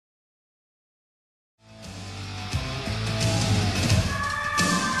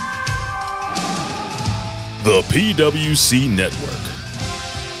The PWC Network.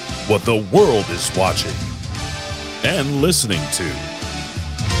 What the world is watching and listening to.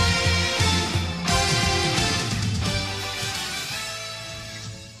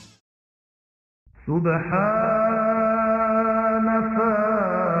 سبحان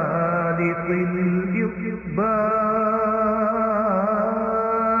فالق الإصباح.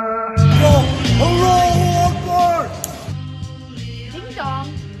 Allahu Akbar! Ding dong.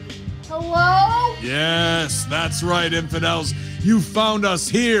 Hello? Yes, that's right, infidels. You found us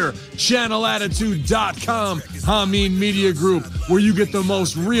here, channelattitude.com, Hameen Media Group, where you get the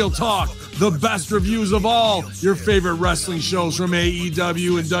most real talk, the best reviews of all your favorite wrestling shows from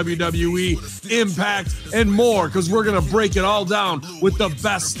AEW and WWE, Impact, and more, because we're going to break it all down with the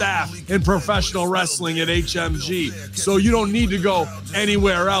best staff in professional wrestling at HMG. So you don't need to go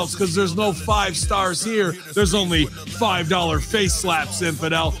anywhere else, because there's no 5 stars here. There's only $5 face slaps,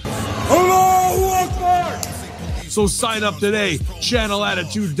 infidel. Allahu Akbar! So sign up today,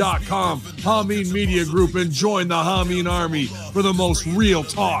 channelattitude.com, Hameen Media Group, and join the Hameen Army for the most real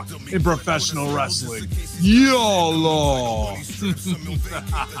talk in professional wrestling. YOLO!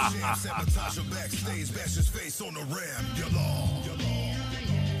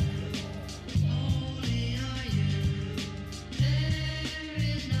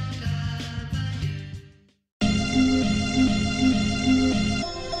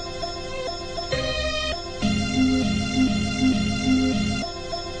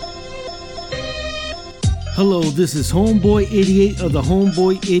 Hello, this is Homeboy 88 of the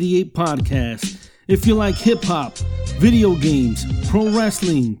Homeboy 88 podcast. If you like hip hop, video games, pro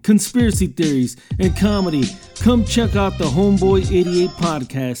wrestling, conspiracy theories, and comedy, come check out the Homeboy 88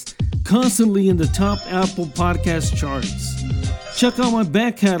 podcast, constantly in the top Apple podcast charts. Check out my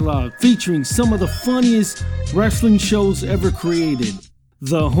back catalog featuring some of the funniest wrestling shows ever created.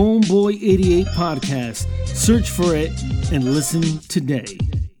 The Homeboy 88 podcast. Search for it and listen today.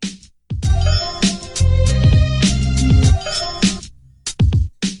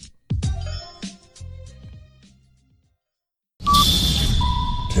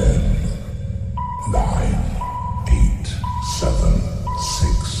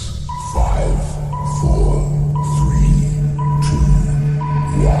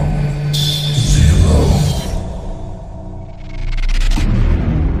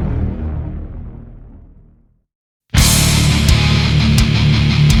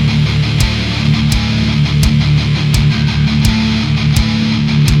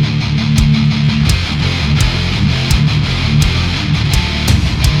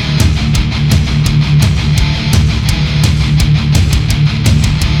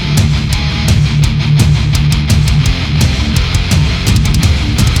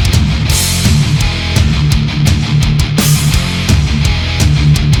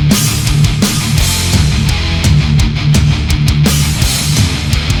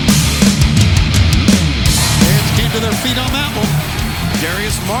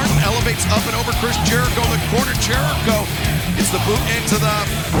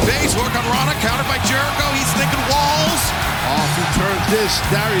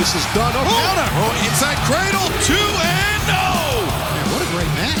 Darius is done. Oh, counter. Oh, inside cradle. 2 and no. Man, what a great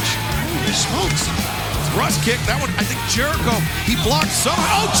match. Holy smokes. Thrust kick. That one, I think Jericho, he blocked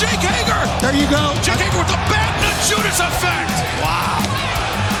somehow. Oh, Jake Hager. There you go. Jake Hager with the Batman Judas effect. Wow.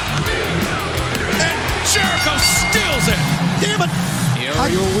 And Jericho steals it. Damn it.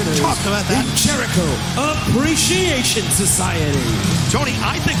 Your winners. Talk about that. The Jericho Appreciation Society. Tony,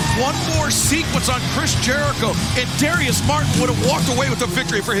 I think one more sequence on Chris Jericho and Darius Martin would have walked away with a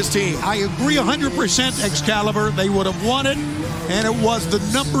victory for his team. I agree 100%, Excalibur. They would have won it, and it was the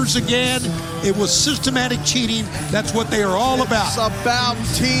numbers again. It was systematic cheating. That's what they are all about. It's about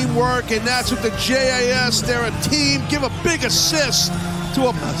teamwork, and that's what the JAS, they're a team. Give a big assist to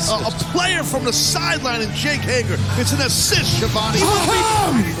a player from the sideline in Jake Hager. It's an assist, Shivani.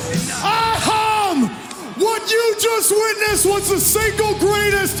 Aham! What you just witnessed was the single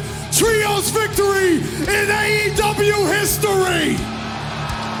greatest trios victory in AEW history!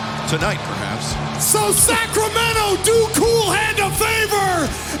 Tonight, perhaps. So Sacramento, do Cool Hand a favor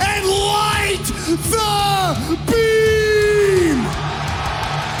and light the beam!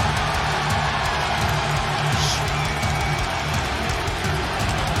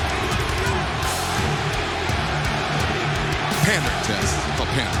 Pander, Tess. It's called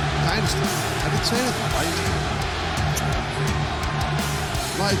pander. I understand. I didn't say anything.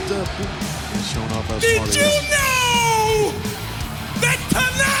 Showing off how smart Did he you is. know that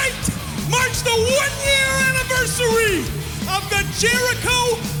tonight marks the 1-year anniversary of the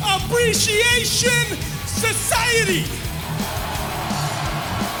Jericho Appreciation Society?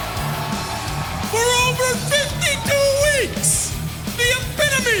 For over 50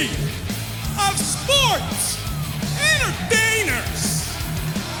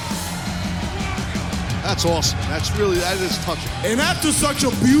 That's awesome. That is touching. And after such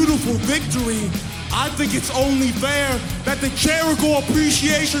a beautiful victory, I think it's only fair that the Jericho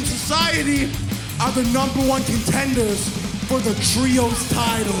Appreciation Society are the #1 contenders for the Trios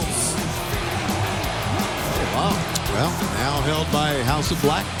titles. Wow. Well, now held by House of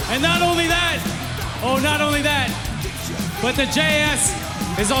Black. And not only that, but the JS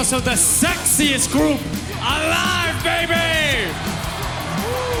is also the sexiest group alive, baby!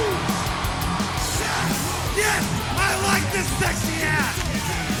 Yes, I like this sexy ass!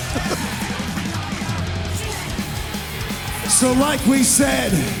 So like we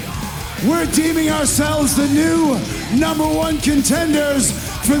said, we're deeming ourselves the new #1 contenders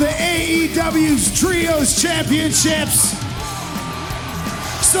for the AEW's Trios Championships.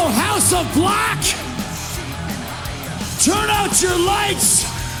 So House of Black, turn out your lights,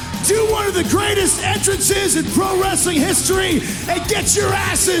 do one of the greatest entrances in pro wrestling history, and get your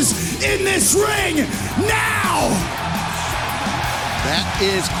asses in this ring now! That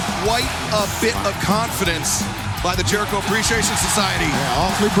is quite a bit of confidence by the Jericho Appreciation Society. Yeah,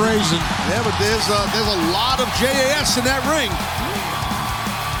 awfully brazen. Yeah, but there's a lot of JAS in that ring.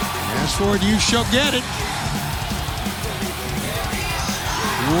 As for it, you shall get it.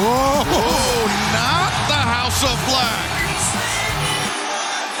 Whoa! Oh, not the House of Black.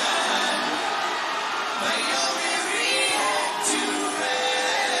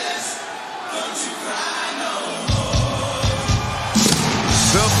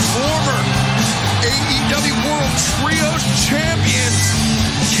 The former AEW World Trios Champions,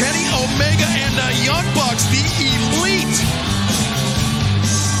 Kenny Omega and the Young Bucks, the Elite.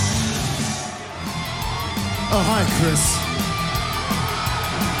 Oh, hi, Chris.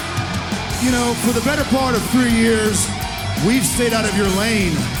 You know, for the better part of 3 years, we've stayed out of your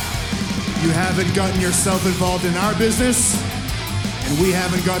lane. You haven't gotten yourself involved in our business, and we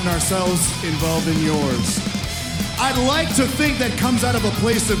haven't gotten ourselves involved in yours. I'd like to think that comes out of a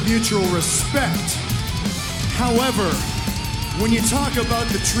place of mutual respect. However, when you talk about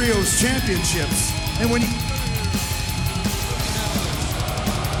the Trios Championships, and when you...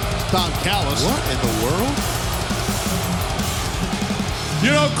 Don Callis. What in the world? You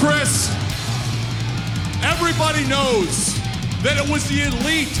know, Chris, everybody knows that it was the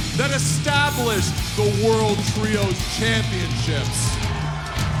Elite that established the World Trios Championships.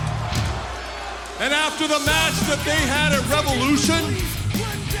 And after the match that they had at Revolution,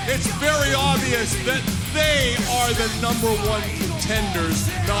 it's very obvious that they are the #1 contenders,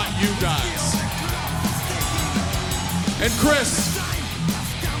 not you guys. And Chris,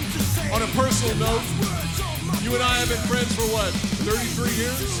 on a personal note, you and I have been friends for what, 33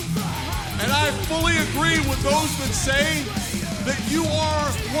 years? And I fully agree with those that say that you are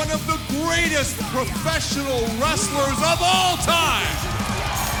one of the greatest professional wrestlers of all time.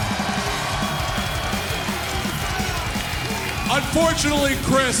 Unfortunately,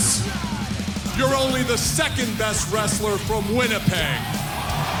 Chris, you're only the second best wrestler from Winnipeg.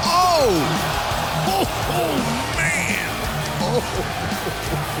 Oh, man. Oh.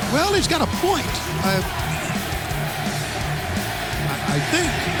 Well, he's got a point. I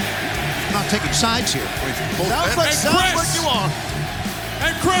think. I'm not taking sides here. Sounds like you are.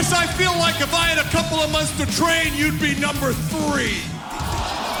 And Chris, I feel like if I had a couple of months to train, you'd be #3.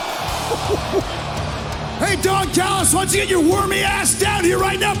 Hey, Don Callis, why don't you get your wormy ass down here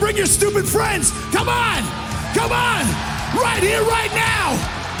right now? Bring your stupid friends. Come on. Come on. Right here, right now.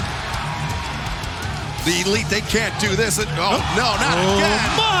 The Elite, they can't do this. Oh, no, not again.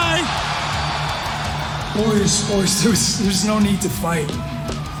 My. Boys, there's no need to fight.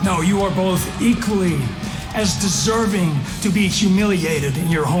 No, you are both equally as deserving to be humiliated in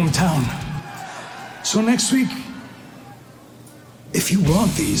your hometown. So next week, if you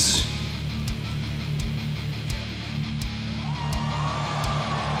want these...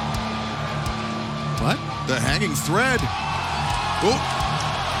 What? The hanging thread. Oh.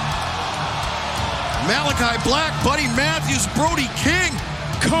 Malachi Black, Buddy Matthews, Brody King.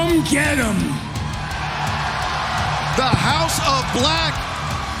 Come get him. The House of Black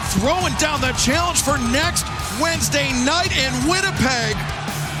throwing down the challenge for next Wednesday night in Winnipeg.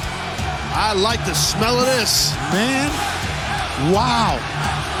 I like the smell of this. Man, wow.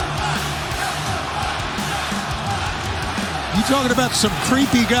 You talking about some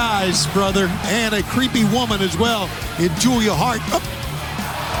creepy guys, brother, and a creepy woman as well in Julia Hart. Oh.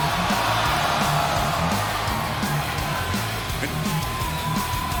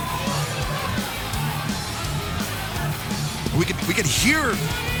 We could hear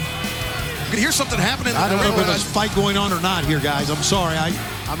something happening. I don't know if there's a fight going on or not here, guys. I'm sorry.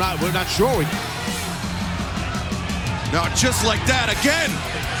 We're not sure. Now, just like that, again,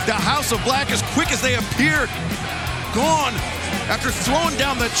 the House of Black, as quick as they appeared, gone after throwing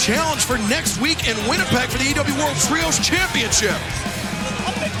down the challenge for next week in Winnipeg for the EW World Trios Championship.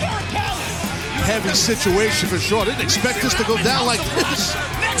 Heavy situation for sure. Didn't expect this to go down like this.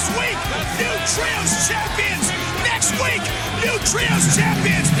 Next week, new Trios Champions. Next week, new Trios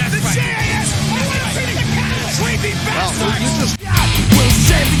Champions. The JAS are defeating the creepy bastards. We'll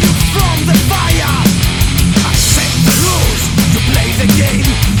save you from the fire. Accept the rules. You play the game.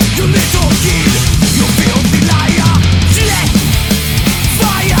 You little kid. You filthy liar. Death.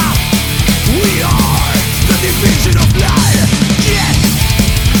 Fire. We are the division of blood. Yes.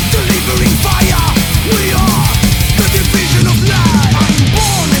 Delivering fire. We are the division of blood. I'm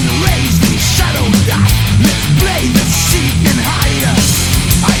born and raised in shadow dark. Let's play the seek and hide.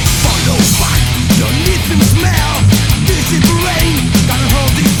 I follow back. Your Lippman smell. This is rain. Can't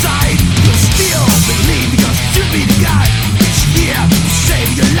hold inside. You still believe your stupid God is here to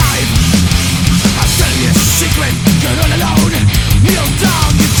save your life. I'll tell you a secret. You're all alone. Kneel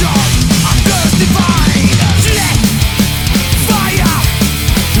down, you dog. I'm curse divine. Death. Fire.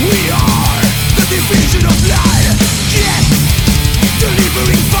 We are the division of blood. Yes.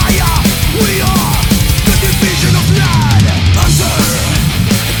 Delivering fire. We are the division of blood. Under.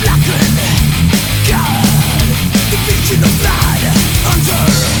 Blackened. God. Division of blood. Under.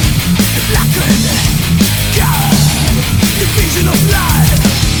 Blackened. God. Division of blood.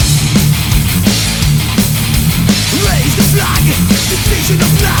 Raise the flag. Division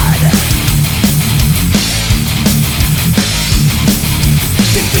of blood.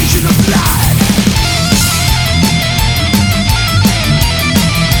 Division of blood.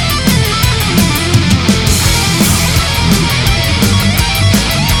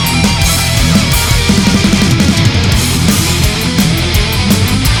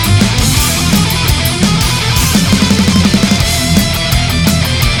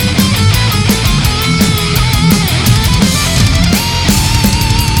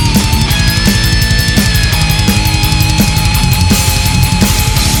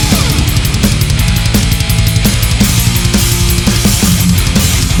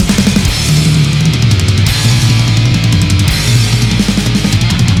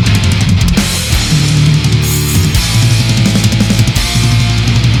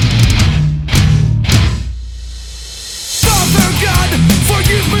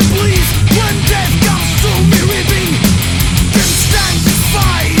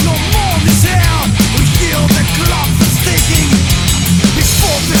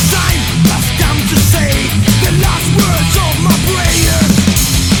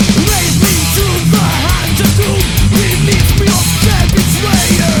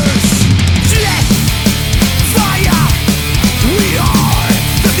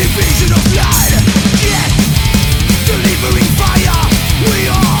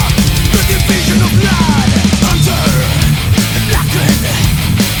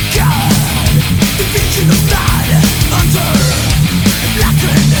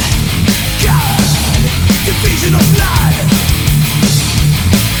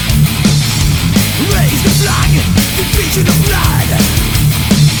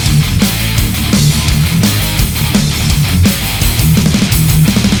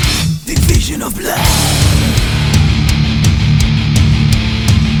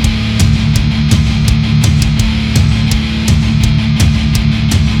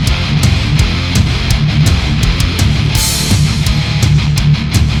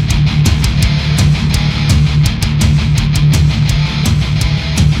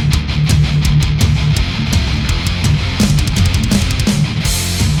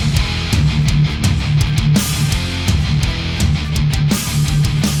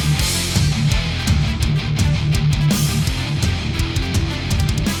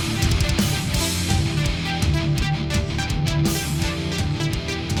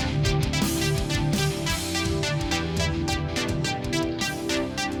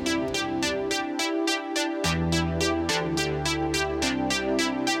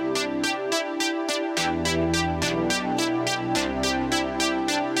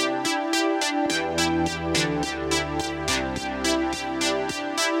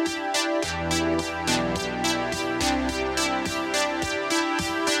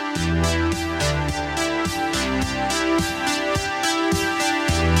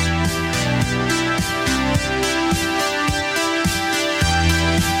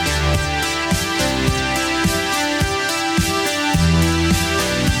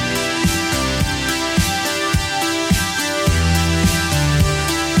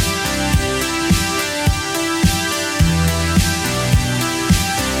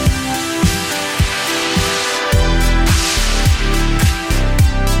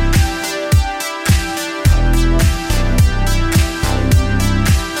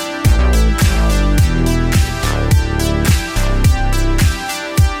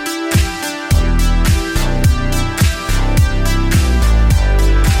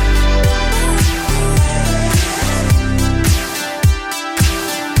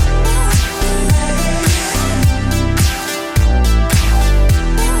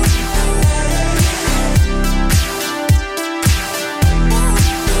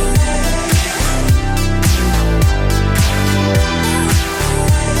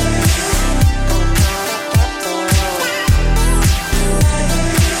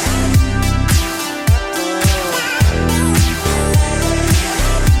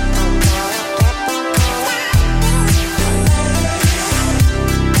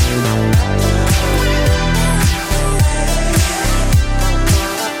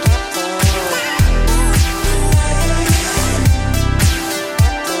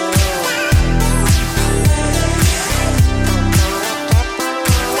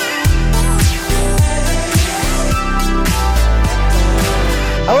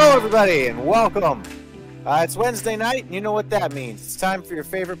 everybody, and welcome. It's Wednesday night, and you know what that means. It's time for your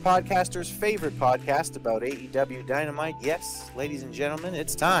favorite podcaster's favorite podcast about AEW Dynamite. Yes, ladies and gentlemen,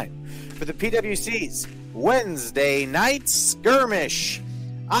 it's time for the PWC's Wednesday Night Skirmish.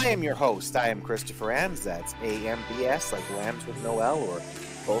 I am your host. I am Christopher Ambs. That's AMBS, like lambs with no L, or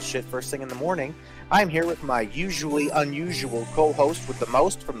bullshit first thing in the morning. I'm here with my usually unusual co-host with the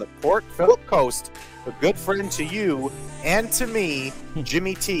most from the Port Phillip Coast, a good friend to you and to me,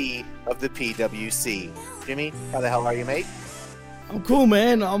 Jimmy T of the PWC. Jimmy, how the hell are you, mate? I'm cool,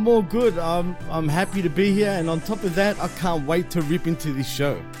 man. I'm all good. I'm happy to be here, and on top of that, I can't wait to rip into this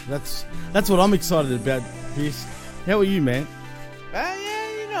show. That's what I'm excited about, Chris. How are you, man?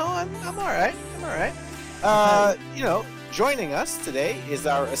 I'm all right. Joining us today is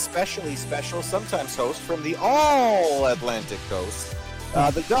our especially special, sometimes host from the all-Atlantic coast,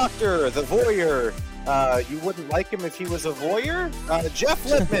 the doctor, the voyeur. You wouldn't like him if he was a voyeur? Jeff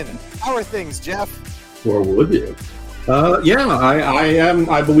Lippman. How are things, Jeff? Or would you? I am.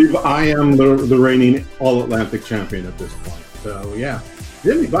 I believe I am the reigning all-Atlantic champion at this point. So, yeah.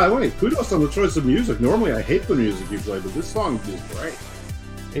 Jimmy, by the way, kudos on the choice of music. Normally, I hate the music you play, but this song is great.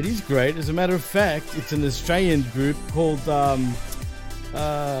 It is great. As a matter of fact, it's an Australian group called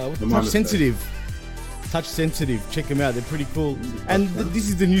Touch Sensitive. Touch Sensitive. Check them out. They're pretty cool. And this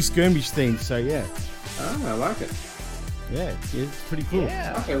is the new Skirmish theme, so yeah. Oh, I like it. Yeah, it's pretty cool.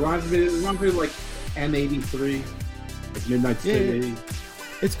 Yeah. Okay, reminds me like M83, like Midnight City.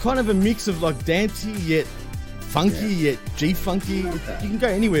 It's kind of a mix of like dancey yet funky yet G-funky. You can go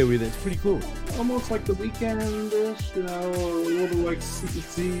anywhere with it. It's pretty cool. Almost like The Weeknd-ish, or a little like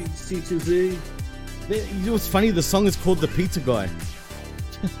C2Z. You know what's funny? The song is called The Pizza Guy.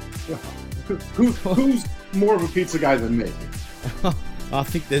 Who's more of a pizza guy than me? I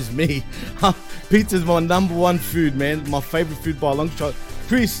think there's me. Pizza's my number one food, man. My favorite food by a long shot.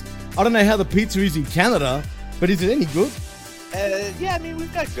 Chris, I don't know how the pizza is in Canada, but is it any good?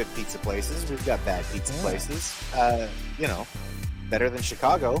 We've got good pizza places. We've got bad pizza places. Better than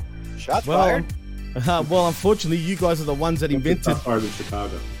Chicago. Shots fired. Well, unfortunately, you guys are the ones that invented. Part of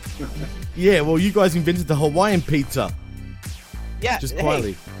Chicago. Yeah, well, you guys invented the Hawaiian pizza. Yeah, just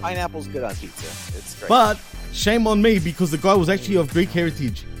quietly. Pineapple's good on pizza. It's great. But shame on me because the guy was actually of Greek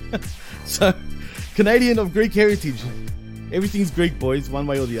heritage. So, Canadian of Greek heritage. Everything's Greek, boys, one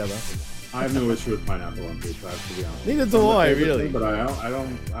way or the other. I have no issue with pineapple on pizza, to be honest. Neither do I, really. But I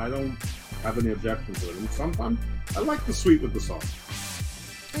don't have any objection to it. And sometimes I like the sweet with the salt.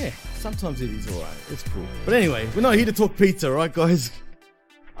 Yeah, sometimes it is alright. It's cool. But anyway, we're not here to talk pizza, right, guys?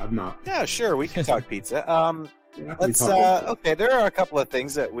 I'm not. Yeah, sure, we can talk pizza. Okay, there are a couple of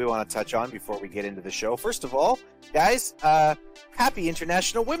things that we want to touch on before we get into the show. First of all, guys, happy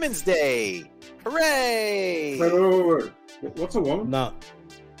International Women's Day! Hooray! Wait. What's a woman? No.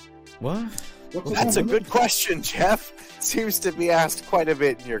 What? That's a good question, Jeff. Seems to be asked quite a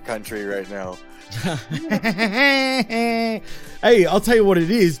bit in your country right now. Hey, I'll tell you what it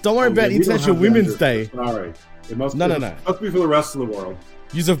is. Don't worry about International Women's Day. Sorry. It must No. It must be for the rest of the world.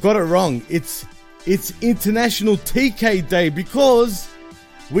 You've got it wrong. It's International TK Day because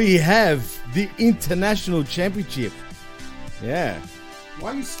we have the International Championship. Yeah.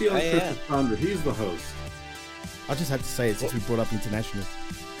 Why are you stealing Chris's thunder? He's the host. I just had to say it since we brought up international.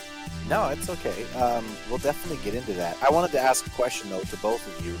 No, it's okay. We'll definitely get into that. I wanted to ask a question, though, to both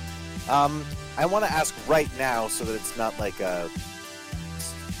of you. I want to ask right now so that it's not like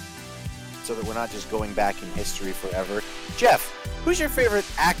so that we're not just going back in history forever. Jeff, who's your favorite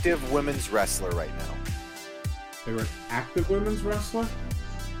active women's wrestler right now? Favorite active women's wrestler?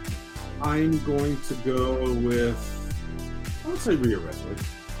 I'm going to go with, I would say Rhea Ripley.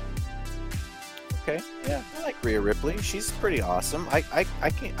 Okay, yeah, I like Rhea Ripley. She's pretty awesome. I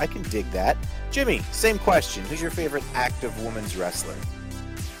can dig that. Jimmy, same question. Who's your favorite active women's wrestler?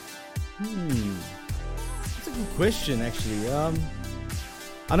 That's a good question, actually.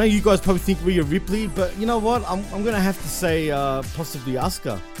 I know you guys probably think Rhea Ripley, but you know what? I'm gonna have to say possibly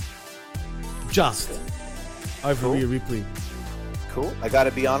Asuka. Just over Rhea Ripley. Cool. I gotta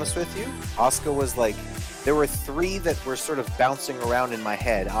be honest with you. Asuka was like, there were three that were sort of bouncing around in my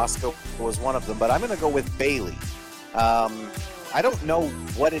head. Asuka was one of them, but I'm gonna go with Bayley. I don't know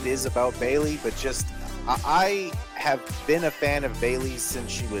what it is about Bayley, but just I have been a fan of Bayley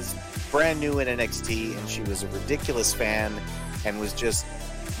since she was brand new in NXT, and she was a ridiculous fan and was just,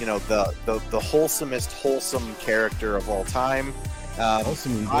 the wholesomest wholesome character of all time.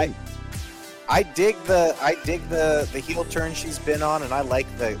 Wholesome indeed. I dig the heel turn she's been on, and I like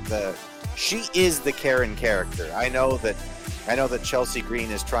the she is the Karen character. I know that Chelsea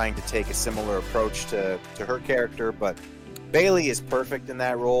Green is trying to take a similar approach to her character, but Bayley is perfect in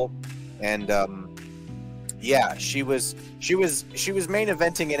that role. And yeah, she was main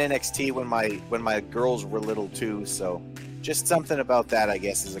eventing in NXT when my girls were little too. So just something about that, I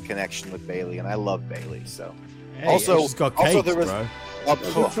guess, is a connection with Bailey, and I love Bailey. So hey, she's got cakes, there was, bro.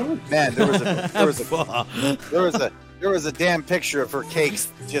 Man, there was a damn picture of her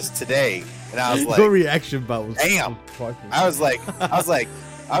cakes just today, and I was like, your reaction, but was damn. I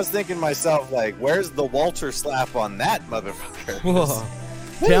was thinking to myself, like, where's the Walter slap on that motherfucker? Whoa.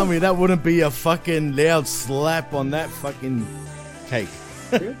 Tell me that wouldn't be a fucking loud slap on that fucking cake.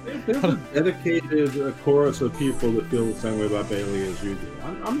 There's a dedicated chorus of people that feel the same way about Bailey as you do.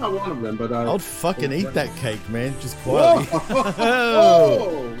 I'm not one of them, but I'd fucking eat that cake, man, just quietly.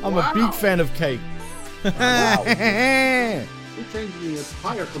 I'm a big fan of cake. Wow. You're changing the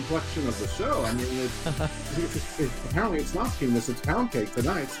entire complexion of the show. I mean, apparently it's not penis, it's pound cake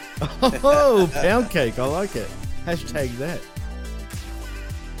tonight. Oh, pound cake, I like it. Hashtag that.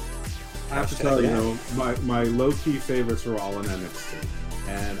 I have to tell you, my low-key favorites are all in NXT.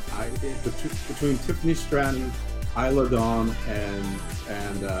 And between Tiffany Stratton, Isla Dawn, and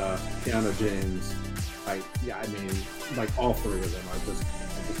Kiana James, I mean, like all three of them, I just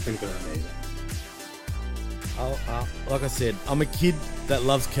think they're amazing. Like I said, I'm a kid that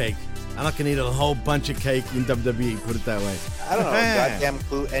loves cake, and I can eat a whole bunch of cake in WWE. Put it that way. I don't know a goddamn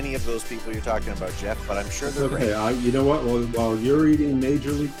clue any of those people you're talking about, Jeff, but I'm sure they're okay. You know what? While you're eating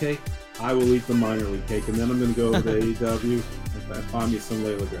Major League cake, I will eat the minor league cake, and then I'm going to go over to AEW and find me some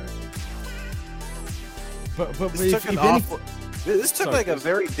Layla Gray. But this took like a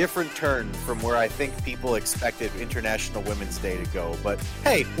very different turn from where I think people expected International Women's Day to go. But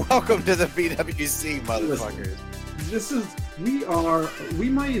hey, welcome to the PWC, motherfuckers. We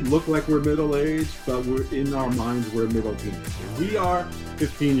might look like we're middle-aged, but we're in our minds, we're middle teenagers. We are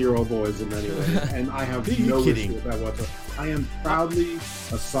 15-year-old boys in many ways, and I have no issue with that whatsoever. I am proudly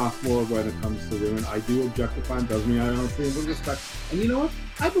a sophomore when it comes to women. I do objectify them, doesn't mean I don't see them with respect. And you know what?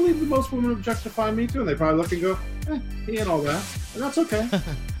 I believe that most women objectify me too, and they probably look and go, he ain't all that. And that's okay.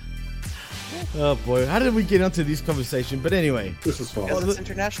 Oh boy, how did we get onto this conversation? But anyway, this is fun. Because it's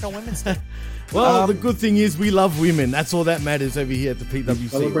International Women's Day. Well, the good thing is we love women. That's all that matters over here at the PWC.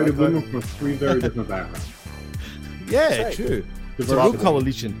 Celebrated women from three very different backgrounds. Yeah, right. True. It's a real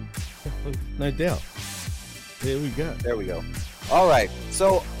coalition. No doubt. There we go. All right.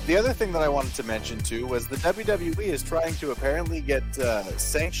 So the other thing that I wanted to mention too was the WWE is trying to apparently get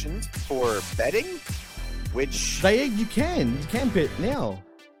sanctioned for betting, which you can bet now.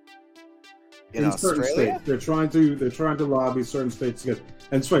 In Australia? Certain states, they're trying to lobby certain states to get.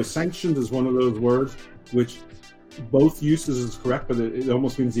 And so, sanctioned is one of those words which both uses is correct, but it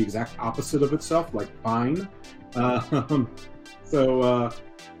almost means the exact opposite of itself, like fine. So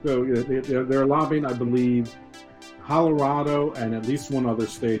they're lobbying, I believe, Colorado and at least one other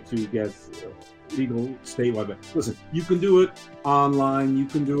state to get legal statewide. But listen, you can do it online, you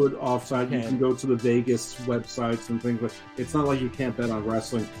can do it offsite, you can go to the Vegas websites and things like. It's not like you can't bet on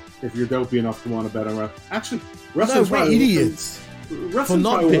wrestling if you're dopey enough to want to bet on wrestling. Actually, wrestling's we're idiots. Wrestling's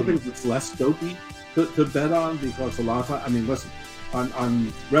probably one thing that's less dopey to bet on, because a lot of time, I mean, listen,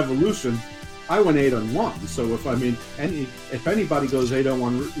 on Revolution, I went 8-1. So if anybody goes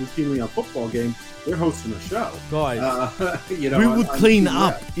 8-1 routinely on football games, they're hosting a show. Guys, we would clean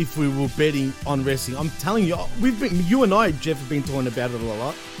up if we were betting on wrestling. I'm telling you, you and I, Jeff, have been talking about it a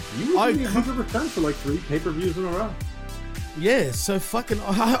lot. You were 100% for like 3 pay-per-views in a row. Yeah, so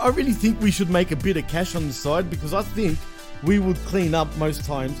I really think we should make a bit of cash on the side, because I think we would clean up most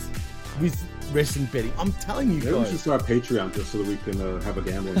times with wrestling betting. I'm telling you, Maybe guys. We should start Patreon just so that we can have a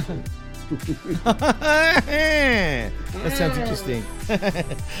gambling thing. That sounds interesting.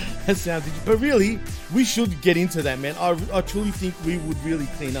 But really, we should get into that, man. I truly think we would really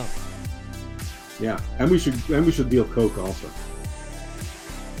clean up. Yeah, and we should deal coke also.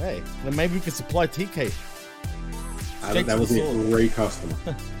 Hey, then maybe we could supply TK. That would be a great customer.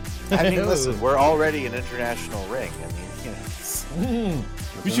 I mean, listen, we're already an international ring. I mean,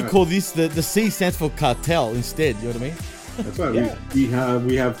 we should call this the C stands for cartel instead. You know what I mean? That's right. Yeah.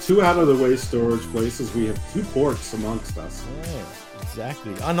 We have 2 out of the way storage places. We have 2 ports amongst us. Yeah,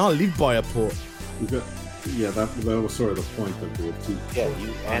 exactly. And I live by a port. That was sort of the point that we have 2. Yeah,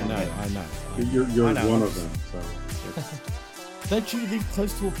 I know. You're one of them. So don't you live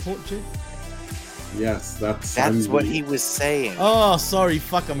close to a port, Jeff? Yes, that's what he was saying. Oh, sorry,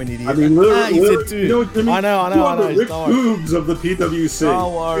 fuck, I'm an idiot. I mean, literally, you said 2. You know what I mean? I know. The Rick Boobs of the PWC.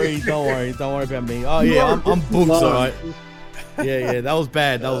 Don't worry about me. Oh yeah, I'm booked, alright. Yeah, that was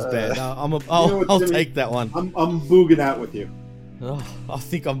bad. I'll take that one. I'm booging out with you. Oh, I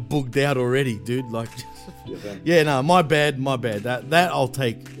think I'm bugged out already, dude. Like, yeah, no, my bad. That I'll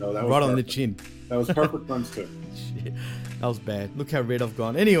take right on the chin. That was perfect runs too. Shit, that was bad. Look how red I've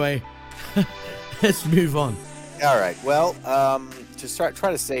gone. Anyway, let's move on. All right. Well, to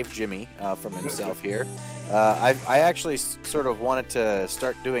try to save Jimmy from himself here, I actually sort of wanted to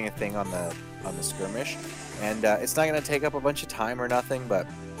start doing a thing on the skirmish, and it's not going to take up a bunch of time or nothing, but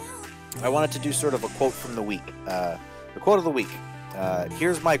I wanted to do sort of a quote from the week. The quote of the week.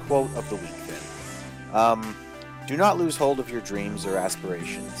 Here's my quote of the week then. Do not lose hold of your dreams or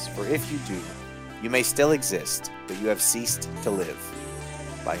aspirations, for if you do, you may still exist, but you have ceased to live.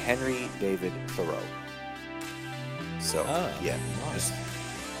 By Henry David Thoreau. So, yeah. Nice. Just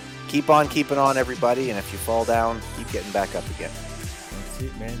keep on keeping on, everybody, and if you fall down, keep getting back up again. That's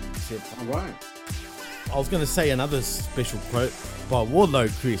it, man. That's it. All right. I was going to say another special quote by Wardlow,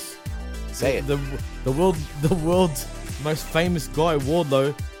 Chris. Say it. The world's most famous guy,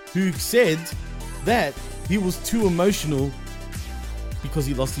 Wardlow, who said that he was too emotional because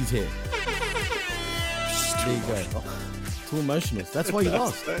he lost his hair. There you go. Too emotional. That's why he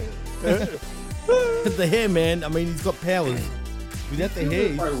lost. The hair, man. I mean, he's got powers. Without the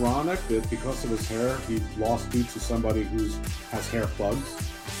hair, it's ironic that because of his hair, he lost due to somebody who has hair plugs.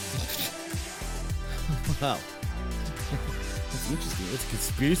 Wow. That's interesting. That's a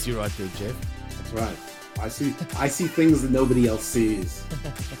conspiracy right there, Jeff. That's right. I see things that nobody else sees.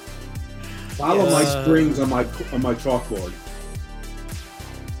 Follow my strings on my chalkboard.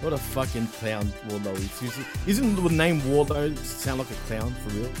 What a fucking clown Wardlow is. Seriously. Isn't the name Wardlow sound like a clown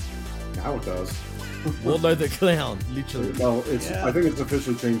for real? Now it does. Wardlow the clown, literally. Well, I think it's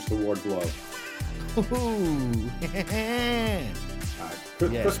officially changed to Wardlow.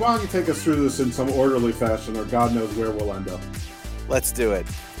 Chris, why don't you take us through this in some orderly fashion, or God knows where we'll end up. Let's do it.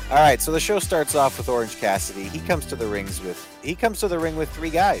 All right, so the show starts off with Orange Cassidy. He comes to the ring with three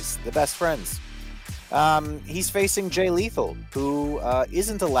guys, the best friends. He's facing Jay Lethal, who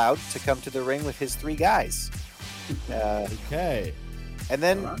isn't allowed to come to the ring with his three guys. Okay. And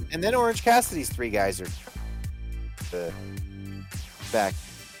then Orange Cassidy's three guys are back.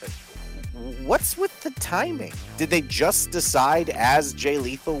 What's with the timing? Did they just decide as Jay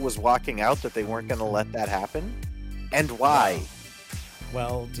Lethal was walking out that they weren't going to let that happen? And why?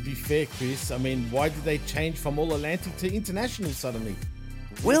 Well, to be fair, Chris, I mean, why did they change from All Atlantic to International suddenly?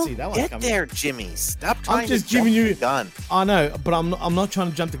 We'll get there, Jimmy. Stop trying to jump the gun. I know, but I'm not trying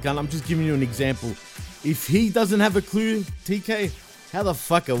to jump the gun. I'm just giving you an example. If he doesn't have a clue, TK, how the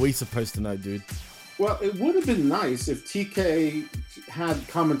fuck are we supposed to know, dude? Well, it would have been nice if TK had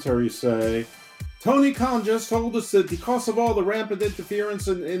commentary say, Tony Khan just told us that because of all the rampant interference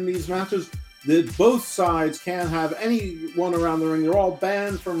in these matches, that both sides can't have anyone around the ring. They're all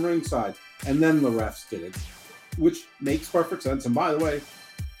banned from ringside. And then the refs did it, which makes perfect sense. And by the way,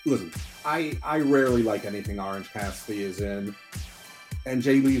 listen, I rarely like anything Orange Cassidy is in. And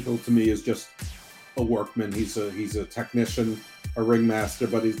Jay Lethal, to me, is just a workman. He's a technician, a ringmaster,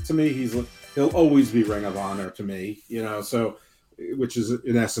 but he'll always be Ring of Honor to me, so, which is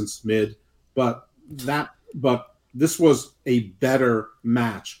in essence mid. But this was a better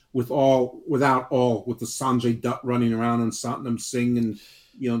match with the Sanjay Dutt running around and Satnam Singh and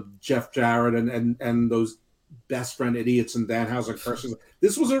Jeff Jarrett and those best friend idiots and Danhausen curses.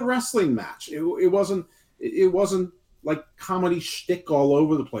 This was a wrestling match. It wasn't like comedy shtick all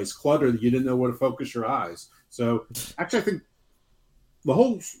over the place, clutter that you didn't know where to focus your eyes. So actually, I think the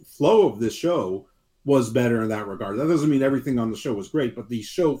whole flow of this show was better in that regard. That doesn't mean everything on the show was great, but the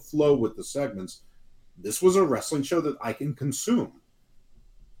show flow with the segments. This was a wrestling show that I can consume.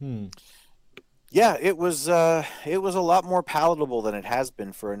 Yeah, it was a lot more palatable than it has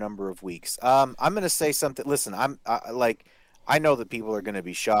been for a number of weeks. I'm going to say something. Listen, I know that people are going to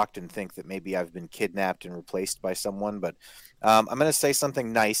be shocked and think that maybe I've been kidnapped and replaced by someone, but I'm going to say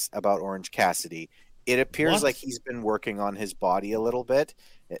something nice about Orange Cassidy. It appears like he's been working on his body a little bit.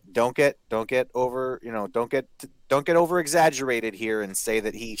 Don't get over over exaggerated here and say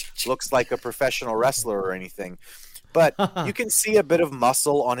that he looks like a professional wrestler or anything. But you can see a bit of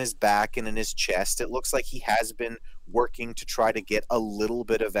muscle on his back and in his chest. It looks like he has been working to try to get a little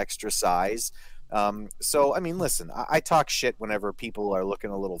bit of extra size. So, I mean, listen, I talk shit whenever people are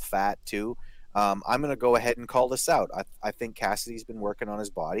looking a little fat too. I'm going to go ahead and call this out. I think Cassidy's been working on his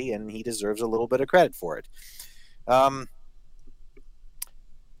body and he deserves a little bit of credit for it.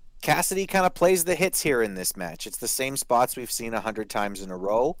 Cassidy kind of plays the hits here in this match. It's the same spots we've seen 100 times in a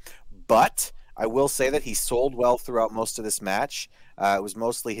row, but I will say that he sold well throughout most of this match. It was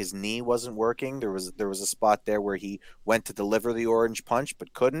mostly his knee wasn't working. There was a spot there where he went to deliver the orange punch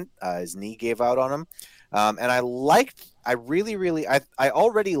but couldn't. His knee gave out on him. And I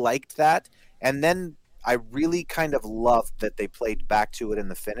already liked that. And then I really kind of loved that they played back to it in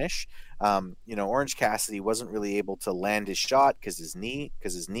the finish. Orange Cassidy wasn't really able to land his shot because his knee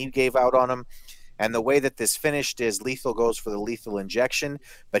gave out on him. And the way that this finished is Lethal goes for the lethal injection,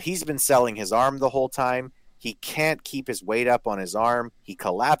 but he's been selling his arm the whole time. He can't keep his weight up on his arm. He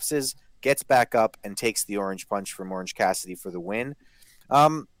collapses, gets back up, and takes the orange punch from Orange Cassidy for the win.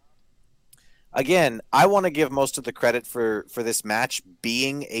 Again, I want to give most of the credit for this match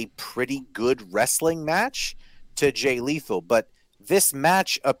being a pretty good wrestling match to Jay Lethal, but this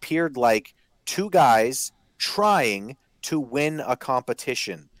match appeared like two guys trying to win a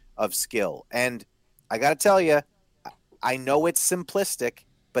competition of skill. And I got to tell you, I know it's simplistic,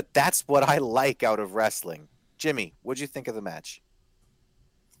 but that's what I like out of wrestling. Jimmy, what'd you think of the match?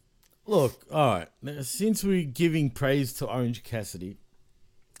 Look, all right. Now, since we're giving praise to Orange Cassidy,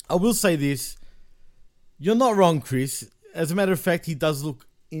 I will say this. You're not wrong, Chris. As a matter of fact, he does look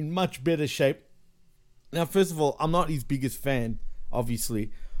in much better shape. Now, first of all, I'm not his biggest fan,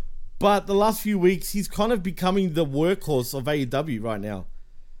 obviously. But the last few weeks, he's kind of becoming the workhorse of AEW right now.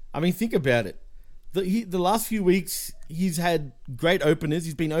 I mean, think about it. The last few weeks, he's had great openers.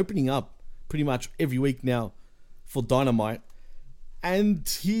 He's been opening up pretty much every week now for Dynamite. And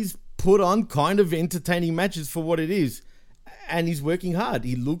he's put on kind of entertaining matches for what it is. And he's working hard.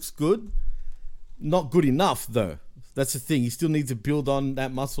 He looks good. Not good enough, though. That's the thing. He still needs to build on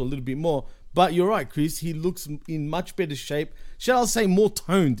that muscle a little bit more. But you're right, Chris. He looks in much better shape. Shall I say more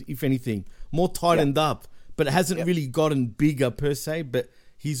toned, if anything. More tightened up. But it hasn't really gotten bigger, per se. But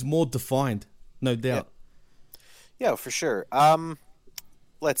he's more defined, no doubt. Yeah, for sure.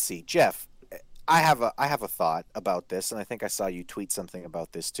 Let's see. Jeff, I have a thought about this, and I think I saw you tweet something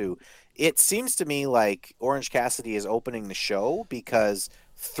about this, too. It seems to me like Orange Cassidy is opening the show because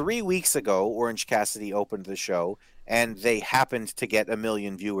 3 weeks ago, Orange Cassidy opened the show, and they happened to get 1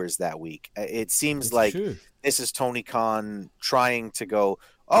 million viewers that week. It seems this is Tony Khan trying to go,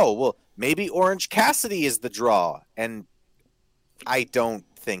 oh, well, maybe Orange Cassidy is the draw, and I don't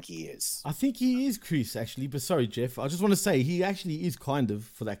think he is. I think he is, Chris, actually. But sorry, Jeff. I just want to say he actually is kind of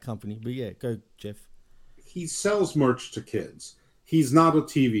for that company. But yeah, go, Jeff. He sells merch to kids. He's not a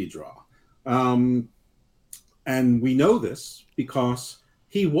TV draw. And we know this because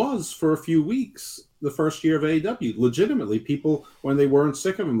he was for a few weeks the first year of AEW. Legitimately, people, when they weren't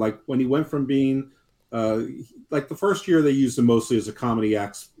sick of him, like when he went from being, like the first year they used him mostly as a comedy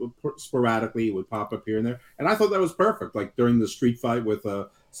act, sporadically he would pop up here and there. And I thought that was perfect. Like during the street fight with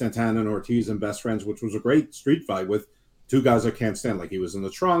Santana and Ortiz and Best Friends, which was a great street fight with two guys I can't stand. Like he was in the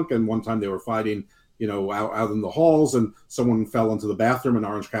trunk, and one time they were fighting, out in the halls, and someone fell into the bathroom, and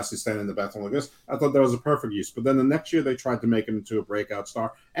Orange Cassidy standing in the bathroom like this. I thought that was a perfect use. But then the next year they tried to make him into a breakout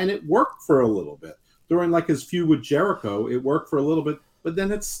star, and it worked for a little bit. During like his feud with Jericho, it worked for a little bit, but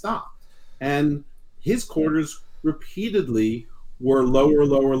then it stopped. And his quarters repeatedly were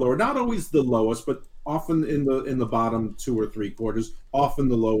lower. Not always the lowest, but often in the bottom 2 or 3 quarters, often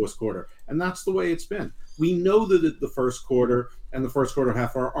the lowest quarter. And that's the way it's been. We know that the first quarter and the first quarter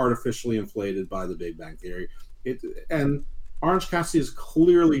half are artificially inflated by the Big Bang Theory. And Orange Cassidy is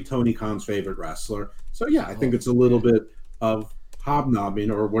clearly Tony Khan's favorite wrestler. So yeah, I think it's a little bit of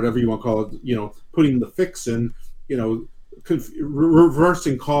hobnobbing or whatever you want to call it, putting the fix in,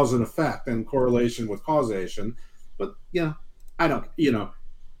 reversing cause and effect and correlation with causation. But I don't,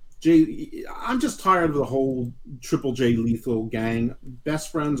 I'm just tired of the whole Triple J Lethal gang.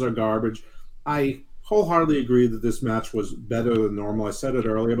 Best Friends are garbage. I wholeheartedly agree that this match was better than normal. I said it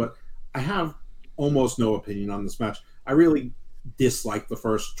earlier, but I have almost no opinion on this match. I really disliked the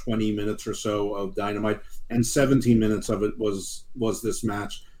first 20 minutes or so of Dynamite, and 17 minutes of it was this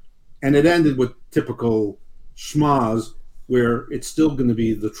match. And it ended with typical schmaz, where it's still going to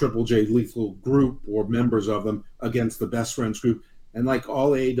be the Triple J Lethal group or members of them against the Best Friends group. And like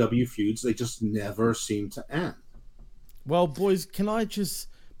all AEW feuds, they just never seem to end. Well, boys, can I just,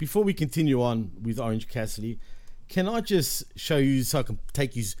 before we continue on with Orange Cassidy, can I just show you so I can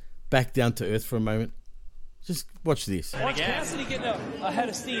take you back down to earth for a moment? Just watch this. Orange Cassidy getting ahead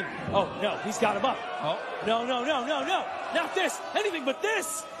of steam. Oh, no, he's got him up. Oh. No. Not this. Anything but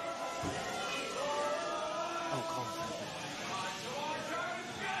this. Oh, calm down.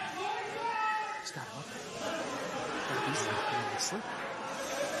 He's got him up. He's not getting asleep.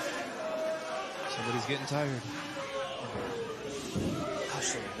 Somebody's getting tired. I'll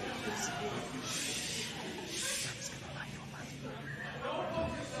show you.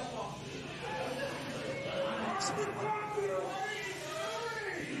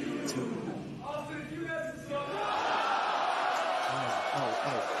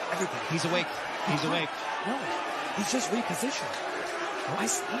 Everybody. He's awake. He's awake. No, he's just repositioned. I'm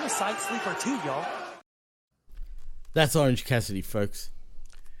a side sleeper too, y'all. That's Orange Cassidy, folks.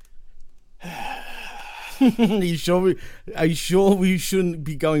 Are you sure we shouldn't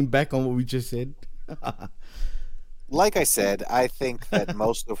be going back on what we just said? Like I said, I think that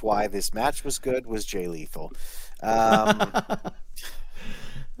most of why this match was good was Jay Lethal.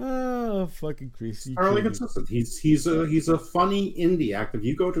 Oh, fucking Chris! Fairly consistent. He's a funny indie act. If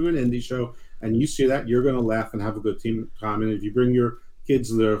you go to an indie show and you see that, you're going to laugh and have a good time. And if you bring your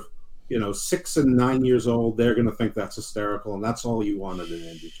kids, they're 6 and 9 years old, they're going to think that's hysterical, and that's all you want at an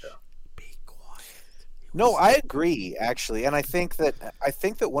indie show. No, I agree, actually, and I think that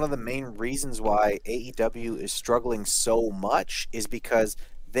one of the main reasons why AEW is struggling so much is because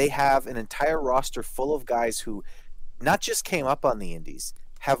they have an entire roster full of guys who not just came up on the indies,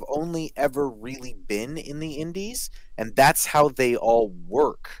 have only ever really been in the indies, and that's how they all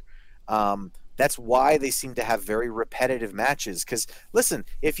work. That's why they seem to have very repetitive matches. Because listen,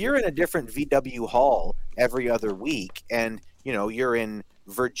 if you're in a different VW hall every other week, and you're in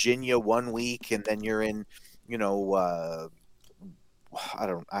Virginia one week, and then you're in,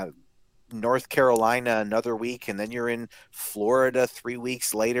 North Carolina another week, and then you're in Florida 3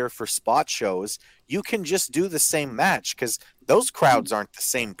 weeks later for spot shows, you can just do the same match because those crowds aren't the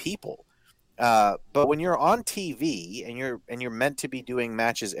same people. But when you're on TV and you're meant to be doing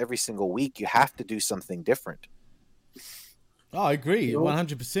matches every single week, you have to do something different. Oh, I agree,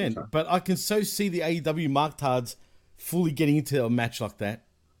 100%. But I can so see the AEW marktards fully getting into a match like that.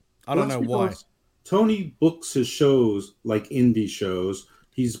 I don't know why. Tony books his shows like indie shows.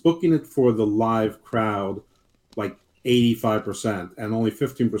 He's booking it for the live crowd like 85% and only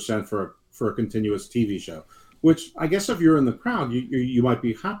 15% for a continuous TV show, which I guess if you're in the crowd, you might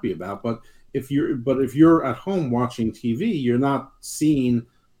be happy about. But if you're at home watching TV, you're not seeing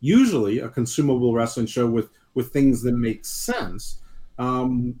usually a consumable wrestling show with things that make sense.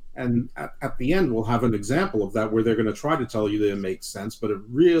 And at the end, we'll have an example of that where they're going to try to tell you that it makes sense, but it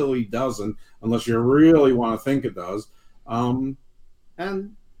really doesn't unless you really want to think it does.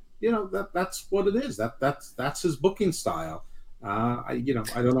 And that's what it is. That's his booking style. I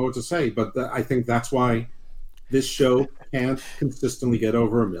don't know what to say, but I think that's why this show can't consistently get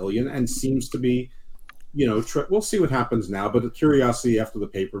over 1 million and seems to be, we'll see what happens now. But the curiosity after the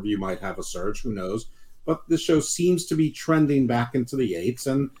pay-per-view might have a surge. Who knows? But this show seems to be trending back into the 8s,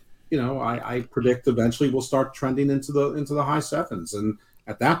 and I predict eventually we'll start trending into the high 7s, and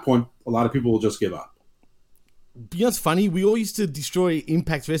at that point, a lot of people will just give up. You know what's funny? We all used to destroy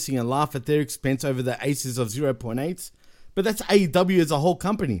Impact Wrestling and laugh at their expense over the aces of 0.8s, but that's AEW as a whole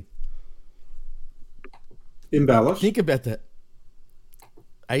company. Embellish. Think about that.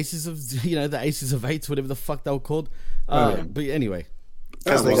 Aces of, the aces of 8s, whatever the fuck they were called. But anyway.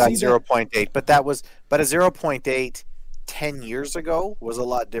 Because they got 0.8, but a 0.8 10 years ago was a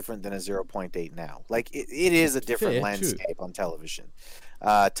lot different than a 0.8 now. Like, it is a different landscape on television.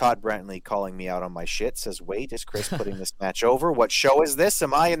 Todd Brantley calling me out on my shit says, wait, is Chris putting this match over? What show is this?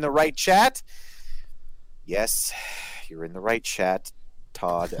 Am I in the right chat? Yes, you're in the right chat,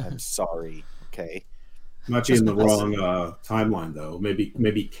 Todd. I'm sorry. Okay. Might be in the wrong timeline, though.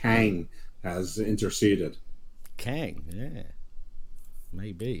 Maybe Kang has interceded. Kang, yeah.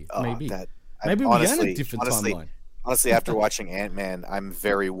 Maybe. Maybe Maybe we're on a different timeline. Honestly, after watching Ant-Man, I'm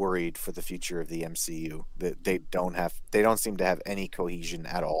very worried for the future of the MCU. That they don't seem to have any cohesion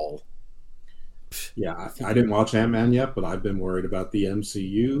at all. Yeah, I didn't watch Ant-Man yet, but I've been worried about the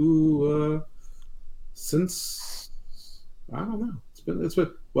MCU since I don't know. It's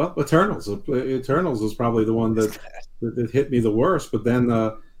been well, Eternals. Eternals is probably the one that hit me the worst. But then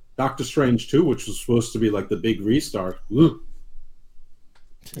Doctor Strange 2, which was supposed to be like the big restart. Ugh.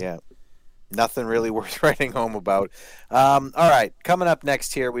 Yeah. Nothing really worth writing home about. All right, coming up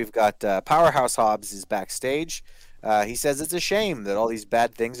next here, we've got Powerhouse Hobbs is backstage. He says it's a shame that all these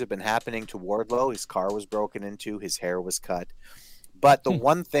bad things have been happening to Wardlow. His car was broken into, his hair was cut. But the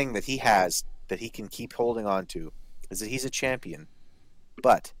one thing that he has that he can keep holding on to is that he's a champion.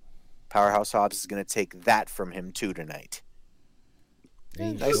 But Powerhouse Hobbs is going to take that from him too tonight.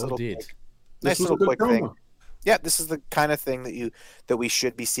 Nice little quick thing. Yeah, this is the kind of thing that we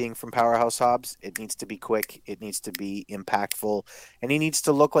should be seeing from Powerhouse Hobbs. It needs to be quick. It needs to be impactful. And he needs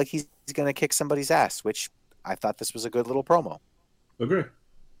to look like he's going to kick somebody's ass, which I thought this was a good little promo. Agree.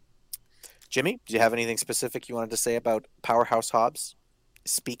 Jimmy, do you have anything specific you wanted to say about Powerhouse Hobbs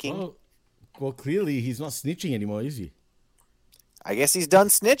speaking? Well, clearly he's not snitching anymore, is he? I guess he's done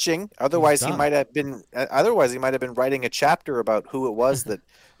snitching. Otherwise, he might have been writing a chapter about who it was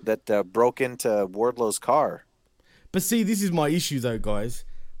that broke into Wardlow's car. But see, this is my issue though, guys.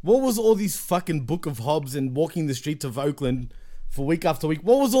 What was all these fucking Book of Hobbs and walking the streets of Oakland for week after week?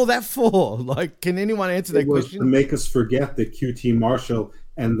 What was all that for? Like, can anyone answer that question? To make us forget that QT Marshall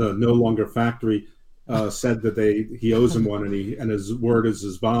and the No Longer Factory said that he owes him one, and his word is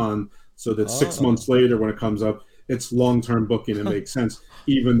his bond. So that 6 months later, when it comes up, it's long-term booking and makes sense,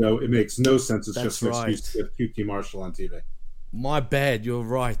 even though it makes no sense. It's just an excuse to get QT Marshall on TV. My bad. You're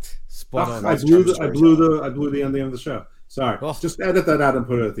right. Spot on. I blew the ending of the show. Sorry. Just edit that out and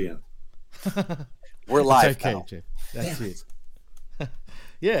put it at the end. We're live. It's okay, now. Jeff. That's it.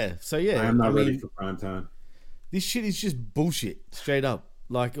 Yeah. So yeah, I am not ready for prime time. This shit is just bullshit, straight up.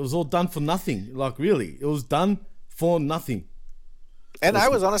 Like, it was all done for nothing. Like, really, it was done for nothing. And I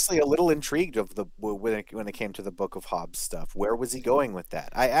was honestly a little intrigued of when it came to the Book of Hobbs stuff. Where was he going with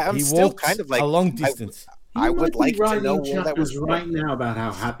that? I'm still kind of like a long distance. I would like to know where that was right now about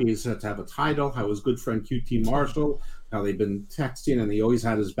how happy he is to have a title, how his good friend QT Marshall, how they've been texting, and he always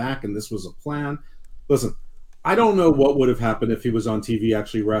had his back, and this was a plan. Listen, I don't know what would have happened if he was on TV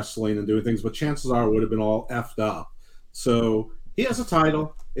actually wrestling and doing things, but chances are it would have been all effed up. So he has a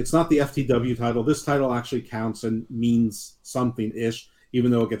title. It's not the FTW title. This title actually counts and means something-ish, even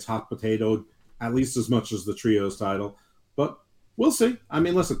though it gets hot potatoed at least as much as the Trios title. But we'll see. I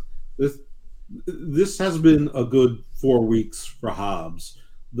mean, listen, this has been a good 4 weeks for Hobbs.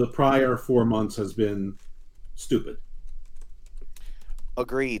 The prior 4 months has been stupid.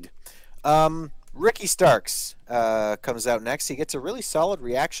 Agreed. Ricky Starks comes out next. He gets a really solid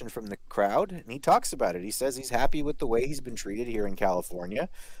reaction from the crowd, and he talks about it. He says he's happy with the way he's been treated here in California.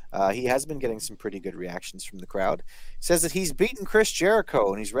 He has been getting some pretty good reactions from the crowd. He says that he's beaten Chris Jericho,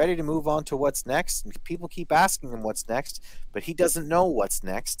 and he's ready to move on to what's next. And people keep asking him what's next, but he doesn't know what's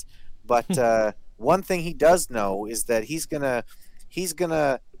next. But one thing he does know is that he's gonna,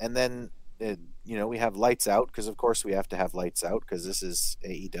 and then we have lights out, because of course we have to have lights out because this is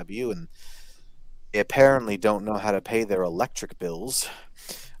AEW, and they apparently don't know how to pay their electric bills.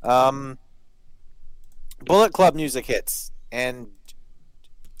 Bullet Club music hits, and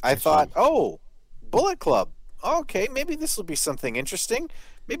I thought, Bullet Club. Okay, maybe this will be something interesting.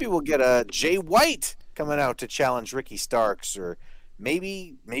 Maybe we'll get a Jay White coming out to challenge Ricky Starks, or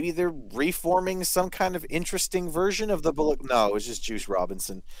maybe they're reforming some kind of interesting version of the Bullet. No, it was just Juice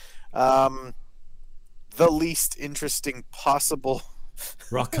Robinson. The least interesting possible.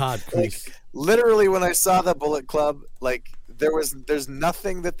 Rock hard, Chris. Literally, when I saw the Bullet Club, there's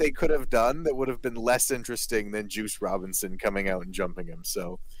nothing that they could have done that would have been less interesting than Juice Robinson coming out and jumping him.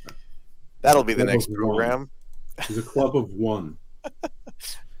 So that'll be the next program. He's a club of one.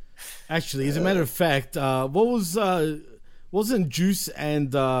 Actually, as a matter of fact, wasn't Juice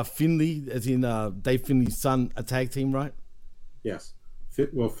and Finley, as in Dave Finley's son, a tag team, right? Yes.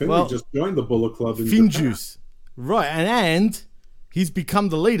 Finley just joined the Bullet Club in Finn Japan. Juice, right? And he's become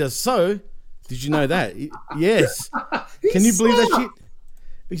the leader. So, did you know that? Yes. Can you believe that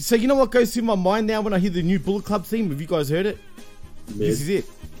shit? So, you know what goes through my mind now when I hear the new Bullet Club theme? Have you guys heard it? This is it.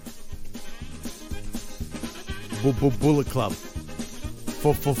 Bullet Club.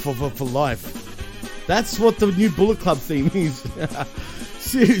 For life. That's what the new Bullet Club theme is.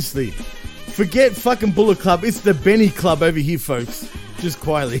 Seriously. Forget fucking Bullet Club. It's the Benny Club over here, folks. Just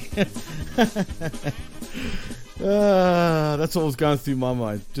quietly. That's what was going through my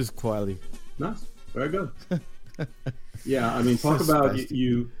mind, just quietly. Nice, very good. Yeah, I mean, talk about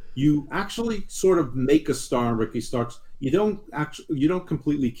you actually sort of make a star in Ricky Starks. You don't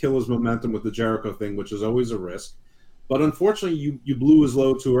completely kill his momentum with the Jericho thing, which is always a risk. But unfortunately, you blew his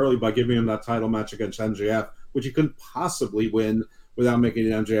load too early by giving him that title match against MJF, which he couldn't possibly win without making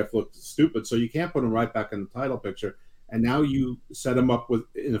MJF look stupid. So you can't put him right back in the title picture. And now you set him up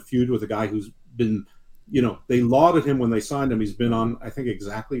in a feud with a guy who's been, they lauded him when they signed him. He's been on, I think,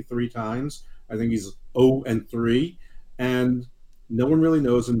 exactly 3 times. I think he's 0-3, and no one really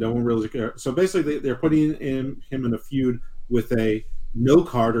knows him. No one really cares. So basically, they're putting him in a feud with a no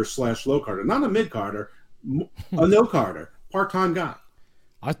Carter / low Carter, not a mid Carter, a no Carter, part-time guy.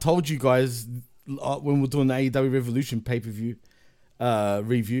 I told you guys when we were doing the AEW Revolution pay-per-view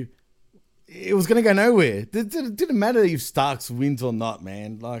review, it was going to go nowhere. It didn't matter if Starks wins or not,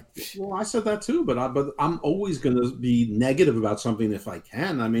 man. Well, I said that too, but I'm always going to be negative about something if I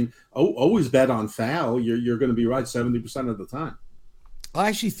can. I mean, always bet on foul. You're going to be right 70% of the time. I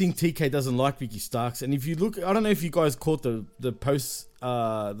actually think TK doesn't like Ricky Starks, and if you look, I don't know if you guys caught the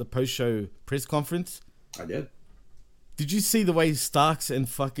post-show press conference. I did. Did you see the way Starks and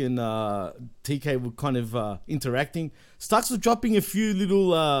fucking TK were kind of interacting? Starks was dropping a few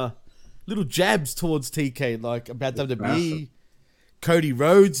little jabs towards TK, like about WWE, Cody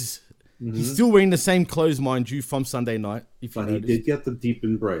Rhodes. He's still wearing the same clothes, mind you, from Sunday night. If you But he noticed. did get the deep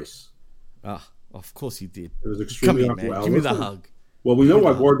embrace. Ah, of course he did. It was extremely Come here, man. awkward. Give me the hug. Well, we know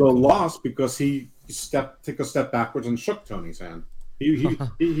why Wardlow lost because he took a step backwards and shook Tony's hand.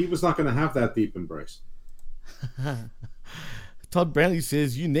 He was not going to have that deep embrace. Todd Brantley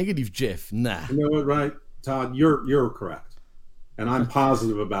says, "You negative, Jeff." Nah. You know what, right, Todd? You're correct, and I'm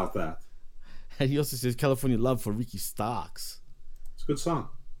positive about that. And he also says, "California Love" for Ricky Starks. It's a good song.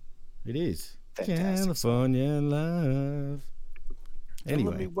 It is. Fantastic California Love.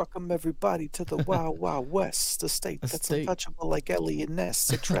 Anyway. Let me welcome everybody to the Wild Wild West, the state that's untouchable like Elliot Ness.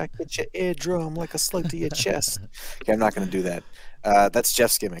 Attract at your eardrum like a slug to your chest. Okay, I'm not going to do that. That's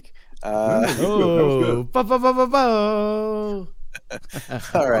Jeff's gimmick. Oh,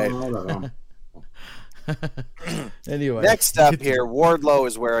 all right. Anyway, next up here, Wardlow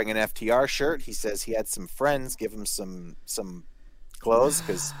is wearing an FTR shirt. He says he had some friends give him some clothes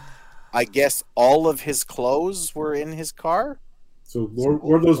because I guess all of his clothes were in his car. So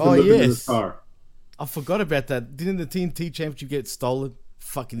Wardlow's been living in his car. I forgot about that. Didn't the TNT Championship get stolen?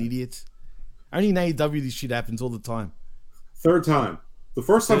 Fucking idiots. Only in AEW this shit happens all the time. Third time. The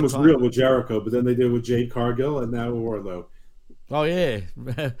first time was real with Jericho, but then they did it with Jade Cargill, and now Wardlow. Oh, yeah.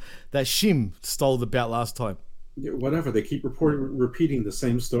 That Shim stole the belt last time. Yeah, whatever. They keep repeating the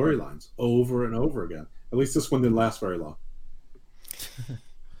same storylines over and over again. At least this one didn't last very long.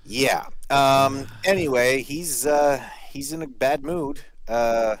 Yeah. Anyway, he's in a bad mood.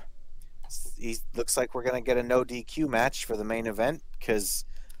 He looks like we're gonna get a no DQ match for the main event because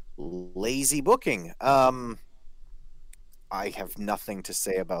lazy booking. I have nothing to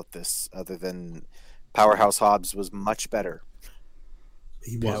say about this other than Powerhouse Hobbs was much better.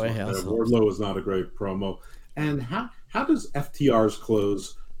 He wasn't. Wardlow was not a great promo. And how does FTR's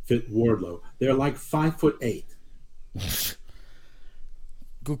clothes fit Wardlow? They're like 5'8".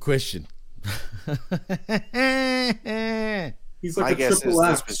 Good question. He's like I a guess triple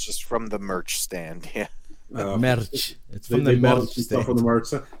X. This was just from the merch stand. Yeah. Merch. It's they from the bought merch some stand. stuff from the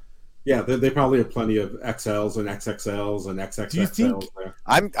merch. Yeah, they probably have plenty of XLs and XXLs and XXXLs there.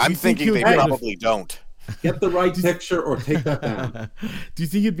 I'm thinking they probably don't. Get the right picture or take that down. Do you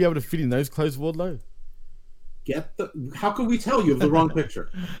think you'd be able to fit in those clothes, Wardlow? How can we tell you of the wrong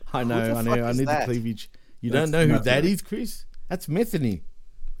picture? I know. I need the cleavage. You don't know who that is, Chris? That's Metheny.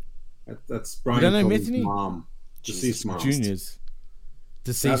 That's Brian. You don't know Cody Metheny? Mom. Deceased mom. Junior's.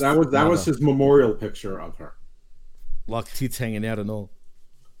 Deceased. That was his memorial picture of her. Like tits hanging out and all.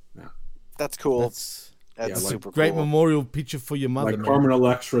 Yeah. That's cool. That's super a great cool. memorial picture for your mother. Like man. Carmen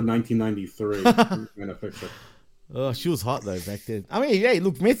Electra 1993 kind of picture. Oh, she was hot though back then. I mean, hey,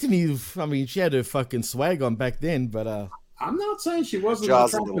 look, Metheny. I mean, she had her fucking swag on back then, but I'm not saying she wasn't an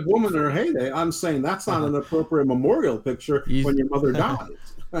attractive woman in her heyday. I'm saying that's not an appropriate memorial picture when your mother died.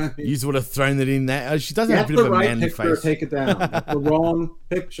 You would have thrown it in there. She doesn't have a Get bit the of a right manly picture, face. take it down. That's the wrong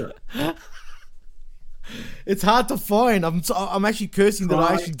picture. It's hard to find. I'm actually cursing that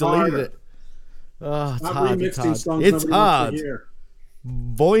I actually deleted it. Oh, it's hard. It's hard.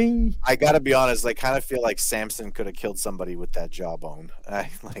 Boing. I gotta be honest. I kind of feel like Samson could have killed somebody with that jawbone.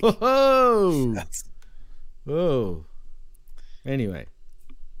 Whoa. Anyway,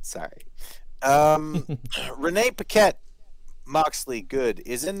 sorry. Renee Paquette, Moxley, good,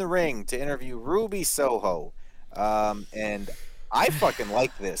 is in the ring to interview Ruby Soho, and I fucking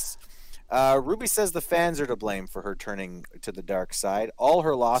like this. Ruby says the fans are to blame for her turning to the dark side. All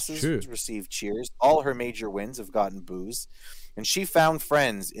her losses received cheers. All her major wins have gotten boos. And she found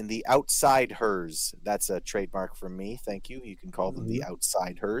friends in the outside hers. That's a trademark from me. Thank you. You can call them the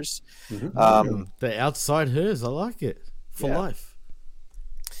outside hers. The outside hers. I like it. For life.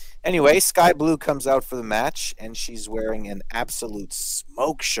 Anyway, Sky Blue comes out for the match, and she's wearing an absolute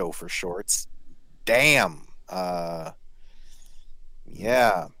smoke show for shorts. Damn. Yeah.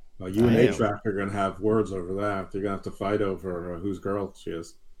 Well, you and A-Track are going to have words over that. You're going to have to fight over whose girl she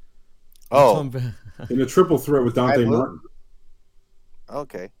is. Oh. In a triple threat with Dante Martin.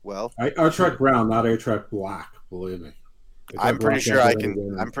 Okay, well. A-Track Brown, not A-Track Black, believe me. I'm pretty sure I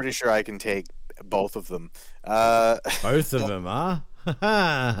can take both of them. Both of them, huh?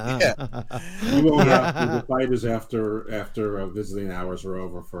 Yeah. You won't have to. The fight is after visiting hours are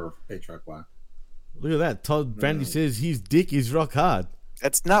over for A-Track Black. Look at that. Todd Brandy says his dick is rock hard.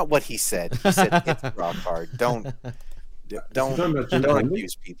 That's not what he said. He said it's rock hard. Don't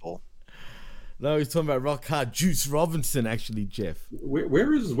abuse people. No, he's talking about rock hard. Juice Robinson, actually, Jeff.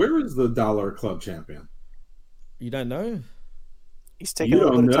 Where is the Dollar Club champion? You don't know? He's taking a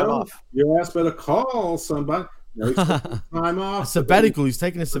little bit of time off. Your ass better call somebody. No, he's taking time off. A sabbatical. He's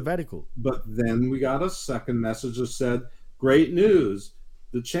taking a sabbatical. But then we got a second message that said, "Great news!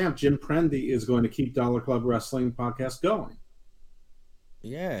 the champ, Jim Prendy, is going to keep Dollar Club Wrestling podcast going.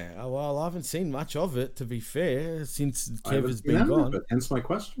 Yeah, well, I haven't seen much of it, to be fair, since Kev has been gone. It, hence my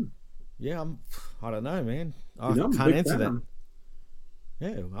question. Yeah, I don't know, man. I I'm a can't big answer fan. that.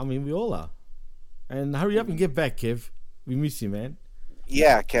 Yeah, I mean, we all are. And hurry up and get back, Kev. We miss you, man.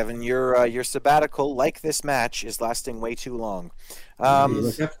 Yeah, Kevin, your sabbatical, like this match, is lasting way too long. Like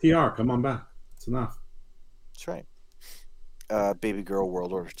FTR, come on back. It's enough. That's right. Baby girl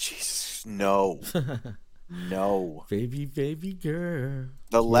world order. Jesus, no. No. Baby girl.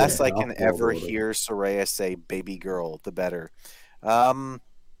 The less I can ever hear Soraya say baby girl, the better.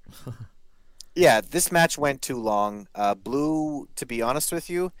 Yeah, this match went too long. Blue, to be honest with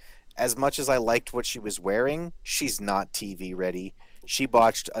you, as much as I liked what she was wearing, she's not TV ready. She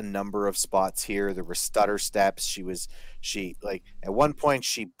botched a number of spots here. There were stutter steps. She at one point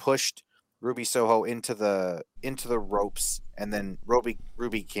she pushed Ruby Soho into the ropes, and then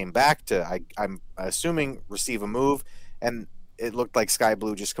Ruby came back to I'm assuming receive a move, and it looked like Sky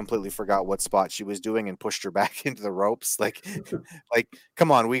Blue just completely forgot what spot she was doing and pushed her back into the ropes. Like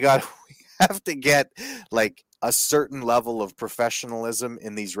come on, we have to get like a certain level of professionalism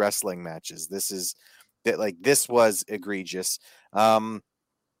in these wrestling matches. This was egregious. And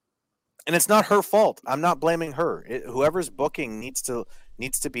it's not her fault. I'm not blaming her. Whoever's booking needs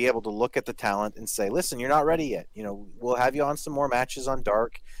to be able to look at the talent and say, listen, you're not ready yet. We'll have you on some more matches on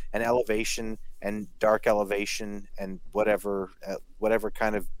Dark and Elevation and Dark Elevation and whatever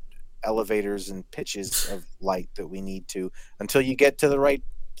kind of elevators and pitches of light that we need to until you get to the right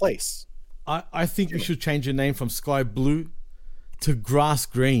place. I think we should change your name from Sky Blue to Grass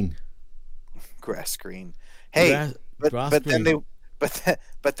Green. Grass Green. Hey, but then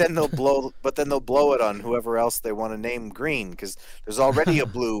they'll blow it on whoever else they want to name green, because there's already a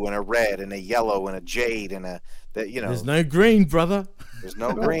blue and a red and a yellow and a jade and There's no green, brother. There's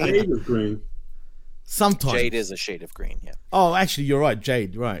no green. Jade is green. Sometimes jade is a shade of green. Yeah. Oh, actually, you're right.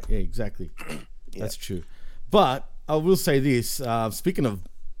 Jade. Right. Yeah. Exactly. Yeah. That's true. But I will say this. Speaking of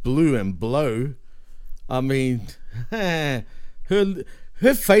blue and blow, I mean, her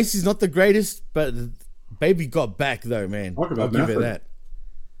face is not the greatest, but baby got back though, man. I'll give her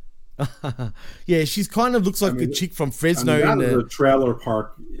that. Yeah, she's kind of looks like the chick from Fresno. That was a trailer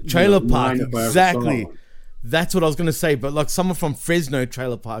park. Park, exactly. That's what I was going to say, but like someone from Fresno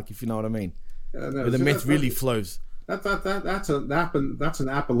trailer park, if you know what I mean. Where the meth really flows. That's an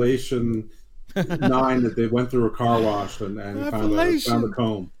Appalachian 9 that they went through a car wash and found the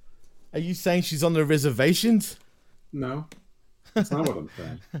comb. Are you saying she's on the reservations? No. That's not what I'm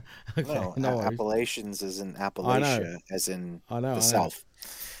saying. Okay, no, Appalachians is in Appalachia, as in the South.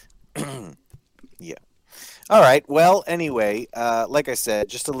 Yeah. All right. Well, anyway, like I said,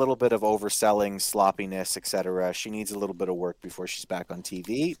 just a little bit of overselling, sloppiness, etc. She needs a little bit of work before she's back on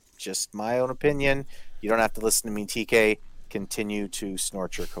TV. Just my own opinion. You don't have to listen to me, TK. Continue to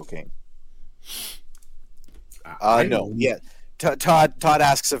snort your cocaine. No. Yeah. Todd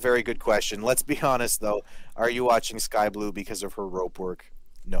asks a very good question. Let's be honest, though. Are you watching Sky Blue because of her rope work?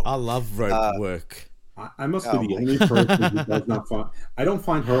 No. I love rope work. I must be the only person who does not find... I don't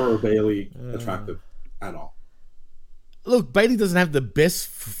find her or Bailey attractive at all. Look, Bailey doesn't have the best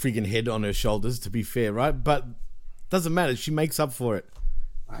freaking head on her shoulders, to be fair, right? But doesn't matter. She makes up for it.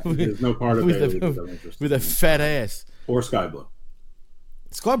 There's no part of Bailey with a fat ass. Or Sky Blue.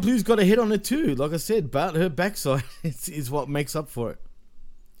 Sky Blue's got a head on it too, like I said, but her backside is what makes up for it.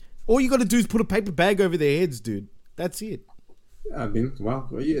 All you got to do is put a paper bag over their heads, dude. That's it. I mean, well,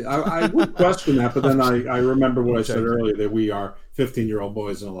 I would question that, but then I remember what I said earlier, that we are 15-year-old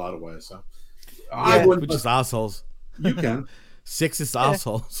boys in a lot of ways. So we're just assholes. You can. Sexist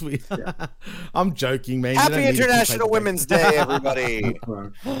assholes. I'm joking, man. Happy International Women's Day, everybody.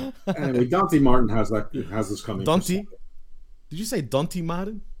 Anyway, Dante Martin has this coming. Dante? Did you say Dante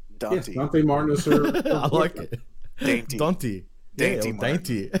Martin? Dante. Yes, Dante Martin is her. I like it. Dainty. Dante. Dainty.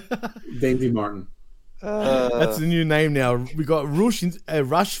 Dainty. Dainty Martin. That's the new name now. We got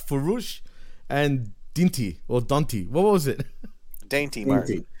Rush for Rush and Dinty or Dante. What was it? Dainty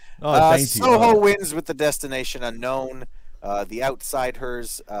Martin. Oh, Dainty. Soho wins with the destination unknown. The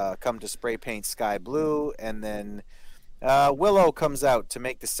Outsiders come to spray paint Sky Blue, and then Willow comes out to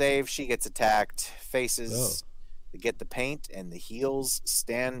make the save. She gets attacked. Faces get the paint, and the heels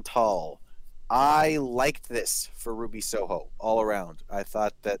stand tall. I liked this for Ruby Soho all around. I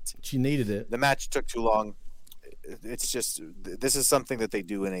thought that she needed it. The match took too long. It's just, this is something that they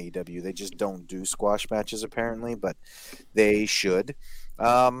do in AEW. They just don't do squash matches apparently, but they should.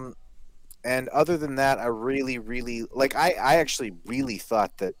 And other than that, I really, really I actually really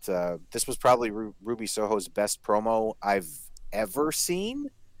thought that this was probably Ruby Soho's best promo I've ever seen,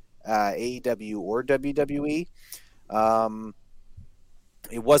 AEW or WWE.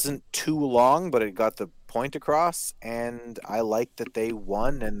 It wasn't too long, but it got the point across, and I like that they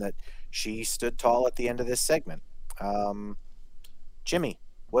won and that she stood tall at the end of this segment. Jimmy,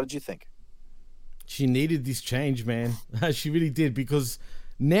 what did you think? She needed this change, man. She really did, because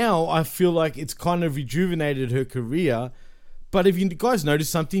now I feel like it's kind of rejuvenated her career. But if you guys notice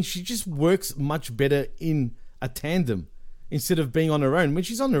something, she just works much better in a tandem instead of being on her own. When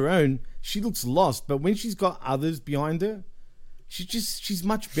she's on her own, she looks lost. But when she's got others behind her, she's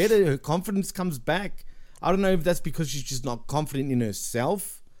much better. Her confidence comes back. I don't know if that's because she's just not confident in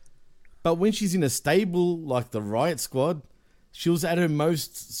herself. But when she's in a stable like the Riot Squad, she was at her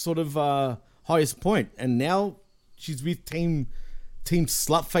most sort of highest point. And now she's with Team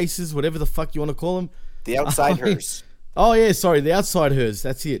Slut Faces, whatever the fuck you want to call them. The Outside Hers. Oh, yeah, sorry, the Outside Hers.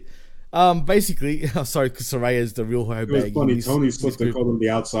 That's it. Basically, sorry, because Soraya is the real hoe bag. It was funny. Tony slipped to call them the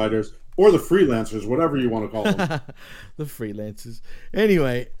Outsiders or the Freelancers, whatever you want to call them. The Freelancers.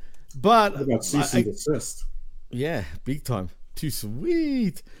 Anyway, but... What about cease and desist? Yeah, big time. Too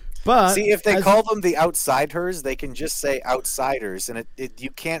sweet. But see, if they call them the Outside Hers, they can just say Outsiders, and you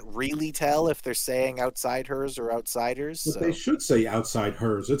can't really tell if they're saying Outside Hers or Outsiders. But they should say Outside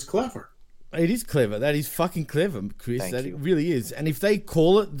Hers. It's clever. It is clever. That is fucking clever, Chris. Thank that you. It really is. And if they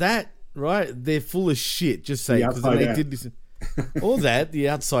call it that, right, they're full of shit. Just say, because then they did listen. All that, the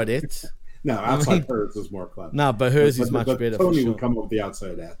Outside-ettes. No, Outside Hers is more clever. No, but hers is much better. Tony for would come up with the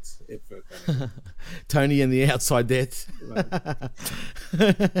Outside-ets. Tony and the Outside-ets.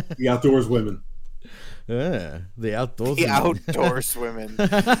 The Outdoors Women. The Outdoors The Women. Outdoors Women.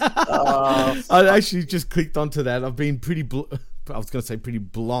 I actually just clicked onto that. I've been pretty... I was going to say pretty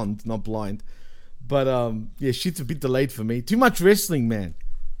blonde, not blind. But, yeah, shit's a bit delayed for me. Too much wrestling, man,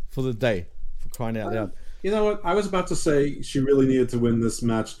 for the day. For crying out loud. You know what? I was about to say she really needed to win this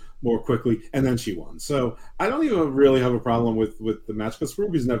match more quickly, and then she won. So I don't even really have a problem with the match, because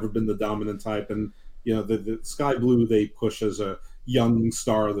Ruby's never been the dominant type. And, you know, the Sky Blue they push as a young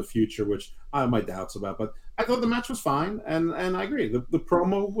star of the future, which I have my doubts about. But I thought the match was fine, and I agree. The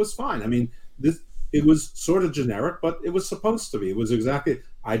promo was fine. I mean, it was sort of generic, but it was supposed to be. It was exactly,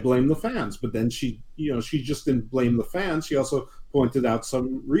 I blame the fans. But then she just didn't blame the fans. She also pointed out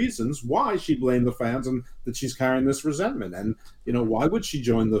some reasons why she blamed the fans and that she's carrying this resentment. And, you know, why would she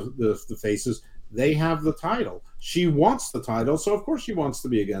join the Faces? They have the title. She wants the title, so of course she wants to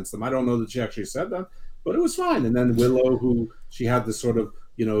be against them. I don't know that she actually said that, but it was fine. And then Willow, who she had this sort of,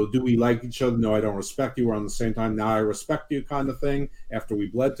 you know, do we like each other? No, I don't respect you. We're on the same time. Now I respect you kind of thing after we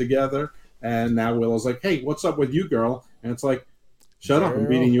bled together. And now Willow's like, hey, what's up with you, girl? And it's like, shut up, I'm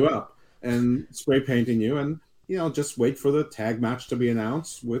beating you up and spray painting you. And, you know, just wait for the tag match to be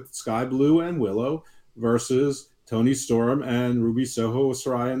announced with Sky Blue and Willow versus Toni Storm and Ruby Soho with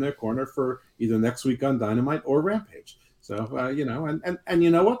Saraya in their corner for either next week on Dynamite or Rampage. So, you know, and you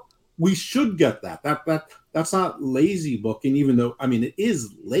know what? We should get that. That's not lazy booking, even though, I mean, it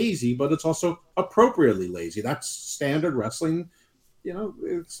is lazy, but it's also appropriately lazy. That's standard wrestling, you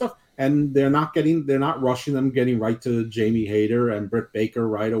know, stuff. And they're not rushing them getting right to Jamie Hayter and Britt Baker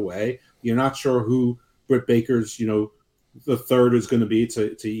right away. You're not sure who Britt Baker's, you know, the third is going to be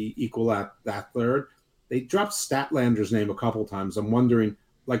to equal that third. They dropped Statlander's name a couple times. I'm wondering,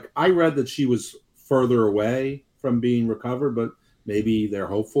 like, I read that she was further away from being recovered, but maybe they're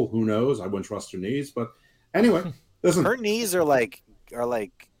hopeful. Who knows? I wouldn't trust her knees. But anyway, listen. Her knees are like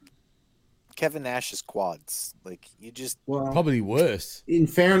Kevin Nash's quads. Like, you just probably worse. In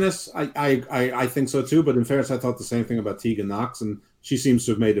fairness, I think so too. But in fairness, I thought the same thing about Tegan Knox, and she seems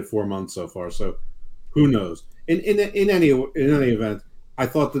to have made it 4 months so far. So who knows? In any event, I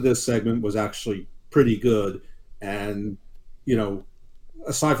thought that this segment was actually pretty good. And, you know,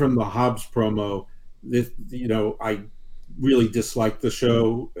 aside from the Hobbs promo, you know, I really disliked the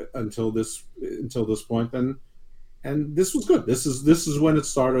show until this point. And this was good. This is when it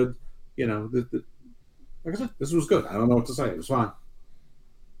started. You know, like I said, this was good. I don't know what to say. It was fine.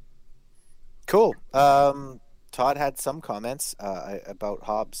 Cool. Todd had some comments about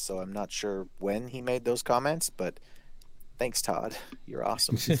Hobbs, so I'm not sure when he made those comments, but thanks, Todd. You're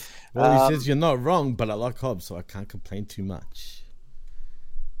awesome. Well, he says you're not wrong, but I like Hobbs, so I can't complain too much.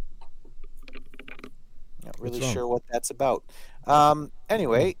 Not really sure what that's about.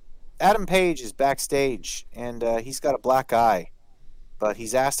 Anyway, Adam Page is backstage, and he's got a black eye. But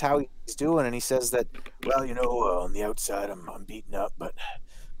he's asked how he's doing, and he says that, well, you know, on the outside I'm beaten up, but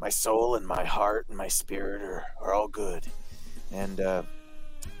my soul and my heart and my spirit are all good. And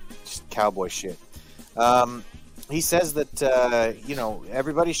just cowboy shit. He says that, you know,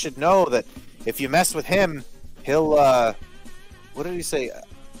 everybody should know that if you mess with him, he'll what did he say?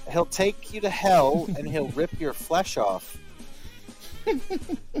 He'll take you to hell and he'll rip your flesh off.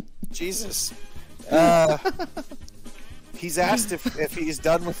 Jesus. He's asked if he's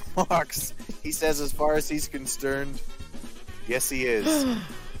done with Mox. He says as far as he's concerned, yes he is.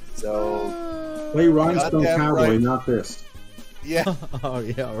 So play Rhinestone Cowboy, right. not this. Yeah. Oh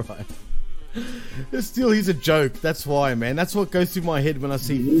yeah, all right. Still, he's a joke. That's why, man. That's what goes through my head when I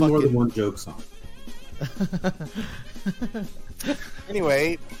see fucking... more than one joke song.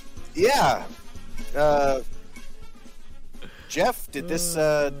 Anyway, yeah. Jeff, did this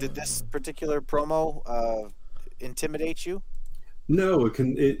particular promo intimidate you? No,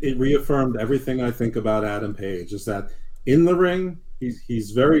 it reaffirmed everything I think about Adam Page. Is that in the ring,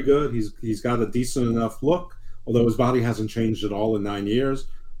 he's very good. He's got a decent enough look, although his body hasn't changed at all in 9 years.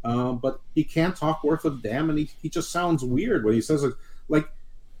 But he can't talk worth a damn, and he just sounds weird when he says it. Like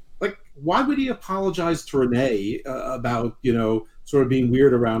why would he apologize to Renee about sort of being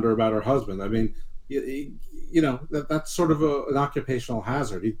weird around her about her husband? I mean, that's sort of an occupational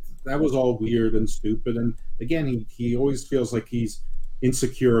hazard. That was all weird and stupid. And again, he always feels like he's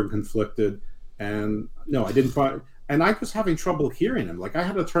insecure and conflicted. And no, I didn't find. And I was having trouble hearing him. Like I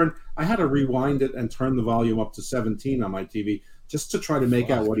had to rewind it and turn the volume up to 17 on my TV just to try to make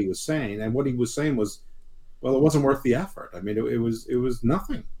out what he was saying. And what he was saying was, well, it wasn't worth the effort. I mean, it was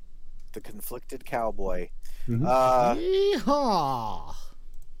nothing. The conflicted cowboy. Mm-hmm. Yeehaw!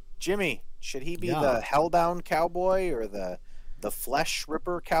 Jimmy, should he be the hellbound cowboy or the flesh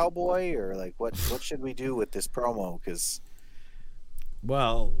ripper cowboy, or like what should we do with this promo? Because,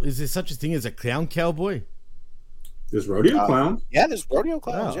 well, is there such a thing as a clown cowboy? There's rodeo clowns. Yeah, there's rodeo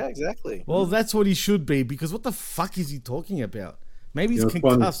clowns. Oh. Yeah, exactly. Well, that's what he should be, because what the fuck is he talking about? Maybe he's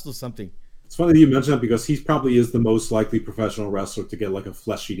concussed or something. It's funny that you mention that because he probably is the most likely professional wrestler to get like a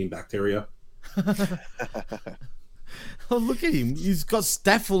flesh-eating bacteria. Oh, look at him. He's got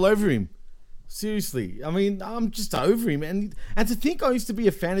staph all over him. Seriously. I mean, I'm just over him. And to think I used to be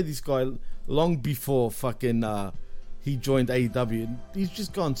a fan of this guy long before fucking he joined AEW. And he's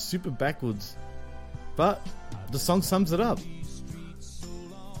just gone super backwards. But the song sums it up.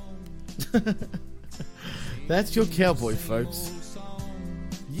 That's your cowboy, folks.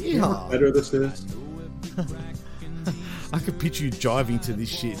 Yeah. Better this is. I could picture you jiving to this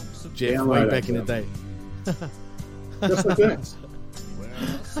shit, Jeff, Yeah, way right, back in the day. Just like this.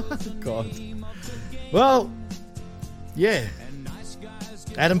 God. Well, yeah.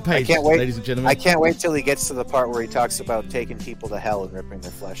 Adam Page, I can't wait, ladies and gentlemen. I can't wait till he gets to the part where he talks about taking people to hell and ripping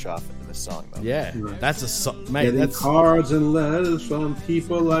their flesh off in this song, though. Yeah, that's a song, mate. Getting That's cards and letters from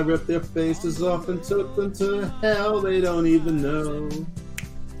people. I ripped their faces off and took them to hell. They don't even know.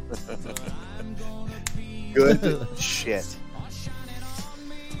 Good shit.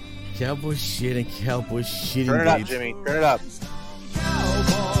 Cowboy shit and cowboy shit. Turn it up, indeed. Jimmy. Turn it up.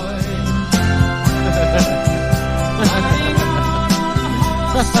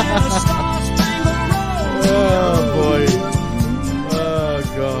 Oh boy. Oh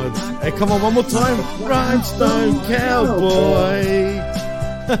god. Hey, come on, one more time. Rhinestone Cowboy.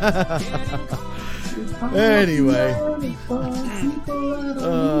 Anyway.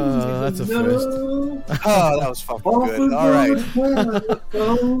 That's a first. Oh, that was fucking good. All right.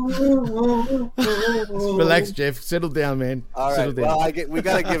 Relax, Jeff. Settle down, man. All Settle right. down. Well, we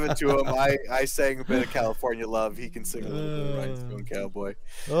got to give it to him. I sang a bit of California Love. He can sing a little bit of Rhinestone Cowboy.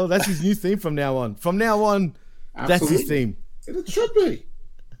 Oh, that's his new theme from now on. From now on, that's his theme. It should be.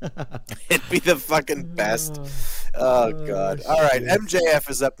 It'd be the fucking best. Oh god! All right, MJF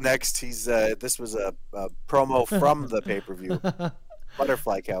is up next. He's this was a promo from the pay-per-view.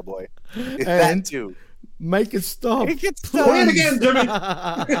 Butterfly Cowboy. It's that too. Make it stop. Make it stop. Play it again, Jimmy.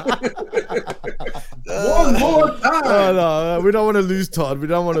 One more time. Oh, no, we don't want to lose Todd. We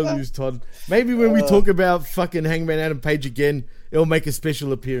don't want to lose Todd. Maybe when we talk about fucking Hangman Adam Page again, it'll make a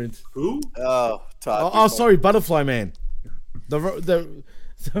special appearance. Who? Oh, Todd. Oh, sorry, Butterfly Man. The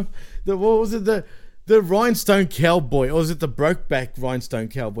what was it? The Rhinestone Cowboy, or is it the Brokeback Rhinestone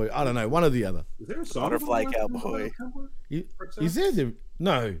Cowboy? I don't know. One or the other. Is there a song? Butterfly Cowboy. Is there?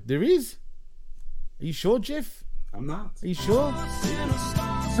 No, there is. Are you sure, Jeff? I'm not. Are you sure?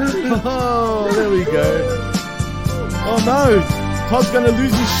 Oh, there we go. Oh no, Todd's gonna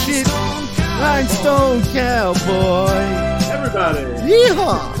lose his shit. Rhinestone Cowboy. Everybody.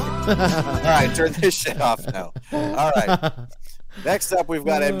 Yeehaw! All right, turn this shit off now. All right. Next up, we've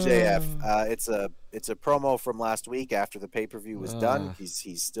got MJF. It's a promo from last week after the pay-per-view was done.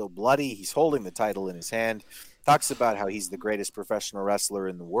 He's still bloody. He's holding the title in his hand. Talks about how he's the greatest professional wrestler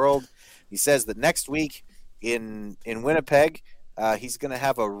in the world. He says that next week in Winnipeg, He's going to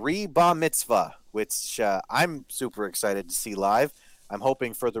have a re-bar mitzvah, which I'm super excited to see live. I'm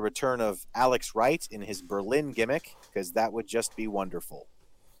hoping for the return of Alex Wright in his Berlin gimmick, because that would just be wonderful.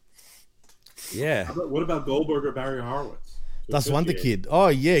 Yeah. What about Goldberg or Barry Horowitz? That's Wonder Kid. Oh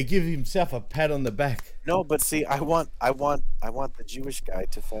yeah, give himself a pat on the back. No, but see, I want the Jewish guy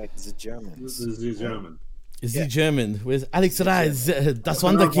to fight the Germans. The German. Is he German? With Alex Reis, that's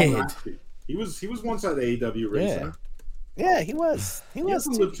Wonder Kid. He was once at AEW Racer. Yeah, he was. He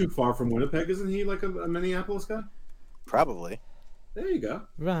doesn't live too far from Winnipeg, isn't he? Like a Minneapolis guy. Probably. There you go.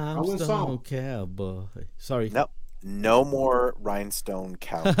 Rhinestone Cowboy. Sorry. No more Rhinestone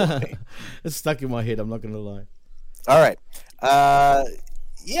Cowboy. It's stuck in my head. I'm not gonna lie. All right.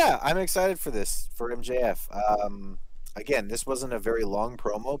 Yeah, I'm excited for this, for MJF. Again, this wasn't a very long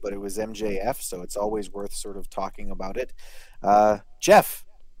promo, but it was MJF, so it's always worth sort of talking about it. Jeff,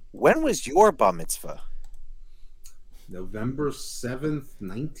 when was your bar mitzvah? November 7th,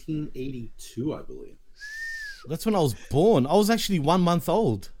 1982, I believe. That's when I was born. I was actually 1 month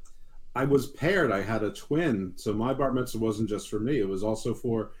old. I was paired. I had a twin, so my bar mitzvah wasn't just for me. It was also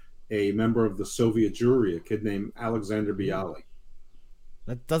for a member of the Soviet Jewry, a kid named Alexander Bialy.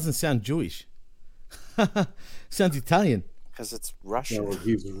 That doesn't sound Jewish. Sounds Italian. Because it's Russian. No,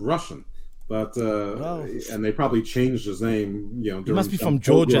 he's Russian. But and they probably changed his name, during he must be some from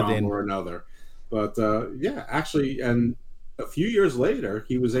Georgia pogrom then, or another. But yeah, actually, and a few years later,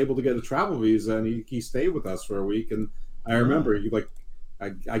 he was able to get a travel visa, and he stayed with us for a week. And I remember,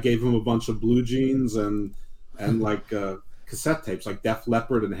 I gave him a bunch of blue jeans and like cassette tapes, like Def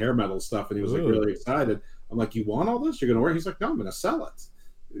Leppard and hair metal stuff, and he was like really excited. I'm like, "You want all this? You're gonna wear it?" He's like, "No, I'm gonna sell it."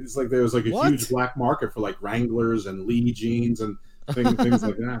 It's like there was like a huge black market for like Wranglers and Lee jeans and things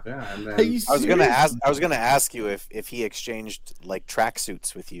like that. Yeah. And then, I was gonna ask you if he exchanged like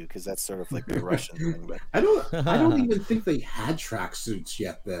tracksuits with you, because that's sort of like the Russian thing. But I don't even think they had tracksuits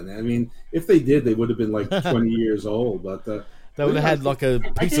yet then. I mean, if they did, they would have been like 20 years old. But they would have had like a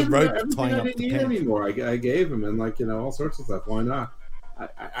piece of rope tying up the pants. Anymore. I gave him, and like all sorts of stuff. Why not?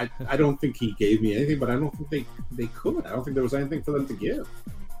 I don't think he gave me anything, but I don't think they could. I don't think there was anything for them to give.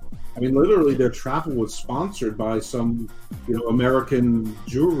 I mean, literally, their travel was sponsored by some, American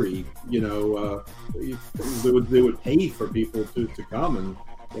jewelry. They would pay for people to come and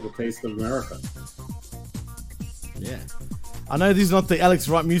get a taste of America. Yeah, I know this is not the Alex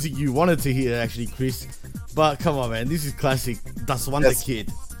Wright music you wanted to hear, actually, Chris. But come on, man, this is classic. Das Wonder Kid.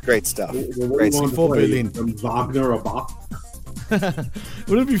 Great stuff. Great stuff. Before Berlin. From Wagner or Bach.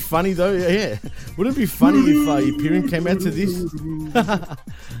 Wouldn't it be funny though? Yeah. Wouldn't it be funny if Imperium came out to this?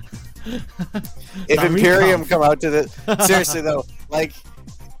 If Imperium come out to this, seriously though, like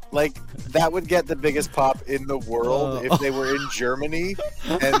that would get the biggest pop in the world if they were in Germany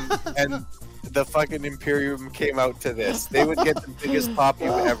and the fucking Imperium came out to this. They would get the biggest pop you've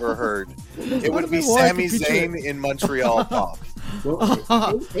ever heard. It would be Sami Zayn in Montreal pop. Well,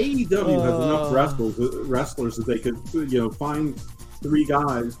 AEW has enough wrestlers that they could, find 3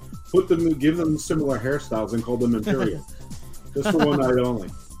 guys, give them similar hairstyles, and call them Imperium, just for one night only.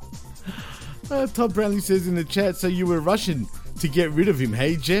 Todd Brownlee says in the chat, so you were Russian to get rid of him,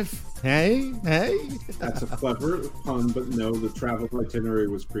 hey Jeff? Hey? That's a clever pun, but no, the travel itinerary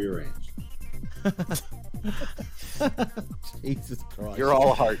was prearranged. Jesus Christ! You're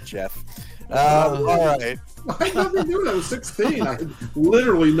all heart, Jeff. All right. I had nothing to do with it. I was 16. I had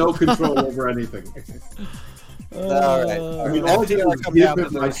literally no control over anything. All right. I mean, all he did was give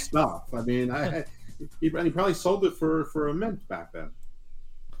him my stuff. I mean, he probably sold it for a mint back then.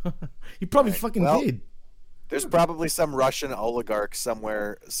 He probably fucking did. There's probably some Russian oligarch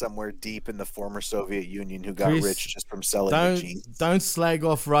somewhere deep in the former Soviet Union who got rich just from selling the jeans. Don't slag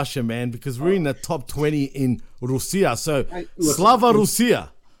off Russia, man, because we're in the top 20 in Russia. So, Slava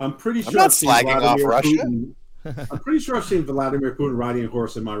Russia. I'm pretty sure I'm not slagging off Russia. I'm pretty sure I've seen Vladimir Putin riding a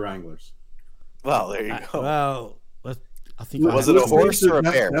horse in my Wranglers. Well, there you go. Well, I think was it a horse or a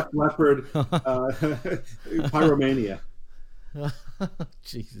bear? Def Leppard, Pyromania.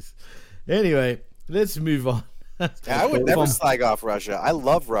 Jesus. Anyway, let's move on. I would never slag off Russia. I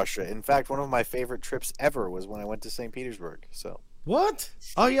love Russia. In fact, one of my favorite trips ever was when I went to St. Petersburg. So. What?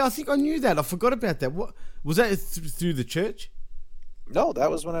 Oh yeah, I think I knew that. I forgot about that. What was that through the church? No, that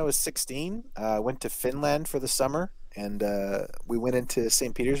was when I was 16. I went to Finland for the summer, and we went into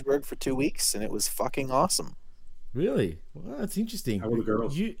St. Petersburg for 2 weeks, and it was fucking awesome. Really? Well, that's interesting. How were the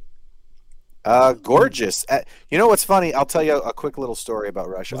girls? Gorgeous. You know what's funny? I'll tell you a quick little story about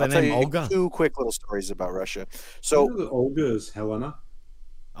Russia. I'll tell you Olga? 2 quick little stories about Russia. So Olga is Helena.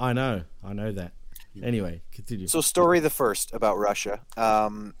 I know that. Anyway, continue. So story the first about Russia.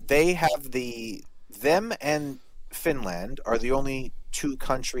 They have them and Finland are the only two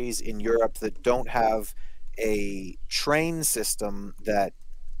countries in Europe that don't have a train system that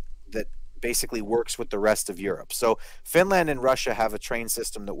basically works with the rest of Europe. So Finland and Russia have a train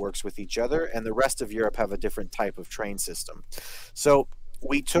system that works with each other, and the rest of Europe have a different type of train system. So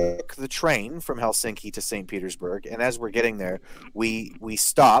we took the train from Helsinki to St. Petersburg, and as we're getting there, we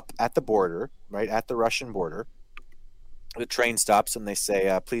stop at the border, right at the Russian border. The train stops and they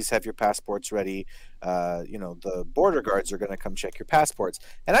say, please have your passports ready. The border guards are going to come check your passports.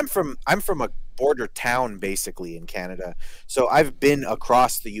 And I'm from a border town basically in Canada. So I've been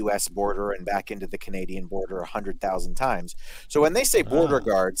across the US border and back into the Canadian border 100,000 times. So when they say border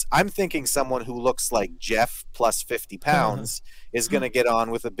guards, I'm thinking someone who looks like Jeff plus 50 pounds is going to get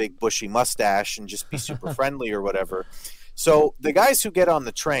on with a big bushy mustache and just be super friendly or whatever. So the guys who get on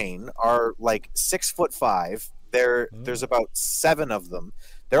the train are like 6'5". There's about 7 of them.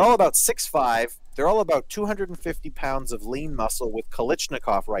 They're all about 6'5". They're all about 250 pounds of lean muscle with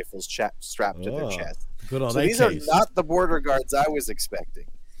Kalashnikov rifles strapped to their chest. Good on so these are not the border guards I was expecting.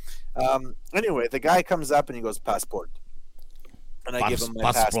 Anyway, the guy comes up and he goes, passport. And I give him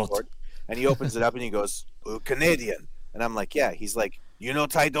my passport. And he opens it up and he goes, Canadian. And I'm like, yeah. He's like, you know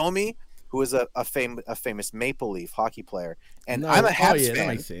Ty Domi? Who is a famous Maple Leaf hockey player. And I'm a Habs fan. That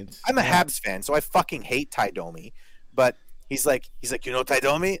makes sense. I'm a Habs fan, so I fucking hate Ty Domi. But he's like, you know Ty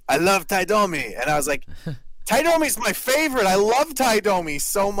Domi? I love Ty Domi. And I was like, Ty Domi's my favorite. I love Ty Domi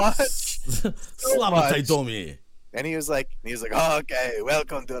so much. Slava Ty Domi. And he was like, oh, okay,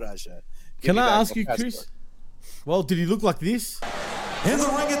 welcome to Russia. Can I ask you, Chris? Well, did he look like this? In the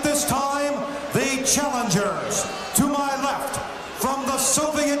ring at this time, the challengers. To my left, from the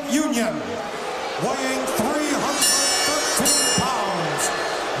Soviet Union, weighing 313 pounds,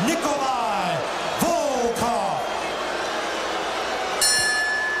 Nikolai Volkov.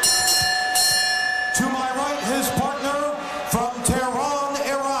 To my right, his partner from Tehran,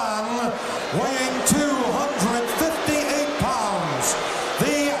 Iran, weighing 258 pounds,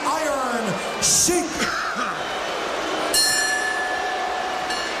 the Iron Sheik.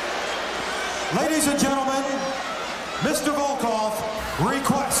 Ladies and gentlemen, Mr. Volkov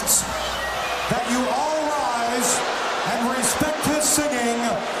requests that you all rise and respect his singing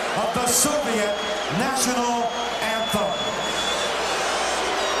of the Soviet national anthem.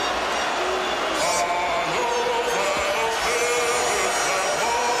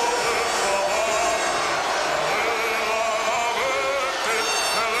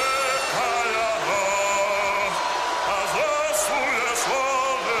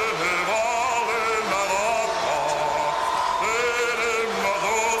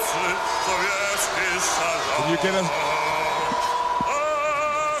 Can you get him?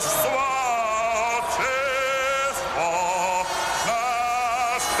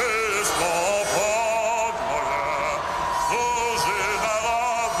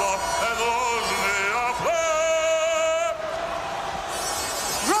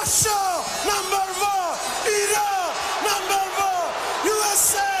 Russia, number 1. Iran, number 1.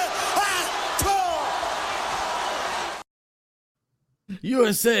 USA,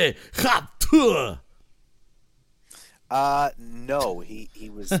 USA, hot tour. No, he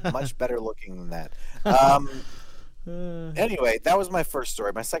was much better looking than that. Anyway, that was my first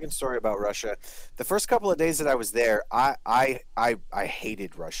story. My second story about Russia. The first couple of days that I was there, I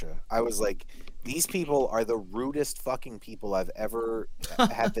hated Russia. I was like, these people are the rudest fucking people I've ever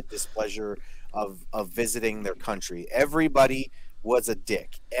had the displeasure of visiting their country. Everybody was a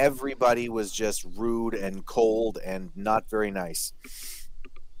dick. Everybody was just rude and cold and not very nice.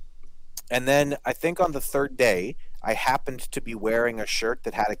 And then I think on the third day, I happened to be wearing a shirt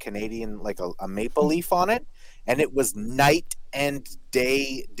that had a Canadian, like a maple leaf on it, and it was night and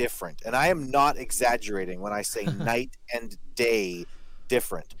day different. And I am not exaggerating when I say night and day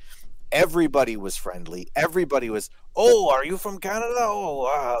different. Everybody was friendly. Everybody was, oh, are you from Canada?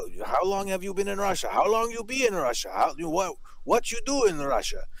 Oh, how long have you been in Russia? How long you be in Russia? What you do in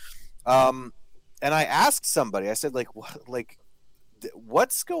Russia? And I asked somebody, I said,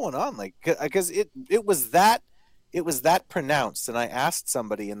 what's going on? Like, because it was that pronounced. And I asked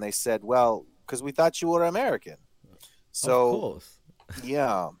somebody and they said, well, because we thought you were American. So, of course.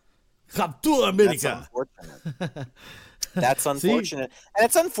 Yeah. Capture America. That's unfortunate. And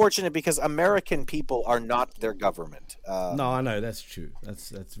it's unfortunate because American people are not their government. No, I know. That's true. That's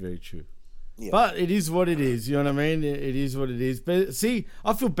very true. Yeah. But it is what it is. You know what I mean? It is what it is. But see,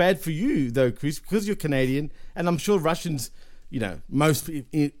 I feel bad for you, though, Chris, because you're Canadian. And I'm sure Russians,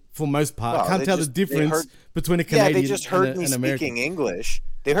 for most part, can't tell the difference between a Canadian and an American. They just heard me speaking English.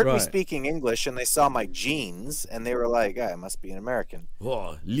 They heard me speaking English and they saw my jeans and they were like, I must be an American.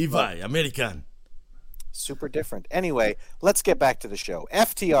 Oh, Levi, American. Super different. Anyway, let's get back to the show.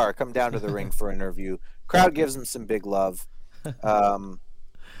 FTR come down to the ring for an interview. Crowd gives him some big love.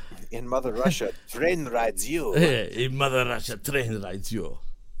 In Mother Russia, train rides you. In Mother Russia, train rides you.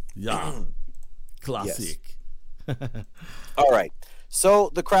 Yeah. Classic. All right.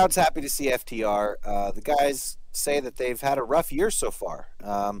 So the crowd's happy to see FTR. The guys say that they've had a rough year so far.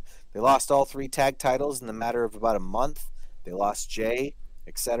 They lost all 3 tag titles in the matter of about a month. They lost Jay,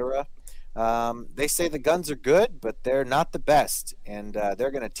 etc. They say the Guns are good, but they're not the best, and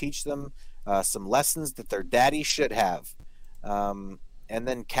they're going to teach them some lessons that their daddy should have. And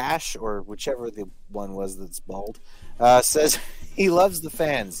then Cash, or whichever the one was that's bald, says he loves the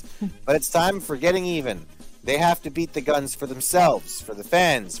fans, but it's time for getting even. They have to beat the Guns for themselves, for the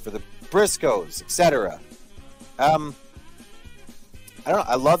fans, for the Briscoes, etc. I don't know.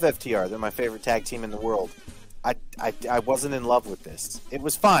 I love FTR. They're my favorite tag team in the world. I wasn't in love with this. It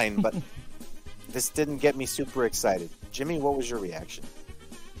was fine, but this didn't get me super excited. Jimmy, what was your reaction?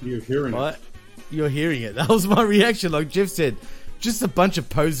 You're hearing it. You're hearing it. That was my reaction. Like Jeff said, just a bunch of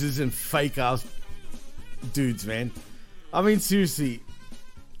posers and fake ass dudes, man. I mean, seriously.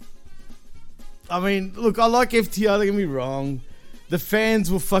 I mean, look, I like FTR, don't get me wrong. The fans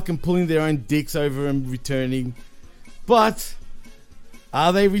were fucking pulling their own dicks over and returning. But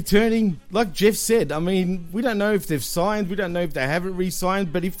are they returning? Like Jeff said, I mean, we don't know if they've signed. We don't know if they haven't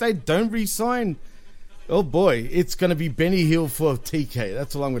re-signed. But if they don't re-sign, oh boy, it's going to be Benny Hill for TK.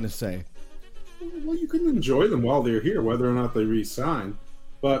 That's all I'm going to say. Well, you can enjoy them while they're here, whether or not they re-sign.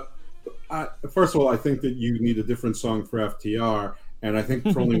 But first of all, I think that you need a different song for FTR, and I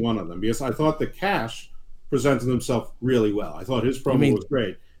think for only one of them. Because I thought that Cash presented himself really well. I thought his promo was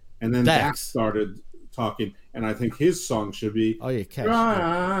great. And then Dax started talking, and I think his song should be Cash.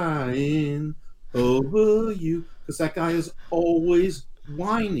 Crying over you. Because that guy is always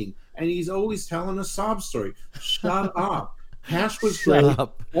whining, and he's always telling a sob story. Shut up. Cash was great.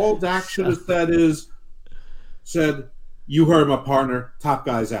 All Dax should have said, you heard my partner, top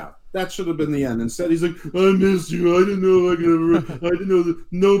guy's out. That should have been the end. Instead, he's like, I miss you. I didn't know I didn't know that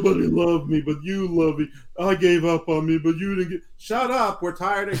nobody loved me, but you love me. I gave up on me, but you didn't get. Shut up. We're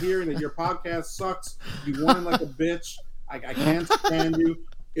tired of hearing that your podcast sucks. You whine like a bitch. I can't stand you.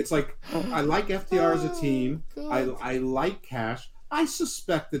 It's like, I like FTR as a team. I like Cash. I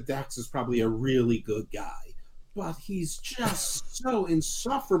suspect that Dax is probably a really good guy, but he's just so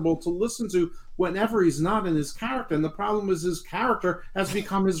insufferable to listen to whenever he's not in his character. And the problem is his character has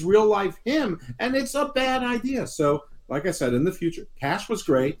become his real life him, and it's a bad idea. So, like I said, in the future, Cash was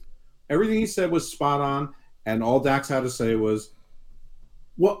great. Everything he said was spot on, and all Dax had to say was,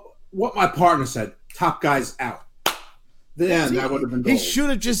 what my partner said, top guy's out. Then that would have been gold. He should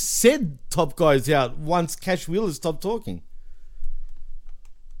have just said top guy's out once Cash Wheeler stopped talking.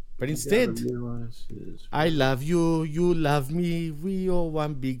 But instead, I love you, you love me, we all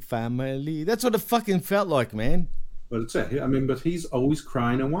one big family. That's what it fucking felt like, man. But it's I mean, but he's always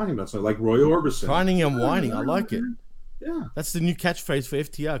crying and whining about something, like Roy Orbison. Crying and whining, I like it. Yeah. That's the new catchphrase for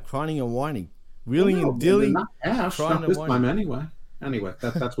FTR, crying and whining. Wheeling and dealing, not Ash, crying not this and time whining. Anyway,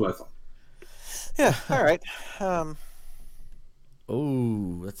 that's what I thought. Yeah, all right.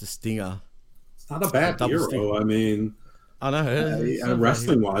 Oh, that's a stinger. It's not a bad hero. I mean, I know.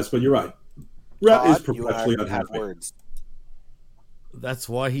 Wrestling-wise, but you're right. Rhett is perpetually unhappy. That's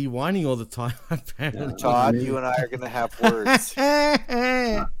why he's whining all the time. Yeah, Todd, you and I are going to have words.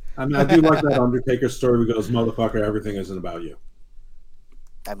 I mean, I do like that Undertaker story where he goes, motherfucker, everything isn't about you.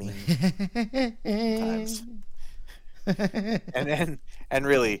 I mean, times. And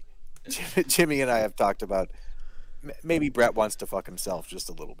really, Jimmy and I have talked about maybe Brett wants to fuck himself just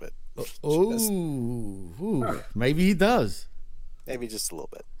a little bit. Maybe he does. Maybe just a little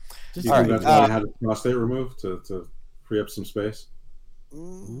bit. You think that's why he had his prostate removed to free up some space?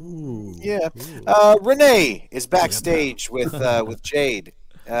 Yeah. Renee is backstage with Jade.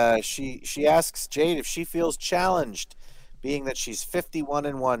 She asks Jade if she feels challenged, being that she's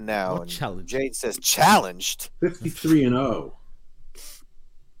 51-1 now. What challenge? Jade says challenged. 53-0.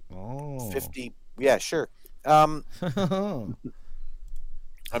 Oh. 50. Yeah, sure. I'm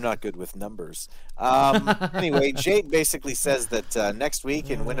not good with numbers. Anyway, Jade basically says that next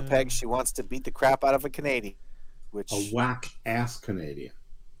week in Winnipeg, she wants to beat the crap out of a Canadian. A whack-ass Canadian.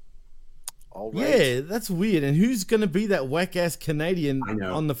 All right. Yeah, that's weird. And who's going to be that whack-ass Canadian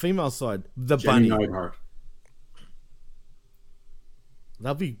on the female side? The Jenny Bunny. Neidhart.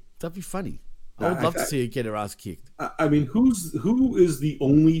 That'd be funny. I would love to see her get her ass kicked. I mean, who is the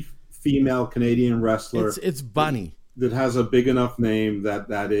only female Canadian wrestler? It's Bunny. That has a big enough name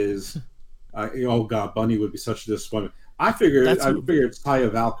that is. Oh God, Bunny would be such a disappointment. I figured it's Taya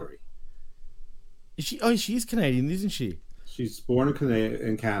Valkyrie. Is she? Oh, she is Canadian, isn't she? She's born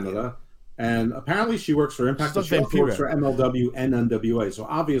in Canada, and apparently she works for Impact. She also works for MLW and NWA. So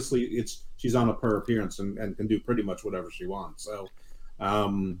obviously, she's on a per appearance and can do pretty much whatever she wants. So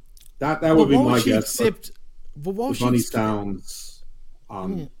that would be my guess. But why the bunny sounds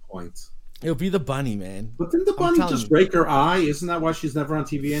on point. It'll be the bunny, man. But didn't the bunny just break her eye? Isn't that why she's never on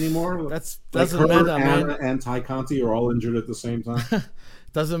TV anymore? Doesn't matter, Anna man. And Ty Conti are all injured at the same time.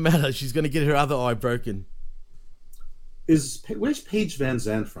 Doesn't matter. She's going to get her other eye broken. Where's Paige Van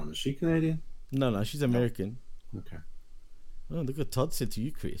Zandt from? Is she Canadian? No, she's American. Okay. Oh, look what Todd said to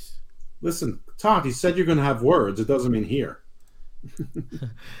you, Chris. Listen, Todd, he said you're going to have words. It doesn't mean here.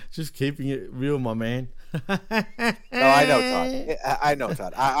 Just keeping it real, my man. No, I know, Todd. I know,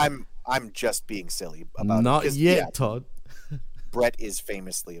 Todd. I'm just being silly about it. Not yet, Todd. Brett is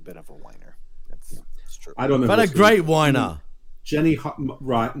famously a bit of a whiner. That's true. I don't know. But a great whiner. Jenny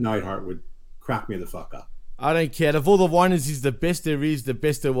Neidhart would crack me the fuck up. I don't care. Of all the whiners, he's the best there is, the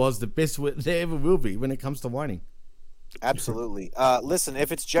best there was, the best there ever will be when it comes to whining. Absolutely. Listen,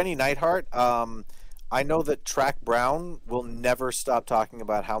 if it's Jenny Neidhart, I know that Track Brown will never stop talking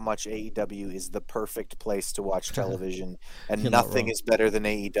about how much AEW is the perfect place to watch television, and nothing is better than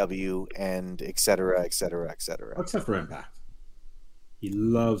AEW, and et cetera, et cetera, et cetera. Except for Impact. He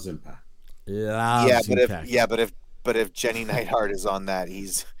loves Impact. But if Jenny Neidhart is on that,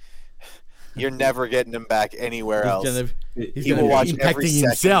 you're never getting him back anywhere else. He will watch every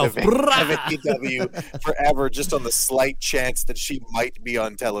second of AEW forever, just on the slight chance that she might be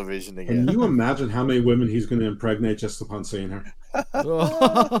on television again. Can you imagine how many women he's going to impregnate just upon seeing her?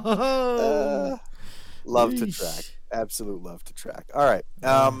 Love to track. Absolute love to track. All right.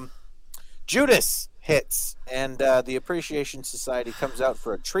 Judas hits, and the Appreciation Society comes out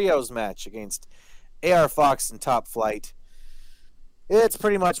for a trios match against AR Fox and Top Flight. It's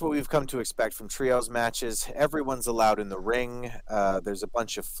pretty much what we've come to expect from trios matches. Everyone's allowed in the ring. There's a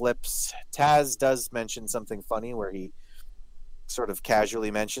bunch of flips. Taz does mention something funny where he sort of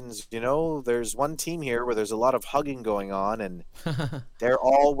casually mentions, there's one team here where there's a lot of hugging going on, and they're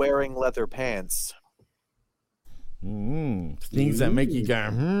all wearing leather pants. Things that make you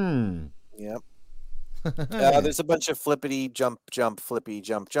go, Yep. There's a bunch of flippity, jump, flippy,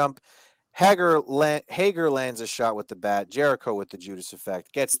 jump. Hager lands a shot with the bat. Jericho with the Judas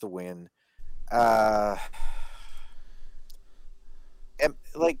effect gets the win. I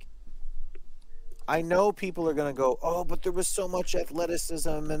know people are going to go, oh, but there was so much athleticism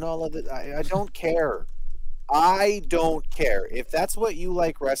and all of that. I don't care. I don't care. If that's what you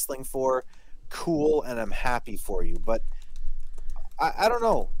like wrestling for, cool, and I'm happy for you. But I don't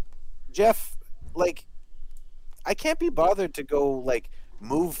know. Jeff, I can't be bothered to go,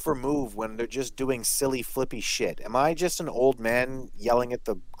 move for move when they're just doing silly flippy shit. Am I just an old man yelling at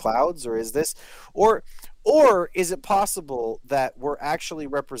the clouds, or is this or is it possible that we're actually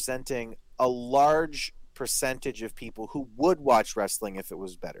representing a large percentage of people who would watch wrestling if it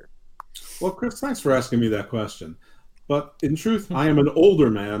was better? Well, Chris, thanks for asking me that question. But in truth, I am an older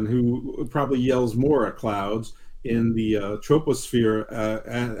man who probably yells more at clouds in the troposphere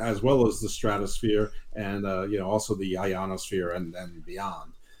as well as the stratosphere and also the ionosphere and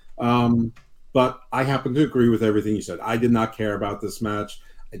beyond. But I happen to agree with everything you said. I did not care about this match.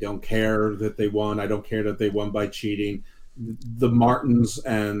 I don't care that they won. I don't care that they won by cheating. The Martins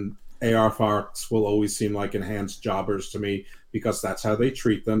and AR Fox will always seem like enhanced jobbers to me because that's how they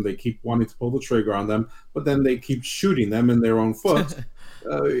treat them. They keep wanting to pull the trigger on them, but then they keep shooting them in their own foot.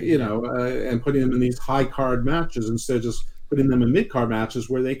 And putting them in these high card matches instead of just putting them in mid card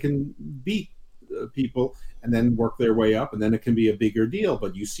matches where they can beat people and then work their way up, and then it can be a bigger deal.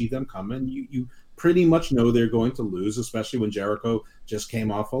 But you see them coming, you pretty much know they're going to lose, especially when Jericho just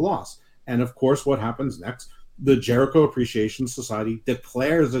came off a loss. And of course, what happens next? The Jericho Appreciation Society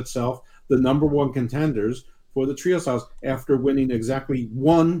declares itself the number one contenders for the Trios House after winning exactly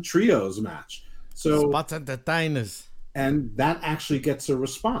one Trios match. So spots at the diners. And that actually gets a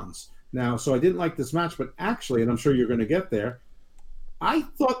response. Now, so I didn't like this match, but actually, and I'm sure you're going to get there, I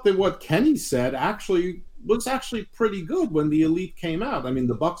thought that what Kenny said was actually pretty good when the Elite came out. I mean,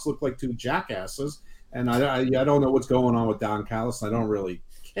 the Bucks look like two jackasses, and I don't know what's going on with Don Callis. I don't really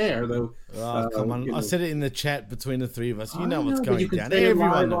care, though. Come on. I said it in the chat between the three of us. You know what's going down. Everyone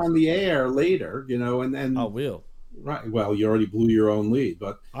Everyone knows. on the air later, and I will. Right. Well, you already blew your own lead,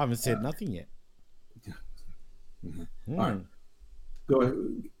 but I haven't said nothing yet. All right.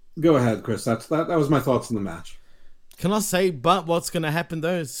 Go ahead, Chris. That was my thoughts on the match. Can I say, but what's going to happen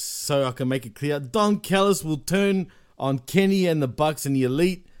though, so I can make it clear? Don Callis will turn on Kenny and the Bucks and the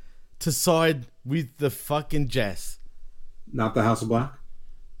Elite to side with the fucking Jazz. Not the House of Black?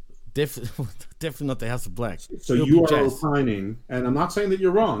 Definitely not the House of Black. So you are opining, and I'm not saying that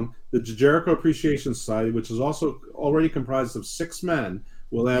you're wrong, the Jericho Appreciation Society, which is also already comprised of 6 men,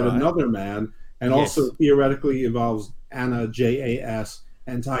 will add another man, and also theoretically involves Anna, JAS,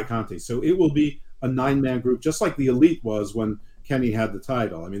 and Ty Conti. So it will be a 9-man group, just like the Elite was when Kenny had the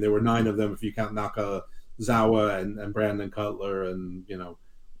title. I mean, there were 9 of them if you count Nakazawa and Brandon Cutler and, you know.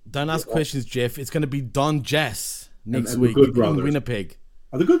 Don't ask questions, Jeff. It's going to be Don Jazz next and week in Winnipeg.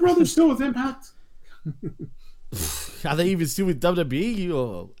 Are the Good Brothers still with Impact? Are they even still with WWE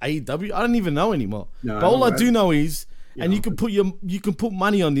or AEW? I don't even know anymore. No, but all I do know is, and you can put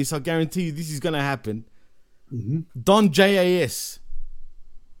money on this. I guarantee you, this is going to happen. Mm-hmm. Don JAS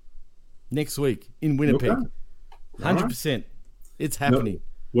next week in Winnipeg. 100%. It's happening. No.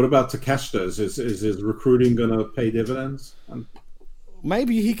 What about Takeshita? Is his recruiting going to pay dividends?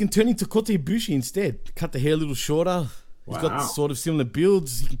 Maybe he can turn into Kota Ibushi instead. Cut the hair a little shorter. He's got sort of similar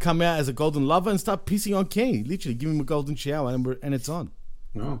builds. He can come out as a golden lover and start pissing on Kenny. Literally, give him a golden shower and it's on.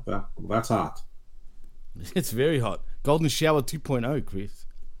 Oh, that's hot. It's very hot. Golden shower 2.0, Chris.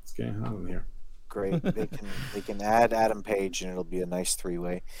 It's getting hot in here. Great. They can add Adam Page and it'll be a nice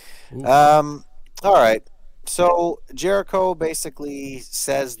 3-way. All right. So Jericho basically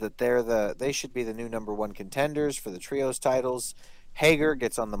says that they should be the new number 1 contenders for the trios titles. Hager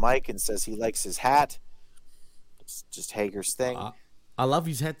gets on the mic and says he likes his hat. It's just Hager's thing. I love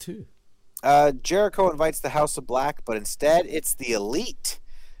his hat too. Jericho invites the House of Black, but instead it's the Elite.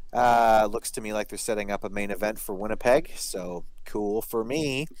 Looks to me like they're setting up a main event for Winnipeg, so cool for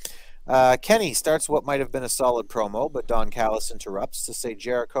me. Kenny starts what might have been a solid promo, but Don Callis interrupts to say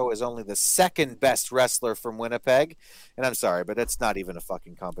Jericho is only the 2nd best wrestler from Winnipeg. And I'm sorry, but that's not even a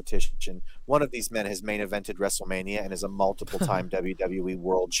fucking competition. One of these men has main evented WrestleMania and is a multiple-time WWE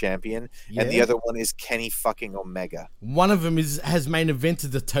World Champion. Yeah. And the other one is Kenny fucking Omega. One of them has main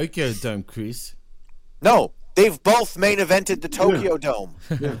evented the Tokyo Dome, Chris. No, they've both main evented the Tokyo Dome.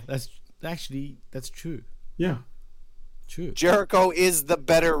 Yeah. That's true. Yeah. True. Jericho is the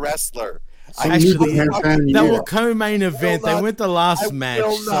better wrestler. They were co-main event. They went the last match. I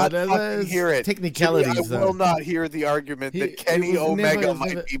will not hear it. Technicalities. Jimmy, I will not hear the argument that Kenny Omega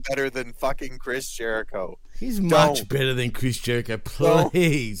might be better than fucking Chris Jericho. He's much better than Chris Jericho.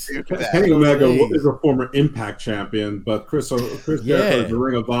 Please. Kenny Omega is a former Impact champion, but Chris Jericho is the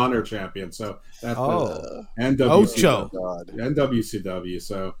Ring of Honor champion. So that's and WCW.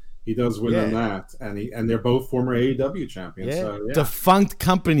 So he does win on that, and they're both former AEW champions. Yeah. So, defunct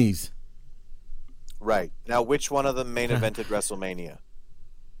companies. Right. Now, which one of them main evented WrestleMania?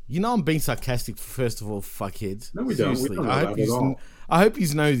 You know I'm being sarcastic, first of all, fuckheads. No, we don't. Seriously. We don't know that at all. I hope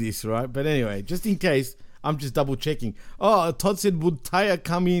you know this, right? But anyway, just in case, I'm just double checking. Oh, Todd said, would Taya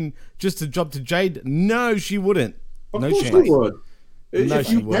come in just to drop to Jade? No, she wouldn't. Of no course chance. she would. No, if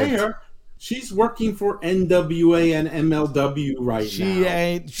she you wouldn't. pay her, she's working for NWA and MLW right now. She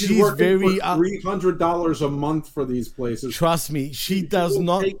ain't. She's working very for $300 a month for these places. Trust me, she does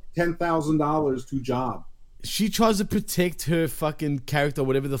not take $10,000 to job. She tries to protect her fucking character,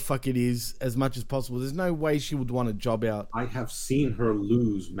 whatever the fuck it is, as much as possible. There's no way she would want a job out. I have seen her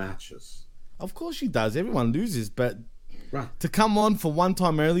lose matches. Of course she does. Everyone loses, but to come on for one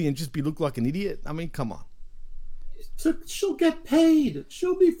time early and just look like an idiot, I mean, come on. She'll get paid.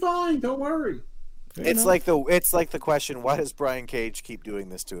 She'll be fine. Don't worry. It's like the question: why does Brian Cage keep doing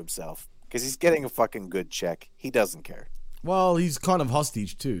this to himself? Because he's getting a fucking good check. He doesn't care. Well, he's kind of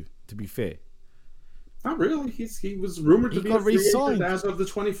hostage too. To be fair. Not really. He was rumored to be a free agent as of the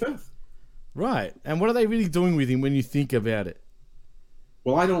 25th. Right. And what are they really doing with him when you think about it?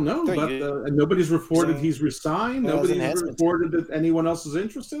 Well, I don't know, but nobody's reported he's resigned. Nobody's reported that anyone else is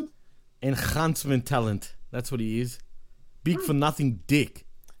interested. Enhancement talent. That's what he is. Big for nothing dick.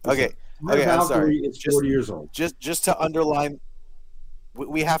 Okay, I'm sorry. Is 40 years old. Just to underline,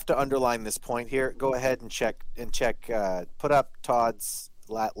 we have to underline this point here. Go ahead and check. Put up Todd's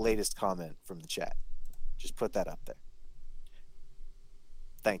latest comment from the chat. Just put that up there.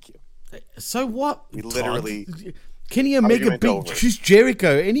 Thank you. So what? We literally... Kenny Omega beat Chris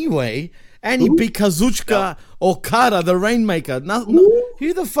Jericho anyway, and he beat Kazuchika Okada, the Rainmaker.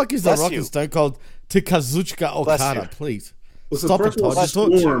 Who the fuck is the Rock and Stone Cold to Kazuchika Okada? Please. Stop it,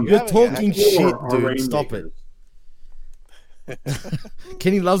 Todd. You're talking shit, dude. Stop it.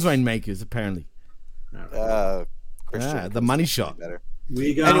 Kenny loves Rainmakers, apparently. The money shot.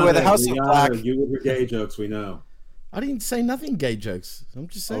 We got anyway, the House of Black. You with your gay jokes, we know. I didn't say nothing gay jokes. I'm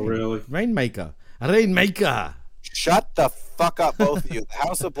just saying. Oh, really? Rainmaker. Shut the fuck up, both of you. The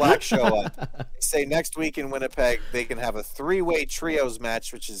House of Black show up. They say next week in Winnipeg they can have a 3-way trios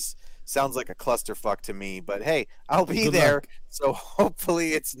match, which is Sounds like a clusterfuck to me, but hey, I'll be Good there. luck. So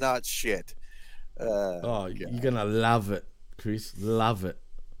hopefully it's not shit. You're gonna love it, Chris. Love it.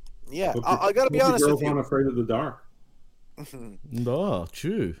 Yeah, I gotta be honest with you. I'm afraid of the dark. Oh,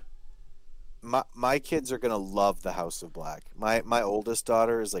 true. My kids are gonna love the House of Black. My oldest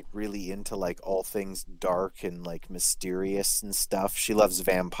daughter is like really into like all things dark and like mysterious and stuff. She loves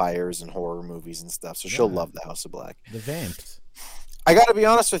vampires and horror movies and stuff, so she'll love the House of Black. The vamps. I gotta be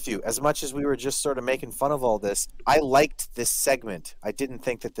honest with you. As much as we were just sort of making fun of all this, I liked this segment. I didn't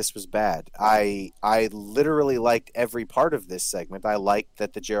think that this was bad. I literally liked every part of this segment. I liked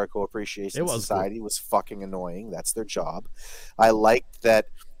that the Jericho Appreciation Society was fucking annoying. That's their job. I liked that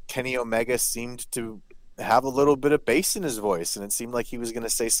Kenny Omega seemed to have a little bit of bass in his voice, and it seemed like he was going to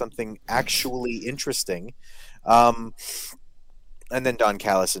say something actually interesting. And then Don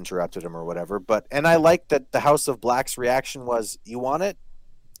Callis interrupted him or whatever. And I liked that the House of Black's reaction was, "You want it?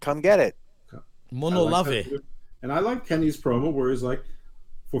 Come get it." Mono love it. And I like Kenny's promo where he's like,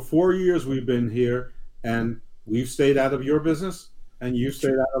 "For 4 years we've been here, and we've stayed out of your business, and you've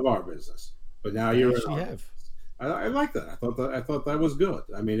stayed out of our business. But now you're in our business." I like that. I thought that was good.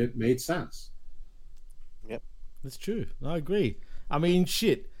 I mean, it made sense. Yep, that's true. I agree. I mean,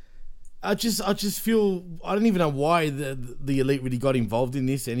 shit. I just feel I don't even know why the Elite really got involved in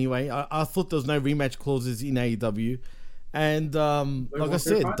this anyway. I thought there was no rematch clauses in AEW, and like I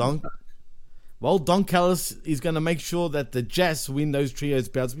said, Don Callis is going to make sure that the Jazz win those trios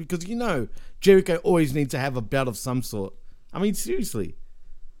bouts because Jericho always needs to have a bout of some sort. I mean, seriously.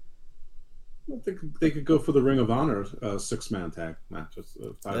 They could go for the Ring of Honor 6-man tag match.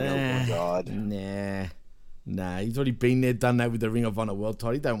 Oh my God. Nah, he's already been there, done that with the Ring of Honor World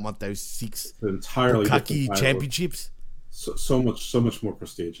Title. He don't want those 6 entirely Bukaki championships. So much more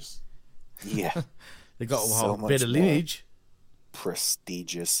prestigious. Yeah, they got a better lineage.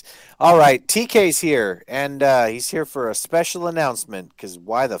 Prestigious. All right, TK's here, and he's here for a special announcement. Because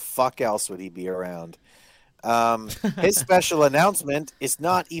why the fuck else would he be around? His special announcement is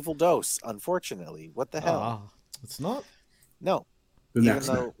not Evil Dose, unfortunately. What the hell? It's not. No.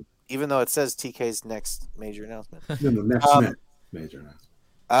 Even though it says TK's next major announcement. The next major announcement.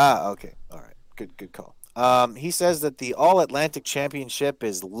 Okay. All right. Good call. He says that the All Atlantic Championship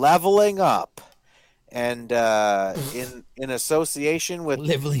is leveling up, and in association with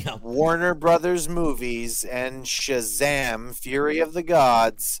leveling up Warner Brothers movies and Shazam: Fury of the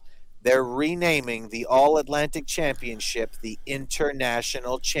Gods, they're renaming the All Atlantic Championship the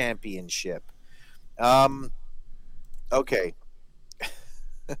International Championship. Okay.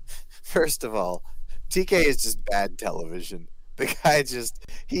 First of all, TK is just bad television. The guy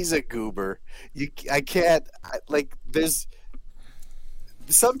he's a goober. There's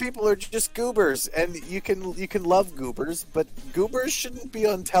some people are just goobers, and you can love goobers, but goobers shouldn't be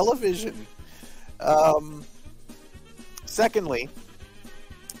on television. Secondly,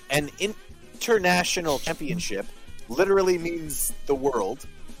 an international championship literally means the world.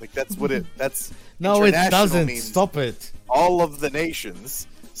 Like that's what that's no, it doesn't. Means stop it. All of the nations.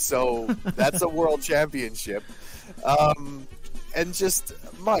 So that's a world championship. And just,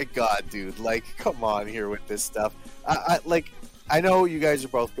 my God, dude, like, come on here with this stuff. I know you guys are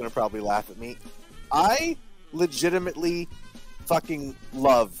both going to probably laugh at me. I legitimately fucking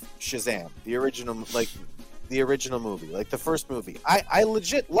love Shazam, the original movie, like the first movie. I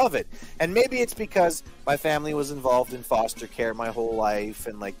legit love it. And maybe it's because my family was involved in foster care my whole life,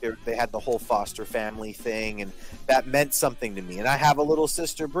 and like they had the whole foster family thing, and that meant something to me. And I have a little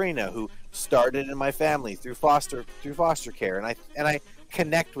sister, Brina, who started in my family through foster care, and I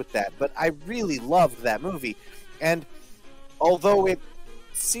connect with that. But I really loved that movie. And although it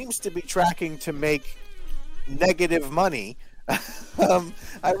seems to be tracking to make negative money,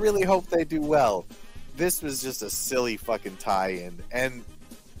 I really hope they do well. This was just a silly fucking tie-in, and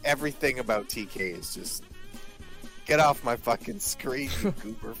everything about TK is just get off my fucking screen, you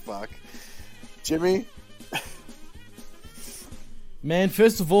goober fuck. Jimmy? Man,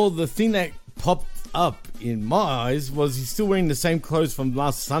 first of all, the thing that popped up in my eyes was he's still wearing the same clothes from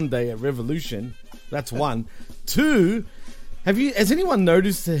last Sunday at Revolution. That's one. Two, has anyone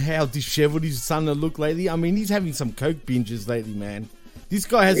noticed how disheveled his son looked lately? I mean, he's having some coke binges lately, man. This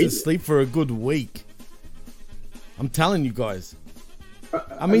guy hasn't slept for a good week. I'm telling you guys.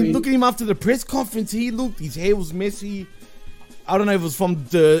 I mean, look at him after the press conference. His hair was messy. I don't know if it was from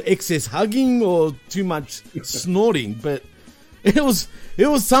the excess hugging or too much snorting, but it was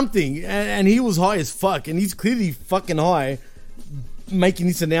something. And he was high as fuck, and he's clearly fucking high, making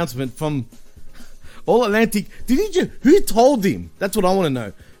this announcement from All Atlantic. Who told him? That's what I want to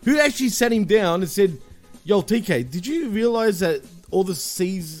know. Who actually sat him down and said, "Yo, TK, did you realize that all the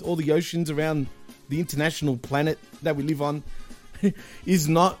seas, all the oceans around the international planet that we live on is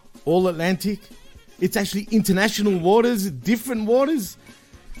not all Atlantic. It's actually international waters, different waters.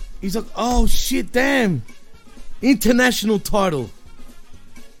 He's like, oh shit, damn. International title.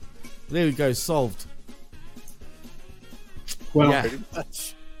 There we go, solved. Well, Yeah.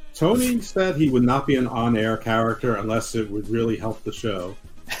 Tony said he would not be an on-air character unless it would really help the show.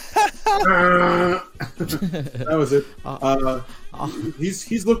 That was it.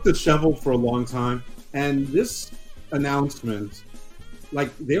 He's looked disheveled for a long time, and this announcement, like,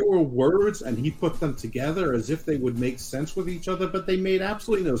 there were words and he put them together as if they would make sense with each other, but they made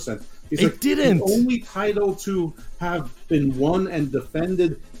absolutely no sense. He's It didn't. The only title to have been won and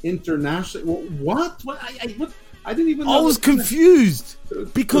defended internationally. What? I didn't even know. I was confused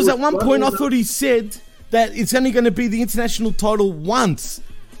because at one point I thought he said that it's only going to be the international title once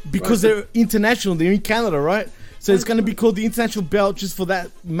because they're international. They're in Canada, right? So it's going to be called the international belt just for that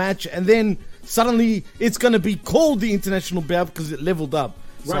match, and then suddenly it's going to be called the international belt because it leveled up.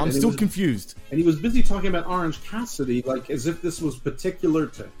 So I'm still confused. And he was busy talking about Orange Cassidy, like as if this was particular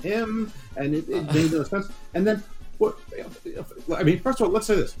to him, and it made no sense. And then, what? I mean, first of all, let's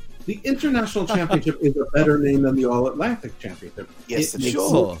say this: the International Championship is a better name than the All Atlantic Championship. Yes, makes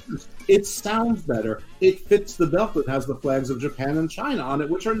sure. sense. It sounds better. It fits the belt that has the flags of Japan and China on it,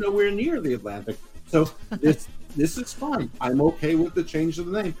 which are nowhere near the Atlantic. So this is fine. I'm okay with the change of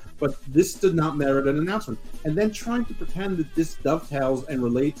the name, but this did not merit an announcement. And then trying to pretend that this dovetails and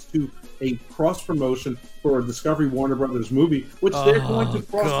relates to a cross promotion for a Discovery Warner Brothers movie, which they're going to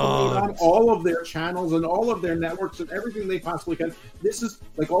cross promote on all of their channels and all of their networks and everything they possibly can. This is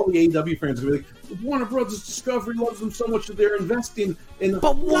like all the AEW fans are going to be like, Warner Brothers Discovery loves them so much that they're investing in.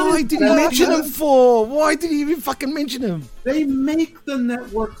 But why did he mention him for? Why did he even fucking mention him? They make the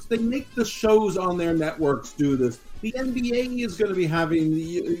networks, they make the shows on their networks do this. The NBA is going to be having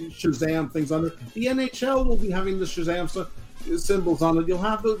the Shazam things on it. The NHL will be having the Shazam symbols on it. You'll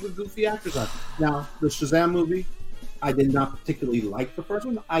have the goofy actors on it. Now, the Shazam movie, I did not particularly like the first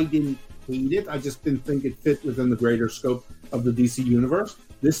one. I didn't hate it. I just didn't think it fit within the greater scope of the DC universe.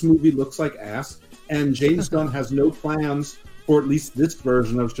 This movie looks like ass, and James Gunn has no plans for at least this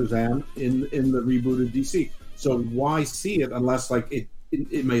version of Shazam in the rebooted DC. So why see it unless like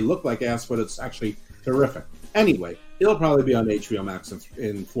it may look like ass, but it's actually terrific. Anyway, it'll probably be on HBO Max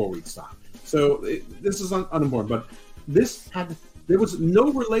in 4 weeks' time. So this is unimportant, but there was no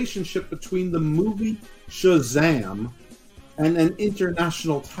relationship between the movie Shazam and an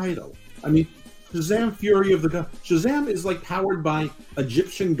international title. I mean, Shazam! Fury of the God. Shazam is like powered by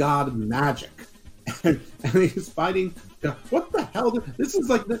Egyptian god magic, and he's fighting. What the hell? This is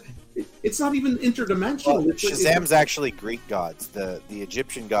like it's not even interdimensional. Well, Shazam's actually Greek gods. The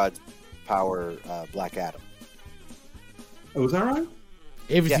Egyptian gods power Black Adam. Oh, is that right?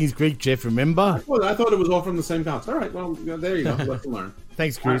 Everything's Greek, Jeff, remember? I thought it was all from the same gods. All right, well, there you go. Let's learn.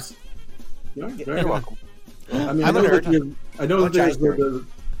 Thanks, Chris. You're You're welcome. I mean, I know that there's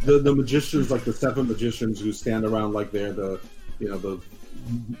the magicians, like the 7 magicians who stand around like they're the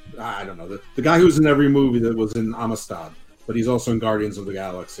I don't know, the guy who's in every movie that was in Amistad, but he's also in Guardians of the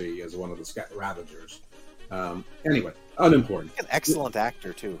Galaxy as one of the Ravagers. Anyway, unimportant. An excellent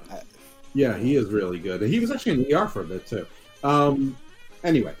actor, too. Yeah, he is really good. He was actually in ER for a bit, too.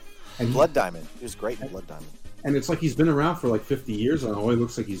 Anyway. And Blood Diamond. He was great in Blood Diamond. And it's like he's been around for like 50 years, and it only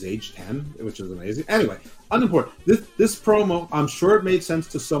looks like he's age 10, which is amazing. Anyway, unimportant. This promo, I'm sure it made sense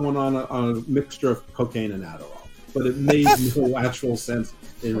to someone on a mixture of cocaine and Adderall, but it made no actual sense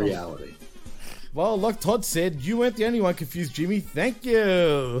in reality. Well, like Todd said, you weren't the only one confused, Jimmy. Thank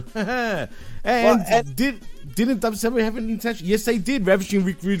you. Didn't WWE have an international? Yes, they did. Ravishing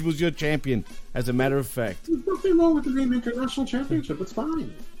Rick Rude was your champion, as a matter of fact. There's nothing wrong with the name International Championship. It's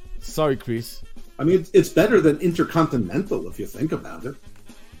fine. Sorry, Chris. I mean, it's better than Intercontinental if you think about it.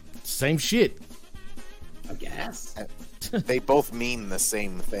 Same shit. I guess. They both mean the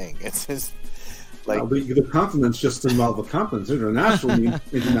same thing. It's just like the continents just involve the continents. International means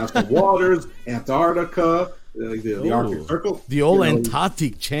international waters, Antarctica, the Arctic Circle, the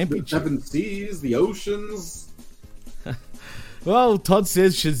Antarctic Championship, the 7 seas, the oceans. Well, Todd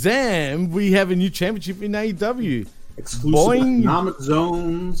says Shazam. We have a new championship in AEW. Exclusive economic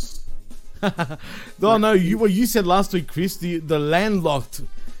zones. No, you said last week, Chris, the landlocked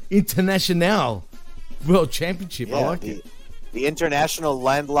International World Championship. Yeah, I like it. The International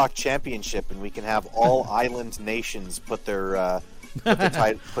Landlocked Championship, and we can have all island nations put their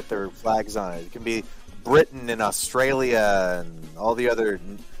flags on it. It can be Britain and Australia and all the other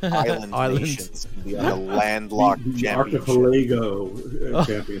island nations can be on the landlocked the championship. Archipelago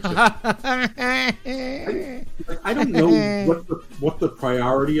championship. I don't know what the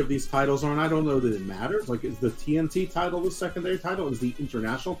priority of these titles are, and I don't know that it matters. Like, is the TNT title the secondary title? Is the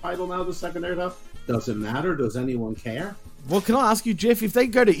international title now the secondary title? Does it matter? Does anyone care? Well, can I ask you, Jeff, if they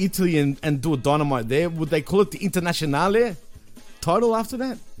go to Italy and do a Dynamite there, would they call it the Internazionale title after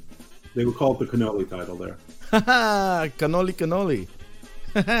that? They would call it the Cannoli title there. Cannoli.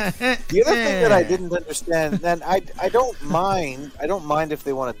 The other thing that I didn't understand, and I don't mind if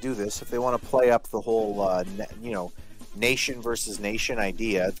they want to do this, if they want to play up the whole nation versus nation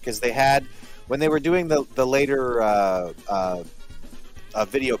idea, because they had, when they were doing the later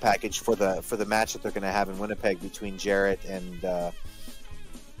video package for the match that they're going to have in Winnipeg between Jarrett and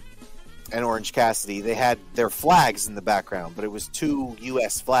Orange Cassidy, they had their flags in the background, but it was 2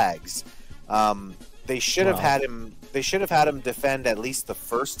 U.S. flags. They should have had him. They should have had him defend at least the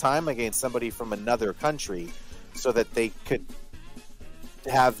first time against somebody from another country, so that they could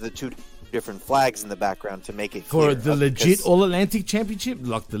have the 2 different flags in the background to make it for clear. the legit All Atlantic Championship,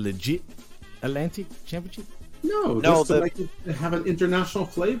 like the legit Atlantic Championship. No, just to make it have an international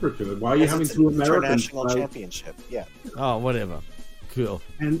flavor to it. Why are you having 2 Americans? International championship, yeah. Oh, whatever. Cool.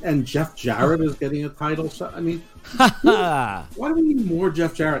 And Jeff Jarrett is getting a title shot. I mean, why do we need more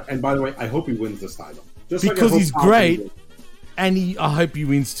Jeff Jarrett? And by the way, I hope he wins this title. Just because he's great, and I hope he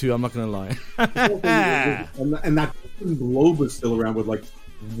wins too. I'm not going to lie. and that globe is still around with like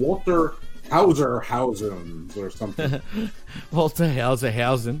Walter Hauserhausen or something. Walter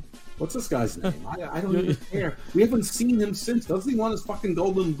Hauserhausen. What's this guy's name? I don't even care. We haven't seen him since. Doesn't he want his fucking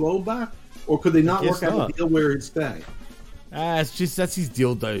Golden Globe back? Or could they not work out a deal where he'd stay? It's just, that's his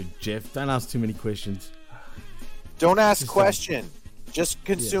deal though, Jeff. Don't ask too many questions. Don't ask question. Just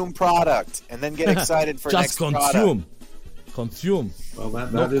consume product and then get excited for next product. Consume. Well,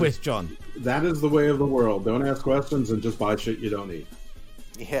 that no is, question. That is the way of the world. Don't ask questions and just buy shit you don't need.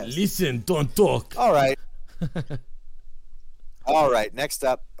 Yes. Listen, don't talk. All right. All right. Next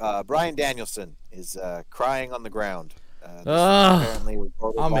up, Bryan Danielson is crying on the ground. Apparently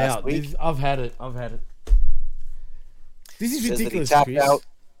reported I'm last out. week. I've had it. This is ridiculous.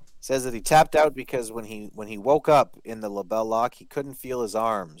 Says that he tapped out because when he woke up in the label lock, he couldn't feel his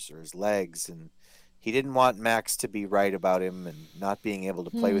arms or his legs, and he didn't want Max to be right about him and not being able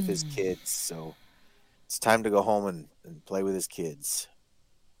to play with his kids. So it's time to go home and play with his kids.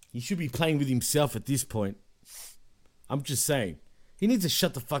 He should be playing with himself at this point. I'm just saying. He needs to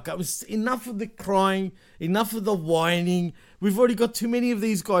shut the fuck up. It's enough of the crying, enough of the whining. We've already got too many of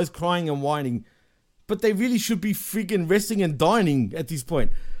these guys crying and whining. But they really should be freaking resting and dining at this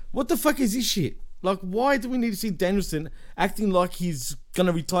point. What the fuck is this shit? Like, why do we need to see Danielson acting like he's going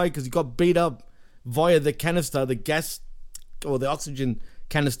to retire because he got beat up via the canister, the gas or the oxygen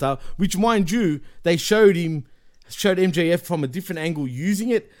canister, which, mind you, they showed MJF from a different angle using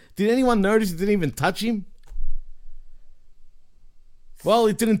it. Did anyone notice it didn't even touch him? Well,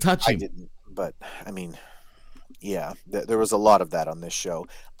 it didn't touch him. I didn't, but I mean, yeah, there was a lot of that on this show.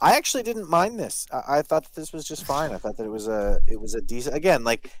 I actually didn't mind this. I thought that this was just fine. I thought that it was a decent. Again,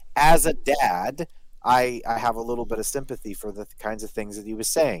 like as a dad, I have a little bit of sympathy for the kinds of things that he was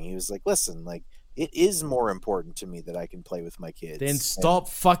saying. He was like, "Listen, like it is more important to me that I can play with my kids." Then stop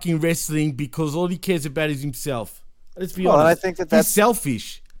fucking wrestling because all he cares about is himself. Let's be honest. honest. And I think that's he's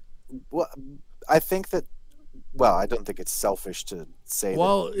selfish. Well, I think that. Well, I don't think it's selfish to say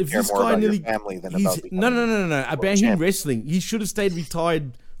that you care more about your family than about no. About him wrestling, he should have stayed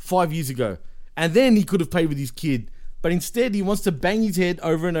retired 5 years ago, and then he could have played with his kid. But instead, he wants to bang his head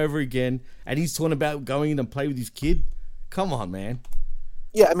over and over again, and he's talking about going in and play with his kid. Come on, man.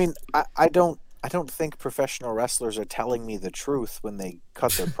 Yeah, I mean, I don't think professional wrestlers are telling me the truth when they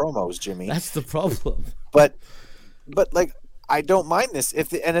cut their promos, Jimmy. That's the problem. But like. I don't mind this. If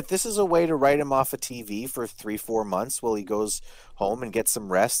this is a way to write him off of TV for 3-4 months while he goes home and gets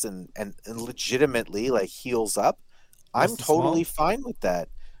some rest and legitimately like heals up, I'm totally fine with that.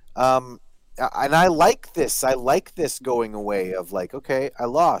 And I like this. I like this going away of like, okay, I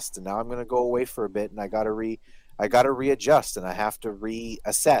lost and now I'm going to go away for a bit and I got to readjust and I have to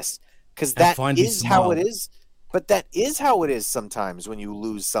reassess because that is how it is. But that is how it is sometimes when you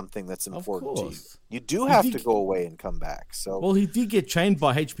lose something that's important to you. You do have to go away and come back. So well, he did get trained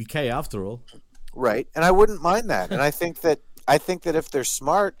by HBK after all. Right, and I wouldn't mind that. And I think that if they're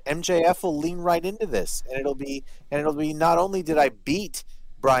smart, MJF will lean right into this, and it'll be not only did I beat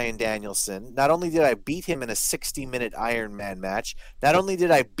Bryan Danielson, not only did I beat him in a 60-minute Iron Man match, not only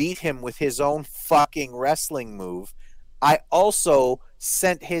did I beat him with his own fucking wrestling move, I also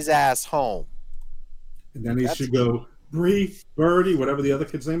sent his ass home. And then he should go, Bree, Birdie, whatever the other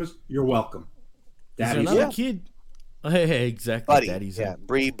kid's name is, you're welcome. Daddy's another kid. Hey, exactly. Buddy. Daddy's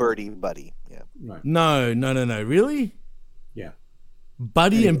Bree, Birdie, Buddy. Yeah. Right. No. Really? Yeah.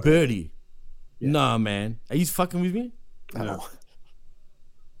 Buddy and Birdie. Yeah. No, man. Are you fucking with me? No.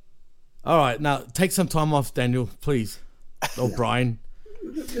 All right, now take some time off, Daniel, please. Oh, Brian.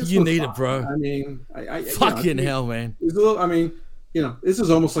 You need it, bro. I mean, fucking hell, man. I mean, this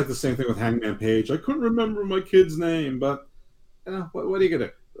is almost like the same thing with Hangman Page. I couldn't remember my kid's name, but what are you gonna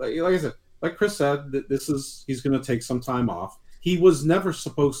do? Like I said, like Chris said, he's gonna take some time off. He was never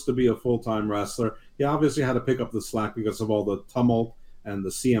supposed to be a full-time wrestler. He obviously had to pick up the slack because of all the tumult and the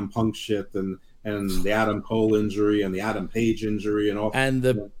CM Punk shit and the Adam Cole injury and the Adam Page injury and all, and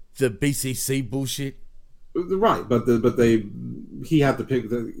the BCC bullshit. Right, but he had to pick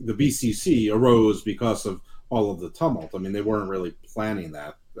the BCC arose because of all of the tumult. I mean, they weren't really planning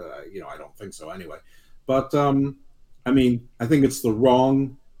that. I don't think so anyway. But I mean, I think it's the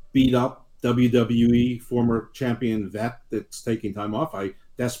wrong beat up WWE former champion vet that's taking time off. I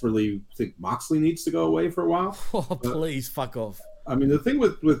desperately think Moxley needs to go away for a while. Oh, please, fuck off. I mean, the thing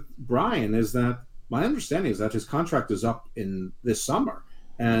with Brian is that my understanding is that his contract is up in this summer.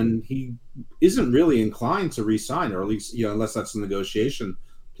 And he isn't really inclined to re-sign, or at least, unless that's a negotiation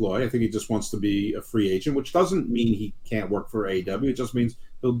ploy. I think he just wants to be a free agent, which doesn't mean he can't work for AEW. It just means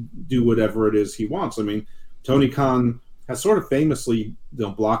he'll do whatever it is he wants. I mean, Tony Khan has sort of famously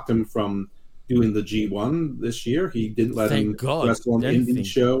blocked him from doing the G1 this year. He didn't let him wrestle on the Indian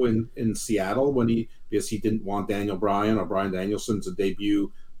show in Seattle because he didn't want Daniel Bryan or Bryan Danielson to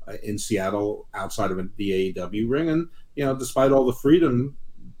debut in Seattle outside of the AEW ring. And, despite all the freedom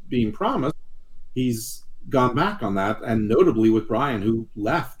being promised, he's gone back on that, and notably with Brian, who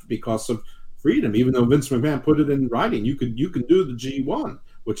left because of freedom, even though Vince McMahon put it in writing. You can do the G1,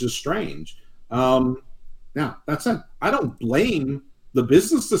 which is strange. Now, that said, I don't blame the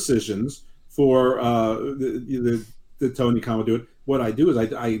business decisions for the Tony Khan would do it. What I do is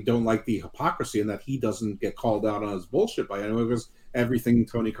I don't like the hypocrisy in that he doesn't get called out on his bullshit by anyone, because everything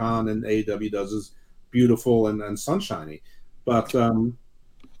Tony Khan and AEW does is beautiful and sunshiny. But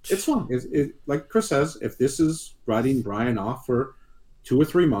it's fun. Like Chris says, if this is writing Brian off for 2 or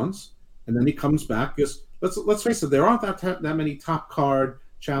 3 months, and then he comes back, because let's face it, there aren't that many top card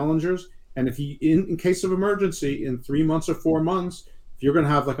challengers. And if you, in case of emergency, in 3 months or 4 months, if you're going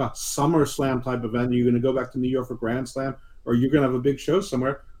to have like a SummerSlam type event, you're going to go back to New York for Grand Slam, or you're going to have a big show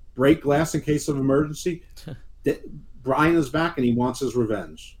somewhere, break glass in case of emergency. Brian is back and he wants his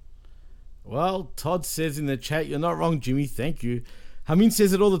revenge. Well, Todd says in the chat, you're not wrong, Jimmy. Thank you. Hamin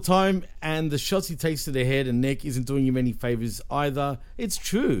says it all the time, and the shots he takes to the head and neck isn't doing him any favors either. It's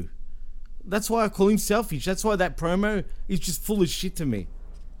true. That's why I call him selfish. That's why that promo is just full of shit to me.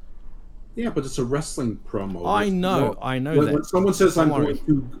 Yeah, but it's a wrestling promo. I know that. When someone says, I'm going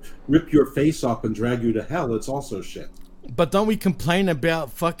to rip your face off and drag you to hell, it's also shit. But don't we complain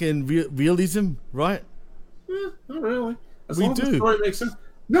about fucking realism, right? Not really. As we long do. As the story makes sense.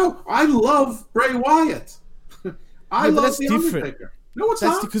 No, I love Bray Wyatt. I love The Undertaker. No, it's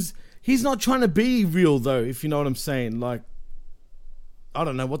not. Because he's not trying to be real, though, if you know what I'm saying. Like, I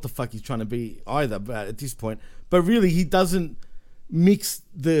don't know what the fuck he's trying to be either at this point. But really, he doesn't mix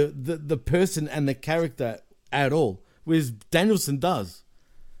the person and the character at all, whereas Danielson does.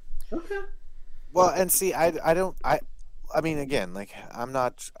 Okay. Well, and see, I mean, again, like, I'm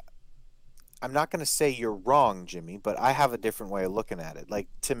not going to say you're wrong, Jimmy, but I have a different way of looking at it. Like,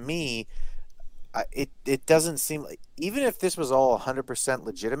 to me, it doesn't seem like, even if this was all 100%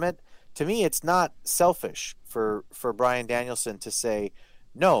 legitimate, to me, it's not selfish for Bryan Danielson to say,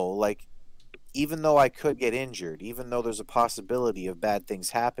 no, like, even though I could get injured, even though there's a possibility of bad things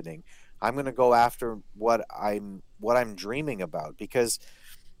happening, I'm going to go after what I'm dreaming about, because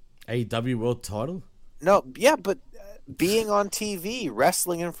AEW World Title? No, yeah, but being on TV,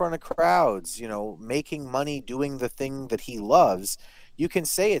 wrestling in front of crowds, making money doing the thing that he loves, you can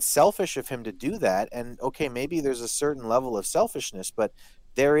say it's selfish of him to do that. And okay, maybe there's a certain level of selfishness, but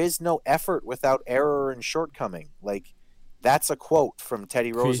there is no effort without error and shortcoming. Like, that's a quote from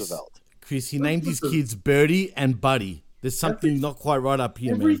Teddy Roosevelt. Chris, he named his kids Birdie and Buddy. There's something not quite right up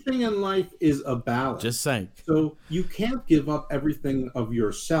here, everything in life is a balance. Just saying. So you can't give up everything of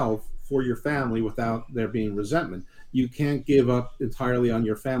yourself for your family without there being resentment. You can't give up entirely on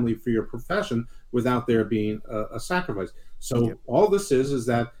your family for your profession without there being a sacrifice. So all this is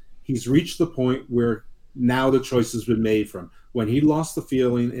that he's reached the point where now the choice has been made for him. When he lost the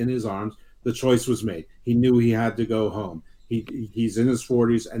feeling in his arms, the choice was made. He knew he had to go home. He's in his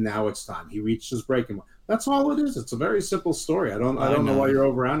 40s, and now it's time. He reached his breaking point. That's all it is. It's a very simple story. I don't know why you're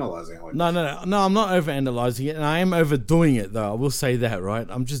overanalyzing it. Like No, I'm not overanalyzing it, and I am overdoing it, though. I will say that, right?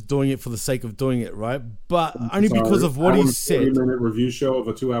 I'm just doing it for the sake of doing it, right? But only because of what he said. 40-minute review show of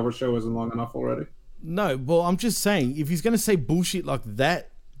a 2-hour show isn't long enough already? No, well, I'm just saying, if he's going to say bullshit like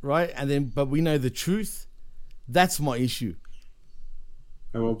that, right, but we know the truth, that's my issue.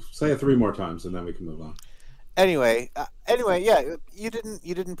 I will say it 3 more times, and then we can move on. Anyway, yeah, you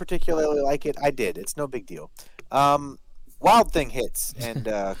didn't particularly like it. I did. It's no big deal. Wild Thing hits, and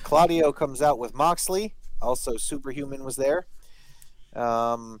Claudio comes out with Moxley. Also, Superhuman was there.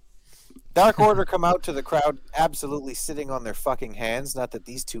 Dark Order come out to the crowd, absolutely sitting on their fucking hands. Not that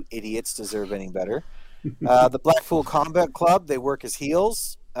these two idiots deserve any better. The Blackpool Combat Club, they work as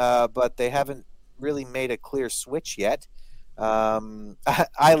heels, but they haven't really made a clear switch yet. I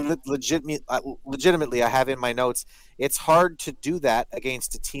legitimately, I have in my notes, it's hard to do that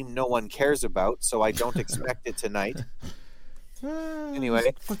against a team no one cares about, so I don't expect it tonight.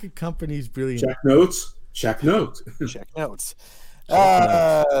 Anyway. Fucking company's brilliant. Check notes. Check notes.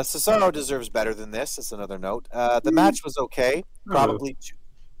 Cesaro deserves better than this. That's another note. The match was okay. Probably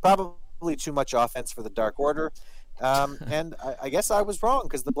too much offense for the Dark Order. And I guess I was wrong,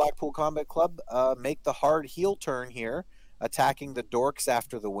 because the Blackpool Combat Club make the hard heel turn here, attacking the Dorks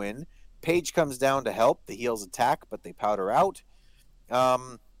after the win. Paige comes down to help. The heels attack, but they powder out.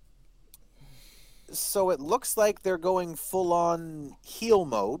 So it looks like they're going full-on heel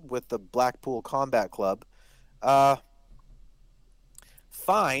mode with the Blackpool Combat Club.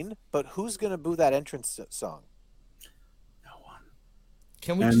 Fine, but who's going to boo that entrance song?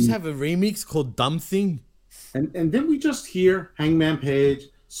 Can we just have a remix called Dumb Thing? And didn't we just hear Hangman Page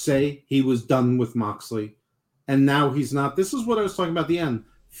say he was done with Moxley? And now he's not. This is what I was talking about at the end.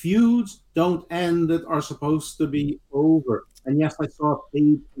 Feuds don't end that are supposed to be over. And yes, I saw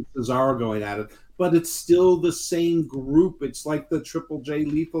Paige and Cesaro going at it, but it's still the same group. It's like the Triple J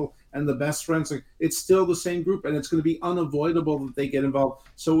Lethal and the Best Friends. It's still the same group, and it's going to be unavoidable that they get involved.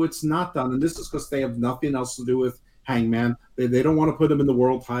 So it's not done. And this is because they have nothing else to do with Hangman. They don't want to put him in the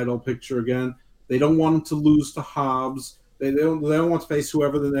world title picture again. They don't want him to lose to Hobbs. They don't want to face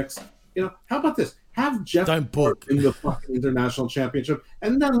whoever the next. How about this? Have Jeff in the fucking international championship,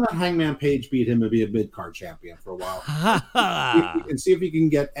 and then let Hangman Page beat him and be a mid-card champion for a while. And see if he can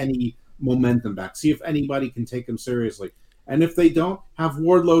get any momentum back. See if anybody can take him seriously. And if they don't, have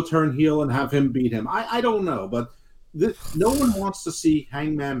Wardlow turn heel and have him beat him. I don't know, but no one wants to see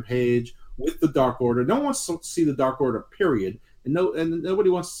Hangman Page with the Dark Order. No one wants to see the Dark Order, period. And nobody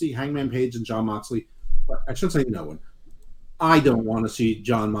wants to see Hangman Page and Jon Moxley. I shouldn't say no one. I don't want to see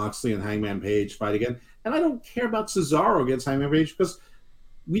Jon Moxley and Hangman Page fight again. And I don't care about Cesaro against Hangman Page, because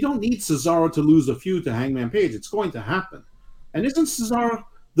we don't need Cesaro to lose a feud to Hangman Page. It's going to happen. And isn't Cesaro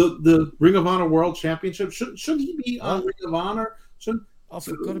the Ring of Honor World Championship? Should he be on Ring of Honor? I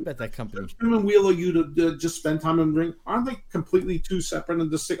forgot about that company. Him and Wheeler, you to just spend time in the ring. Aren't they completely two separate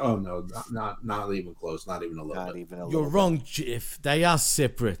and distinct? Oh no, not even close. Not even a little bit. You're wrong, Jeff. They are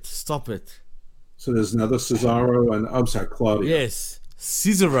separate. Stop it. So there's another Cesaro and I'm sorry, Claudio. Yes,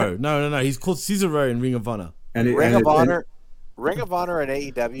 Cesaro. No. He's called Cesaro in Ring of Honor. Ring of Honor and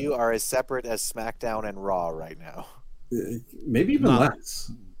AEW are as separate as SmackDown and Raw right now. Maybe even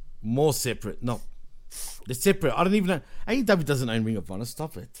less. More separate. No, they're separate. I don't even know. AEW doesn't own Ring of Honor.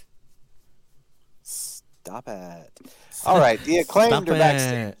 Stop it. Stop it. All right, the Acclaimed are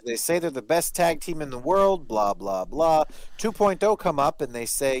backstage. They say they're the best tag team in the world, blah, blah, blah. 2.0 come up and they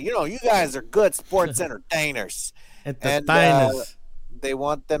say, you guys are good sports entertainers. And they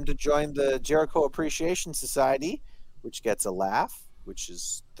want them to join the Jericho Appreciation Society, which gets a laugh, which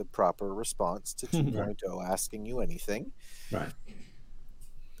is the proper response to 2.0 asking you anything. Right.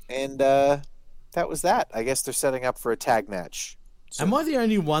 And that was that. I guess they're setting up for a tag match. So, am I the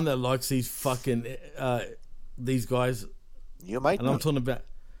only one that likes these fucking these guys? You might. And I'm talking about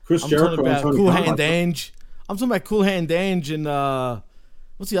Chris Jericho. I'm talking about Cool Hand Ange. I'm talking about Cool Hand Ange and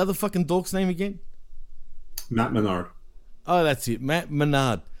what's the other fucking dork's name again? Matt Menard. Oh, that's it, Matt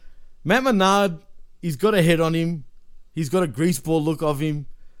Menard. Matt Menard, he's got a head on him. He's got a greaseball look of him.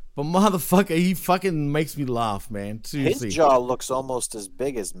 But motherfucker, he fucking makes me laugh, man. Seriously. His jaw looks almost as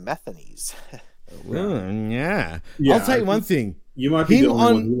big as Methane's. Yeah. I'll tell you one thing. You might be the only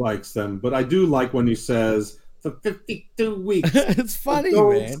one who likes them, but I do like when he says, for 52 weeks, it's funny, the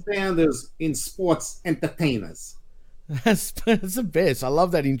gold man. standards in sports entertainers. That's the best. I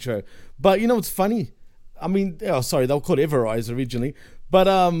love that intro. But you know what's funny? I mean, sorry, they were called Evereyes originally.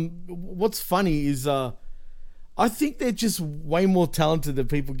 But what's funny is I think they're just way more talented than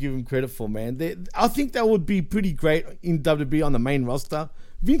people give them credit for, man. I think that would be pretty great in WWE on the main roster.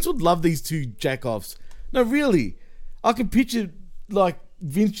 Vince would love these two jack-offs. No, really. I can picture like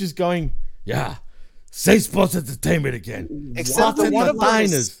Vince just going, yeah, say Sports Entertainment again. Except that one of them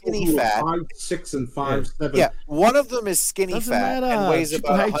is skinny fat. 5'6" and 5'7". Yeah, one of them is skinny Doesn't fat matter. and weighs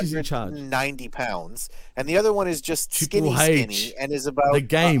Triple about H is in charge. 190 pounds, and the other one is just Triple skinny H, and is about the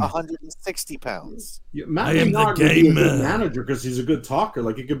game. 160 pounds. Yeah, Matt I am the Menard would be a good gamer. manager because he's a good talker.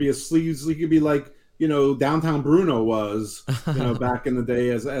 Like, he could be a sleaze. He could be like, Downtown Bruno was, back in the day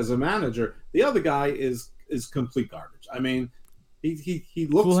as a manager. The other guy is complete garbage. I mean, he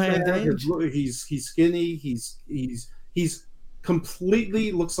looks Cool Hand bad. Ange? He's skinny. He's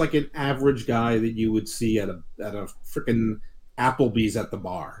completely looks like an average guy that you would see at a freaking Applebee's at the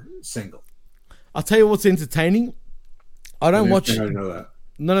bar single. I'll tell you what's entertaining. I don't watch. I know that.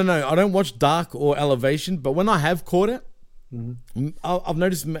 No. I don't watch Dark or Elevation, but when I have caught it, I've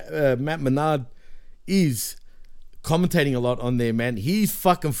noticed Matt Menard is commentating a lot on there, man. He's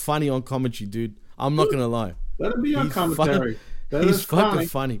fucking funny on commentary, dude. I'm not gonna lie. Let him be on commentary. He's fucking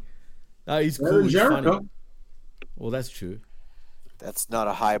funny. He's cool. He's funny. Well, that's true. That's not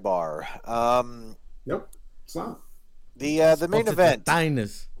a high bar. Nope, it's not. The main event.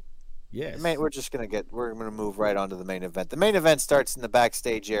 Diners. Yes. We're gonna move right on to the main event. The main event starts in the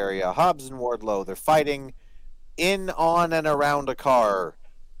backstage area. Hobbs and Wardlow, they're fighting in, on, and around a car,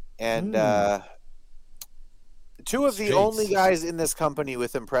 and two of the only guys in this company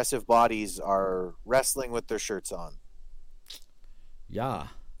with impressive bodies are wrestling with their shirts on. Yeah.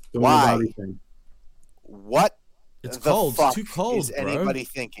 Why? What? It's the cold. Fuck It's too cold, is bro. anybody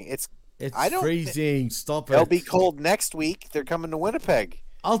thinking? It's I don't freezing. Stop it. They'll be cold next week. They're coming to Winnipeg.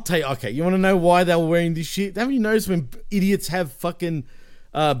 I'll tell you. Okay, you want to know why they were wearing this shit? Haven't you noticed when idiots have fucking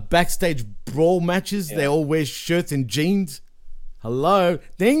backstage brawl matches, they all wear shirts and jeans? Hello?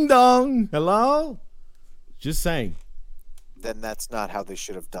 Ding dong. Hello? Just saying. Then that's not how they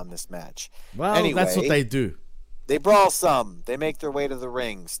should have done this match. Well, anyway, that's what they do. They brawl some. They make their way to the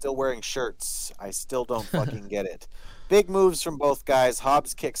ring, still wearing shirts. I still don't fucking get it. Big moves from both guys.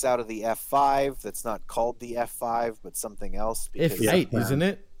 Hobbs kicks out of the F5. That's not called the F5, but something else. F8, isn't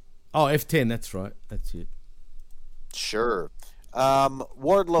it? Oh, F10. That's right. That's it. Sure.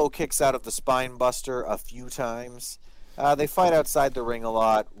 Wardlow kicks out of the Spine Buster a few times. They fight outside the ring a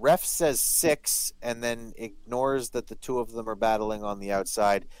lot. Ref says 6 and then ignores that the two of them are battling on the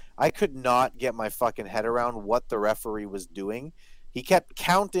outside. I could not get my fucking head around what the referee was doing. He kept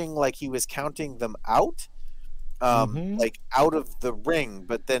counting like he was counting them out, like out of the ring.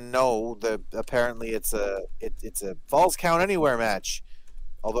 But then no, apparently it's a Falls Count Anywhere match.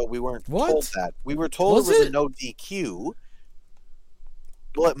 Although we weren't told that. We were told it was a no DQ.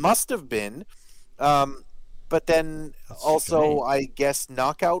 Well, it must have been. But then also, I guess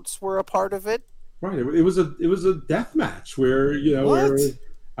knockouts were a part of it. Right. It was a death match where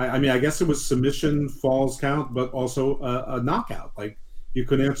I guess it was submission, falls count, but also a knockout. Like, you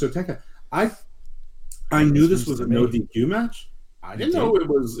could answer a 10 count. I knew this was a no DQ match. I didn't know it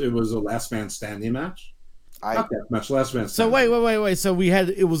was a last man standing match. Not death match, last man standing. So wait. So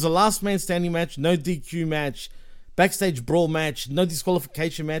it was a last man standing match, no DQ match, backstage brawl match, no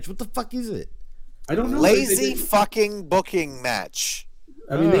disqualification match. What the fuck is it? I don't know. Lazy fucking booking match.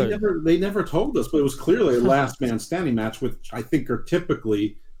 I mean, they never told us, but it was clearly a last man standing match, which I think are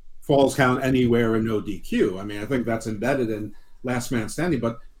typically Falls Count Anywhere and no DQ. I mean, I think that's embedded in last man standing.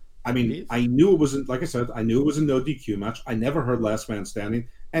 But I mean, I knew it wasn't. Like I said, I knew it was a no DQ match. I never heard last man standing,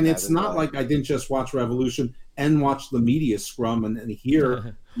 and it's not like I didn't just watch Revolution and watch the media scrum and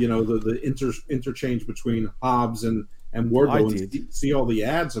hear the interchange between Hobbs and Wardlow and see all the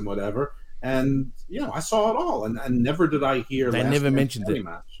ads and whatever. And I saw it all, and never did I hear. They never mentioned it.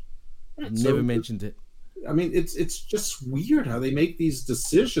 Match. Never mentioned it. I mean, it's just weird how they make these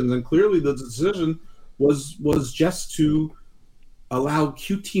decisions, and clearly the decision was just to allow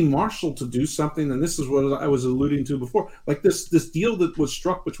QT Marshall to do something, and this is what I was alluding to before. Like this deal that was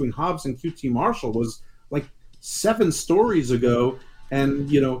struck between Hobbs and QT Marshall was like 7 stories ago, and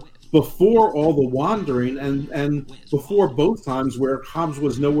before all the wandering and before both times where Hobbs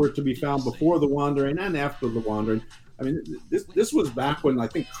was nowhere to be found before the wandering and after the wandering. I mean, this was back when I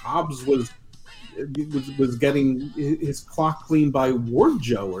think Hobbs was getting his clock cleaned by Ward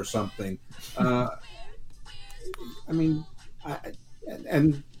Joe or something. I mean,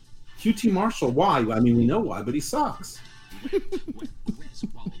 and QT Marshall, why? I mean, we know why, but he sucks.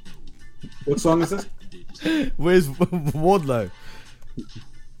 What song is this? Where's Wardlow?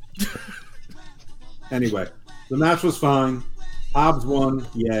 Anyway, the match was fine. Hobbs won,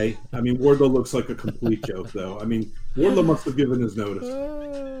 yay. I mean, Wardlow looks like a complete joke, though. I mean, Wardlow must have given his notice.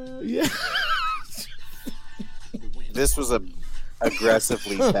 Yeah. This was a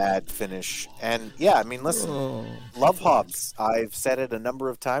aggressively bad finish. And yeah, I mean, listen, love Hobbs. I've said it a number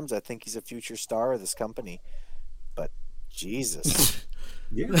of times. I think he's a future star of this company. But Jesus.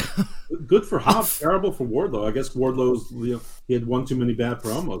 Yeah, good for Hobbs, terrible for Wardlow. I guess Wardlow's, he had one too many bad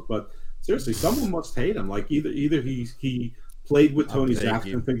promos, but seriously, someone must hate him. Like either he played with Tony's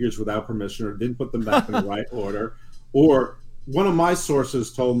action figures without permission, or didn't put them back in the right order, or one of my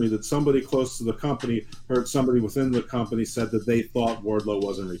sources told me that somebody close to the company heard somebody within the company said that they thought Wardlow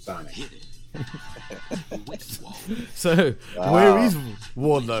wasn't resigning. So where is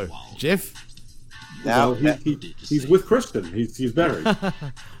Wardlow, Jeff? Now he's with Kristen. He's buried.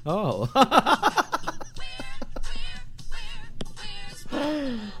 Oh.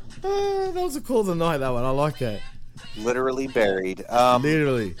 That was a call of the night, that one. I like that. Literally buried.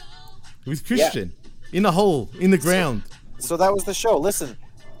 Literally. With Christian. In a hole, in the ground. So that was the show. Listen,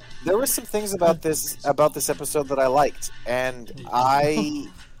 there were some things about this episode that I liked. And I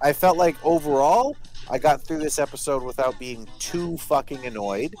felt like overall, I got through this episode without being too fucking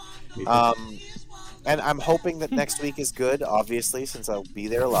annoyed. And I'm hoping that next week is good, obviously, since I'll be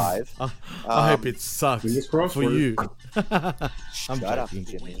there live. I hope it sucks for you. Shut up,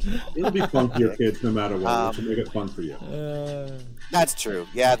 Jimmy. It'll be fun for your kids no matter what. We'll make it fun for you. That's true.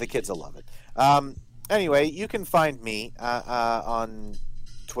 Yeah, the kids will love it. Anyway, you can find me on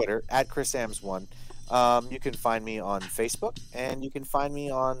Twitter, at ChrisAmbs1. You can find me on Facebook, and you can find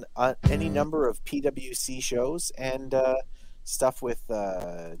me on any number of PWC shows and stuff with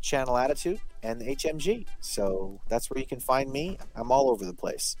Channel Attitude and HMG. So that's where you can find me. I'm all over the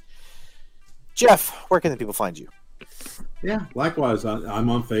place. Jeff, where can the people find you? Yeah, likewise. I'm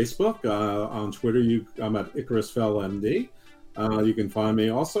on Facebook. On Twitter, I'm at IcarusFellMD. You can find me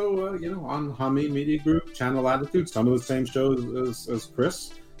also, on Hami Media Group, Channel Attitude, some of the same shows as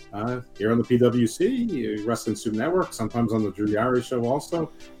Chris. Here on the PWC, Wrestling Soup Network, sometimes on the Drew Yari Show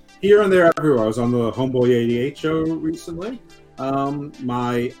also. Here and there, everywhere. I was on the Homeboy 88 show recently.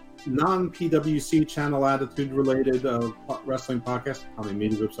 My non-PWC Channel Attitude related wrestling podcast, I mean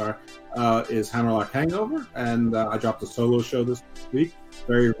media group, sorry, is Hammerlock Hangover, and I dropped a solo show this week,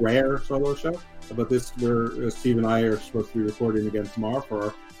 very rare solo show, but Steve and I are supposed to be recording again tomorrow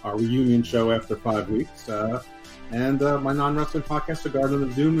for our reunion show after 5 weeks, and my non-wrestling podcast, The Garden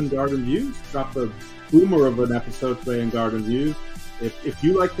of Doom and Garden Views, dropped a boomer of an episode today in Garden Views. If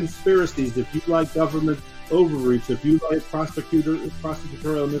you like conspiracies, if you like government overreach, if you like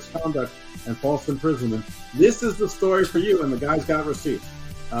prosecutorial misconduct and false imprisonment, this is the story for you, and the guy's got receipts.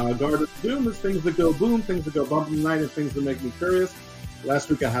 Garden of Doom is things that go boom, things that go bump in the night, and things that make me curious.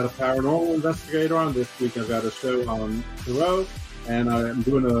 Last week I had a paranormal investigator on. This week I've got a show on Thoreau, and I'm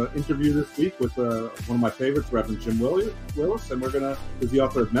doing an interview this week with one of my favorites, Reverend Jim Willis, and is the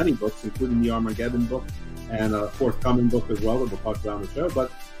author of many books, including the Armageddon book, and a forthcoming book as well that we'll talk about on the show. But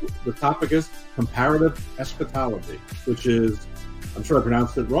the topic is comparative eschatology, which is, I'm sure I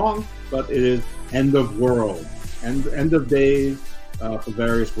pronounced it wrong, but it is end of world, end of days for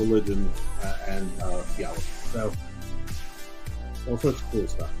various religions and theology. So all sorts of cool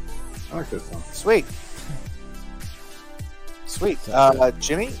stuff. I like this one. Sweet.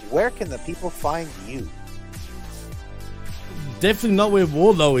 Jimmy, where can the people find you? Definitely not where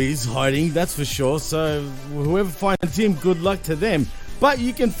Wardlow is hiding, that's for sure. So whoever finds him, good luck to them. But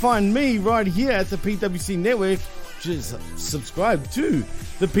you can find me right here at the PWC Network. Just subscribe to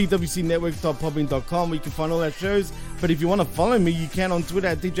the PWCnetwork.podbean.com where you can find all our shows. But if you want to follow me, you can on Twitter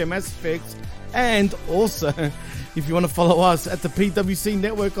at DJ MassFX. And also, if you want to follow us at the PWC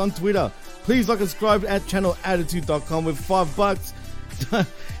Network on Twitter, please like and subscribe at channelattitude.com with $5.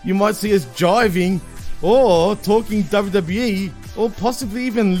 You might see us jiving or talking WWE, or possibly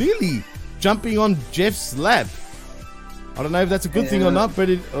even Lily jumping on Jeff's lap. I don't know if that's a good thing or not, but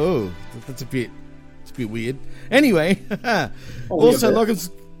that's a bit weird. Anyway,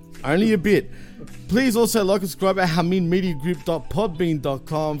 only a bit. Please also like and subscribe at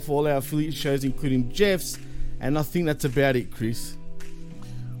HaminMediaGroup.podbean.com for all our affiliate shows, including Jeff's, and I think that's about it, Chris.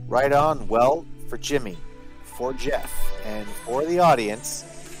 Right on. Well, for Jimmy, for Jeff, and for the audience,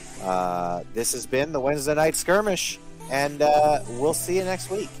 this has been the Wednesday Night Skirmish, and we'll see you next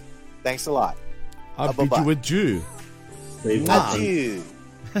week. Thanks a lot. I bid you adieu. Adieu.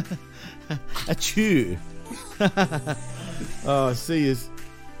 Adieu. Oh, see you.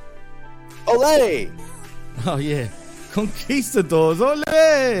 Olé! Oh, yeah. Conquistadors,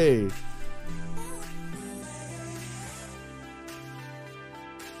 olé!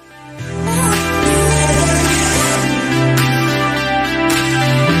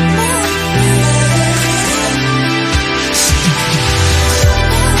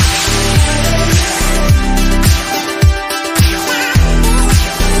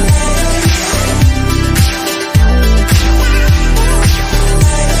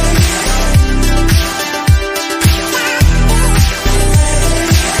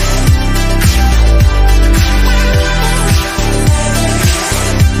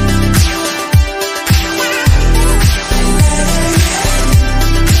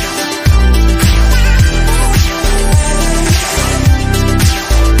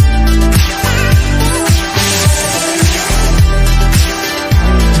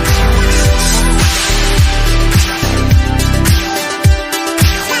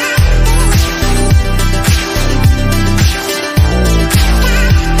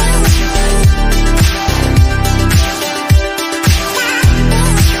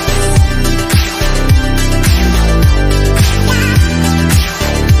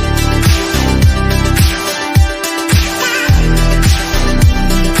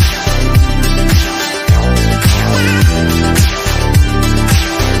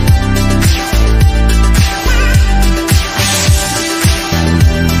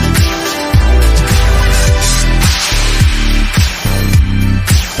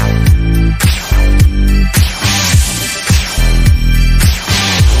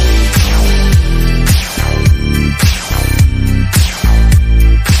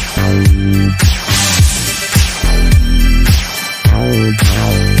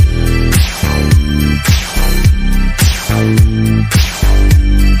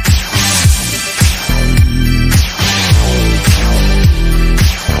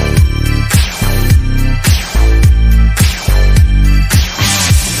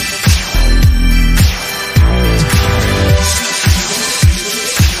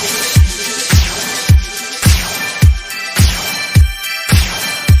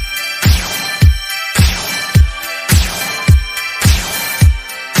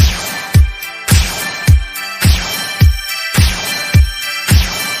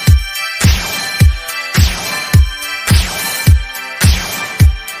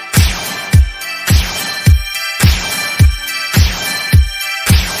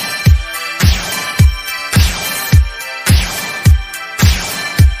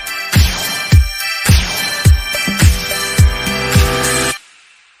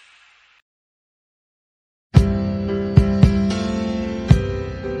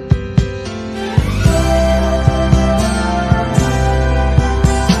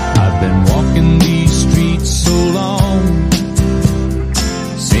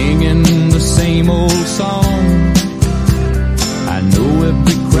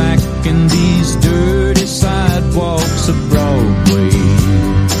 walking these dirty sidewalks of Broadway,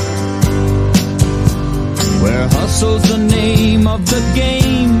 where hustle's the name of the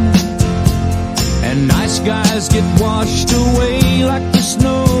game, and nice guys get washed away like the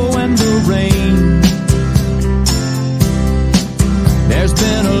snow and the rain. There's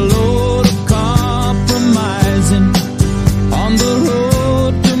been a load of compromising on the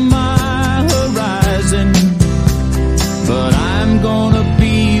road to my horizon, but I'm gonna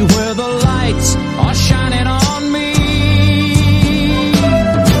be where the lights are shining on me,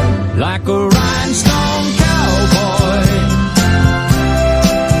 like a rhinestone cowboy,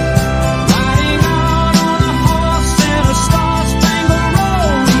 riding out on a horse in a star-spangled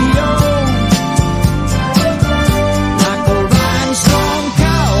rodeo, like a rhinestone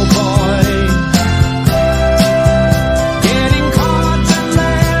cowboy, getting cards and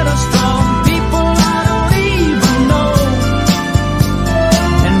letters from people I don't even know,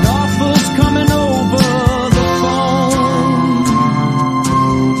 and offers coming over the phone.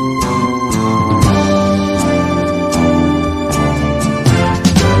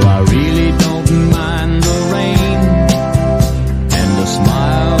 Well, I really don't mind the rain, and a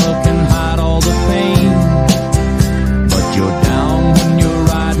smile can hide all the pain, but you're down when you're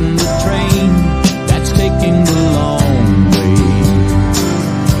riding the train that's taking the long way.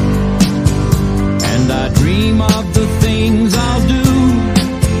 And I dream of the things I'll do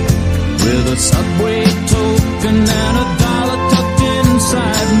with a subway token and a dollar tucked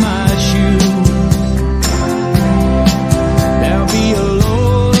inside my shoe. There'll be a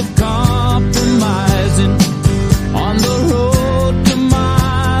load of compromising on the road to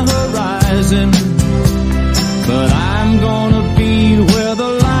my horizon, but I'm gonna be where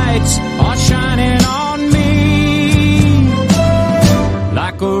the lights are shining on me,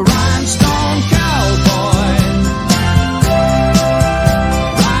 like a rhinestone cowboy,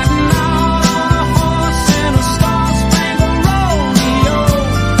 riding out on a horse in a star-spangled rodeo,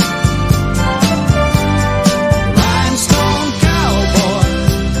 rhinestone cowboy,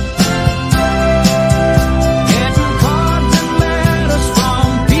 getting cards and letters from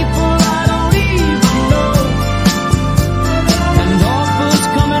people I don't even know, and offers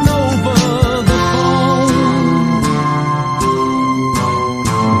coming over the phone.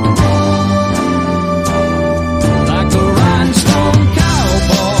 Like a rhinestone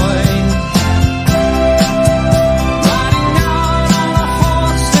cowboy, riding out on a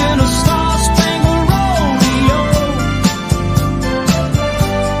horse in a star-spangled rodeo,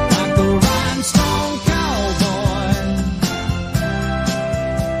 like a rhinestone cowboy,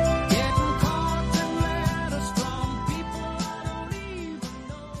 getting cards and letters from people I don't even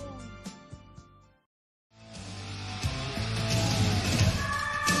know.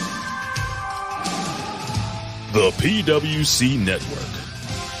 The PWC Network.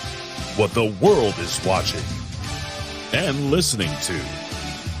 What the world is watching and listening to.